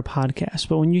can for a podcast,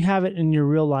 but when you have it in your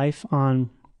real life on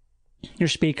your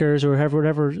speakers or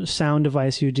whatever sound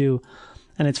device you do,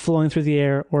 and it's flowing through the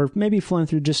air, or maybe flowing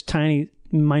through just tiny,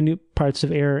 minute parts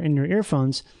of air in your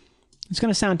earphones, it's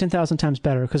going to sound 10,000 times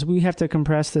better because we have to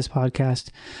compress this podcast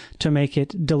to make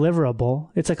it deliverable.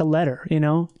 It's like a letter, you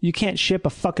know? You can't ship a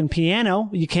fucking piano.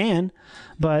 You can,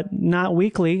 but not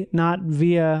weekly, not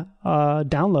via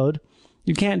download.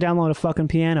 You can't download a fucking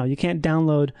piano. You can't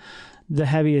download the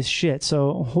heaviest shit.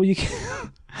 So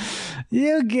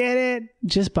you get it.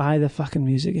 Just buy the fucking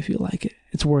music if you like it.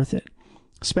 It's worth it.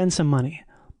 Spend some money.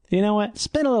 You know what?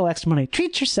 Spend a little extra money.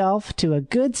 Treat yourself to a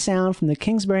good sound from the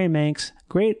Kingsbury Manx.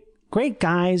 Great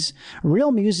guys,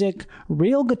 real music,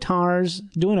 real guitars,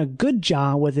 doing a good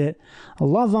job with it. I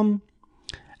love them.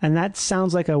 And that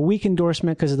sounds like a weak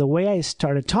endorsement because of the way I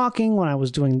started talking when I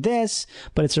was doing this,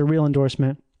 but it's a real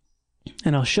endorsement.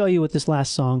 And I'll show you with this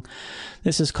last song.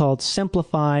 This is called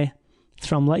Simplify. It's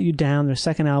from Let You Down, their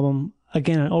second album,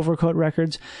 again on Overcoat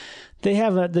Records. They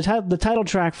have the title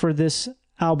track for this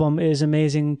album is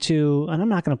amazing too, and I'm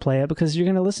not going to play it because you're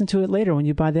going to listen to it later when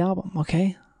you buy the album,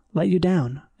 okay? Let You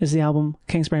Down is the album.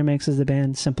 Kingsbury Makes is the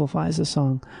band. Simplify is the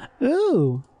song.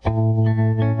 Ooh. We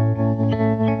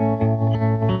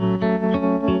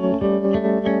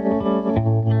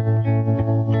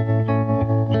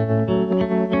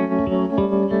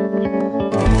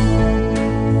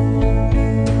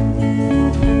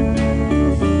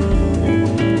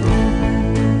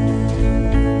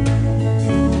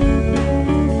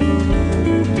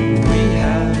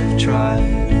have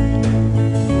tried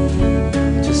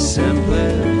to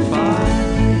simplify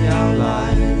our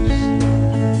lives,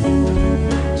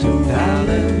 to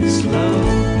balance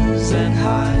lows and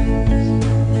highs,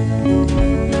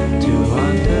 to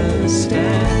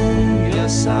understand your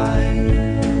side.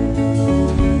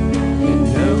 You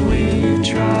know we've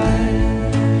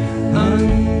tried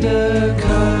under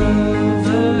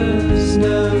covers,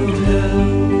 no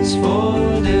pills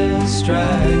for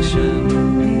distraction.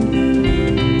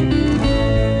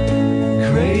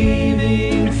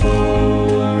 Craving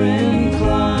for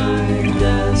inclined,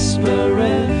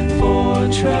 desperate for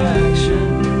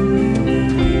traction.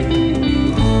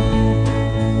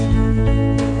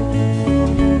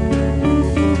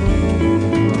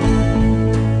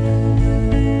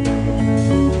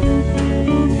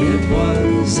 It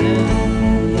was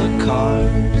in the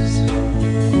cards,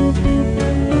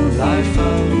 a life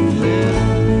of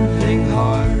living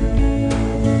hard,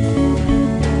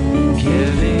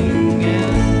 giving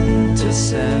in to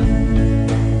sin,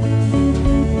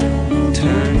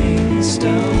 turning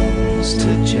stones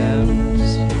to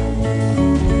gems.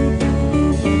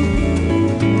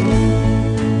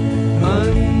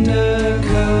 Under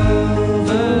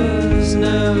covers,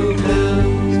 no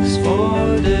pills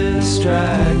for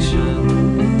distraction.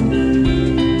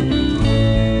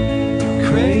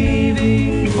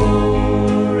 Craving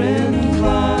for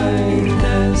inclined,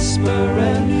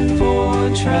 desperate for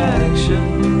traction.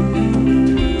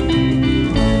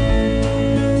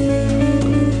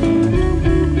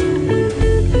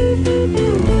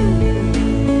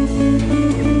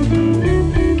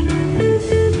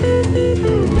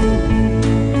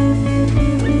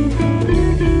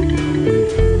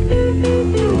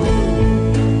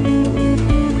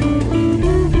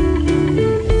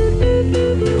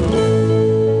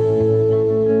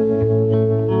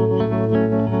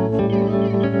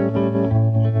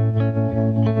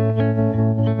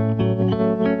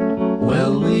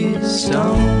 Well, we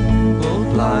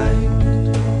stumbled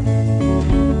blind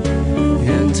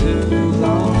into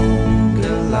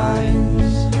longer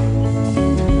lines,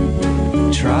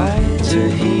 tried to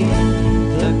heed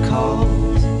the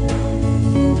calls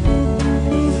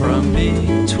from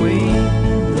between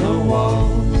the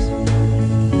walls.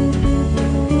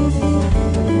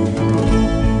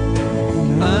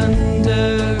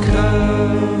 Under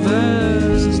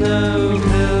covers, no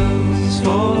pills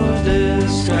for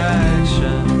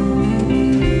distraction.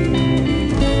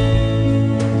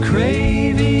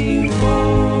 Craving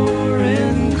for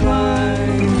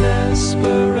inclined,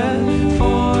 desperate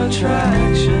for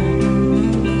traction.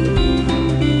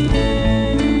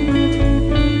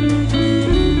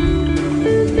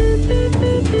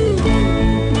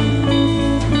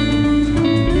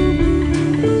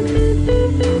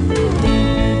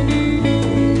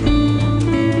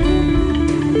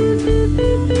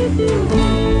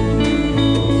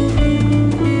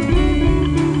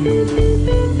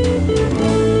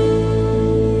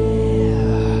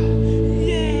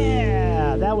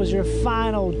 Yeah, that was your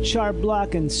final chart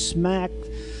block and smack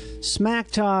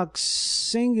talk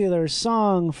singular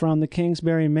song from the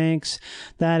Kingsbury Manx.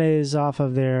 That is off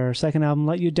of their second album,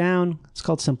 Let You Down. It's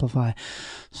called Simplify.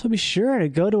 So be sure to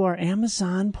go to our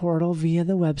Amazon portal via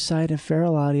the website of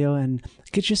Feral Audio and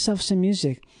get yourself some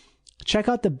music. Check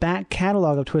out the back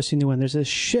catalog of Twisting the Wind. There's a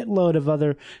shitload of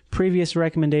other previous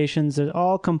recommendations. They're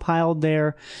all compiled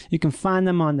there. You can find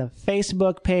them on the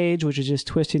Facebook page, which is just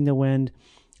Twisting the Wind.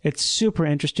 It's super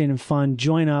interesting and fun.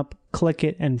 Join up, click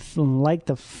it, and like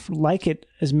it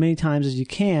as many times as you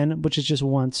can, which is just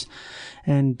once,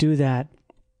 and do that.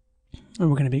 And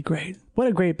we're going to be great. What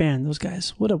a great band, those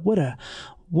guys. What a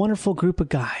wonderful group of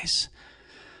guys.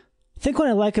 I think what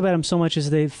I like about them so much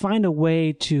is they find a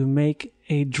way to make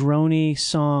a droney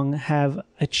song have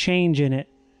a change in it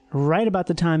right about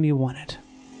the time you want it.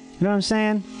 You know what I'm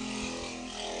saying?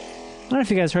 I don't know if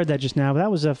you guys heard that just now, but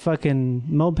that was a fucking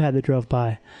moped that drove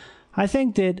by. I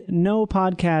think that no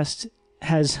podcast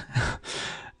has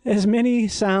as many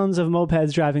sounds of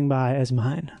mopeds driving by as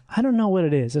mine. I don't know what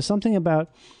it is. There's something about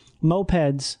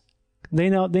mopeds. They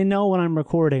know when I'm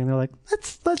recording. They're like,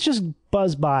 let's just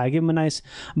buzz by. Give them a nice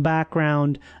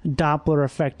background Doppler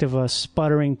effect of a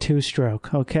sputtering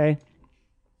two-stroke, okay?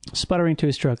 Sputtering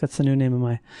two-stroke. That's the new name of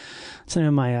my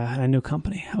new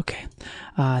company. Okay.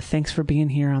 Thanks for being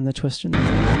here on the Twister. Okay.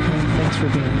 Thanks for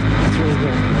being here. That's really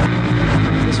good.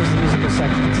 This was the musical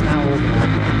section. It's now over.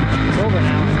 It's over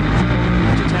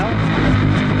now. Did you tell?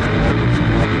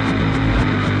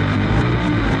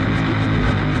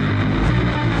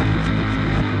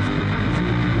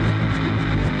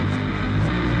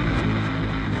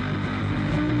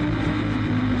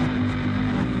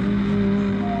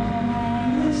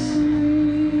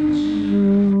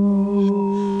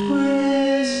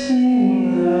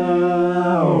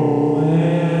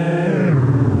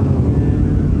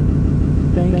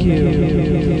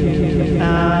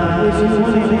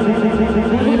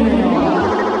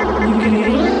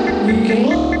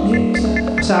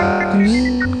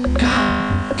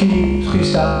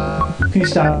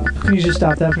 Can you just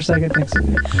stop that for a second? Thanks.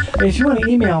 If you want to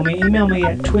email me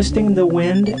at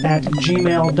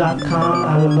twistingthewind@gmail.com.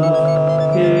 I would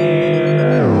love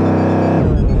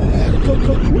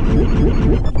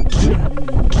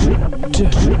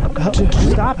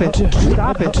Stop it.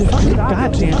 God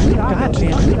damn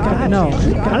it. No.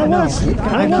 I don't want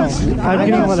I'm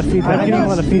getting a lot of feedback.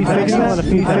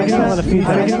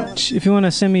 If you want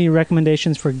to send me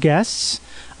recommendations for guests,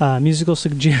 musical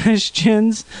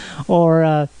suggestions,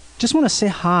 or just want to say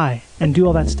hi and do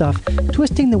all that stuff,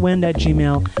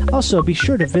 twistingthewind@gmail. Also, be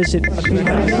sure to visit Amazon.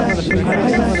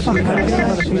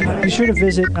 Be sure to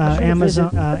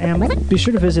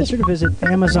visit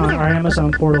Amazon, our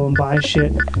Amazon portal, and buy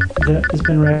shit that has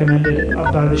been recommended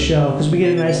by the show, because we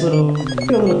get a little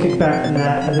kickback from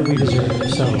that we deserve.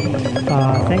 So,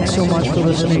 thanks so much for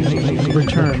listening.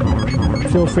 Return.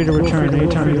 Feel free to return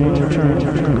anytime you want to return. If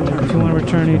you want to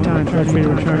return anytime, feel free to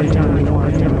return anytime you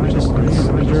want to. Just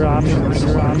it's your option. It's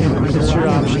your option. It's your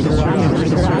option.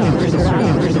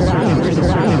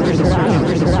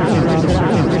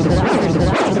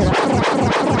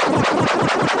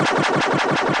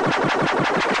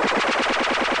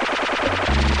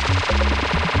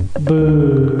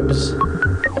 Boobs.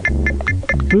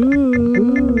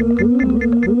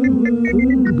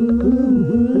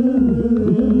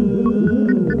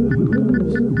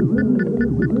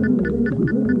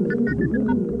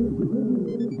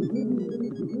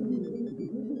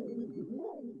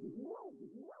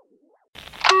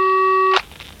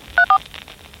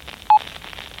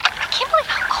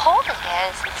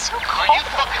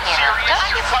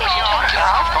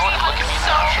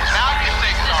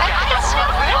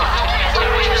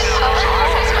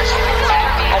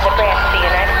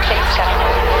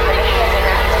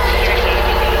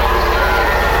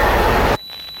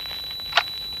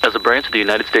 The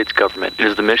United States government, it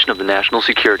is the mission of the National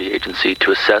Security Agency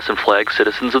to assess and flag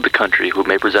citizens of the country who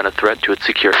may present a threat to its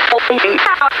security.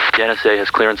 The NSA has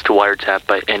clearance to wiretap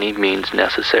by any means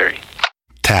necessary.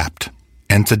 Tapped.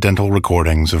 Incidental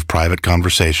recordings of private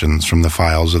conversations from the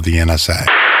files of the NSA.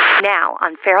 Now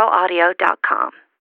on feralaudio.com.